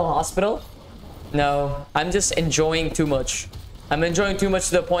to a mental hospital? No, I'm just enjoying too much. I'm enjoying too much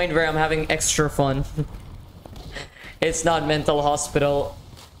to the point where I'm having extra fun. It's not mental hospital.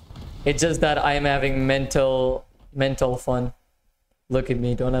 It's just that I am having mental fun. Look at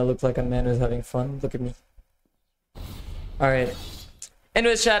me. Don't I look like a man who's having fun? Look at me. Alright.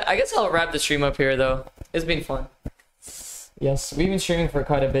 Anyways, chat, I guess I'll wrap the stream up here, though. It's been fun. Yes, we've been streaming for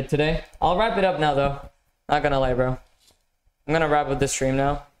quite a bit today. I'll wrap it up now, though. Not gonna lie, bro. I'm gonna wrap up the stream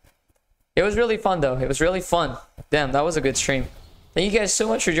now. It was really fun, though. It was really fun. Damn, that was a good stream. Thank you guys so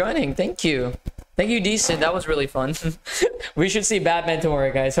much for joining. Thank you. Thank you, Decent. That was really fun. We should see Batman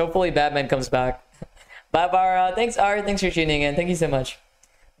tomorrow, guys. Hopefully Batman comes back. Bye, Bara. Thanks, Art. Thanks for tuning in. Thank you so much.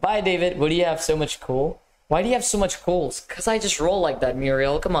 Bye, David. What do you have so much cool? Why do you have so much cools? Because I just roll like that,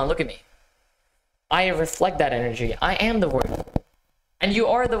 Muriel. Come on, look at me. I reflect that energy. I am the word. And you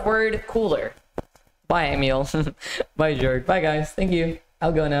are the word cooler. Bye, Emil. Bye, George. Bye, guys. Thank you.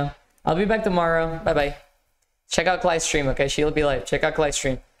 I'll go now. I'll be back tomorrow. Bye-bye. Check out Clyde's stream, okay? She'll be live. Check out Clyde's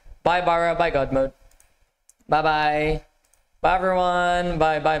stream. Bye, Bara. Bye, God Mode. Bye-bye. Bye, everyone.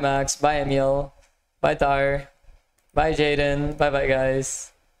 Bye, Max. Bye, Emil. Bye, Tar. Bye, Jaden. Bye-bye,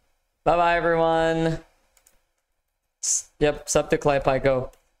 guys. Bye-bye, everyone. Yep, sub to Clypie.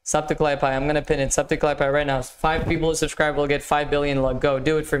 Go. Sub to Clypie. I'm gonna pin it. Sub to Clypie right now. 5 people who subscribe will get 5 billion luck. Go.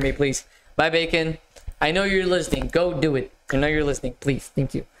 Do it for me, please. Bye, Bacon. I know you're listening. Go do it. I know you're listening. Please.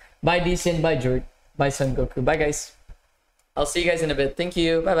 Thank you. Bye, Decent. Bye, George. Bye, Son Goku. Bye, guys. I'll see you guys in a bit. Thank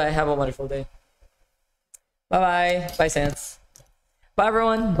you. Bye-bye. Have a wonderful day. Bye-bye. Bye, Sans. Bye,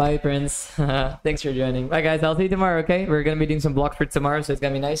 everyone. Bye, Prince. Thanks for joining. Bye, guys. I'll see you tomorrow, okay? We're going to be doing some blocks for tomorrow, so it's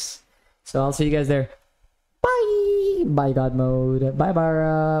going to be nice. So I'll see you guys there. Bye. Bye, God Mode. Bye,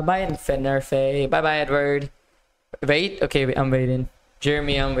 Bara. Bye, Infinarfe. Bye-bye, Edward. Wait? Okay, wait, I'm waiting.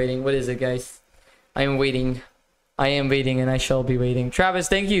 Jeremy, I'm waiting. What is it, guys? I'm waiting. I am waiting, and I shall be waiting. Travis,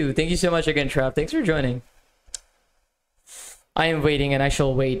 thank you. Thank you so much again, Trav. Thanks for joining. I am waiting, and I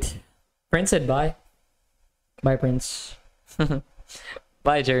shall wait. Prince said bye. Bye, Prince.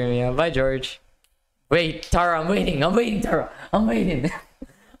 Bye, Jeremy. Bye, George. Wait, Tara, I'm waiting. I'm waiting, Tara. I'm waiting.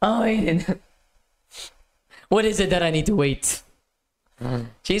 I'm waiting. What is it that I need to wait?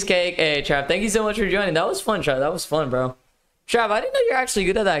 Cheesecake. Hey, Trav, thank you so much for joining. That was fun, Trav. That was fun, bro. Trav, I didn't know you're actually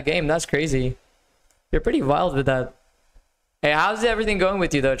good at that game. That's crazy. You're pretty wild with that. Hey, how's everything going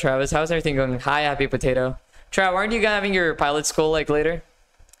with you though, Travis? How's everything going? Hi, Happy Potato. Trav, aren't you having your pilot school like later?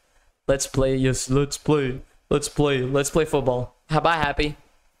 Let's play. Yes, let's play. Let's play. Let's play football. Bye, Happy.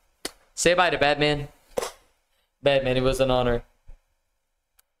 Say bye to Batman. Batman, it was an honor.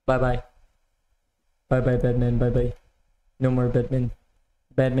 Bye-bye. Bye-bye, Batman. Bye-bye. No more Batman.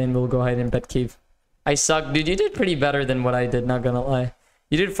 Batman will go hide in Batcave. I suck. Dude, you did pretty better than what I did, not gonna lie.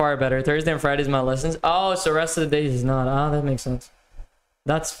 You did far better. Thursday and Friday is my lessons. Oh, so rest of the days is not. Ah, that makes sense.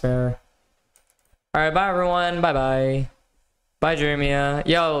 That's fair. Alright, bye everyone. Bye-bye. Bye, Jeremiah.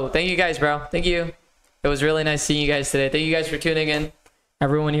 Yo, thank you guys, bro. Thank you. It was really nice seeing you guys today. Thank you guys for tuning in.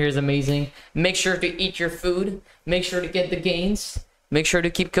 Everyone here is amazing. Make sure to eat your food. Make sure to get the gains. Make sure to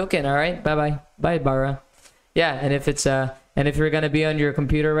keep cooking, alright? Bye-bye. Bye, Bara. Yeah, and if it's and if you're gonna be on your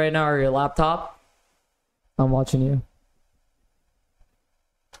computer right now or your laptop, I'm watching you.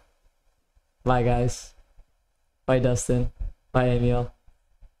 Bye, guys. Bye, Dustin. Bye, Emil.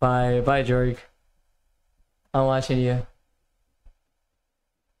 Bye, George. I'm watching you.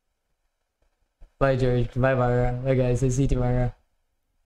 Bye, George. Bye, Bara. Bye, guys. I see you tomorrow.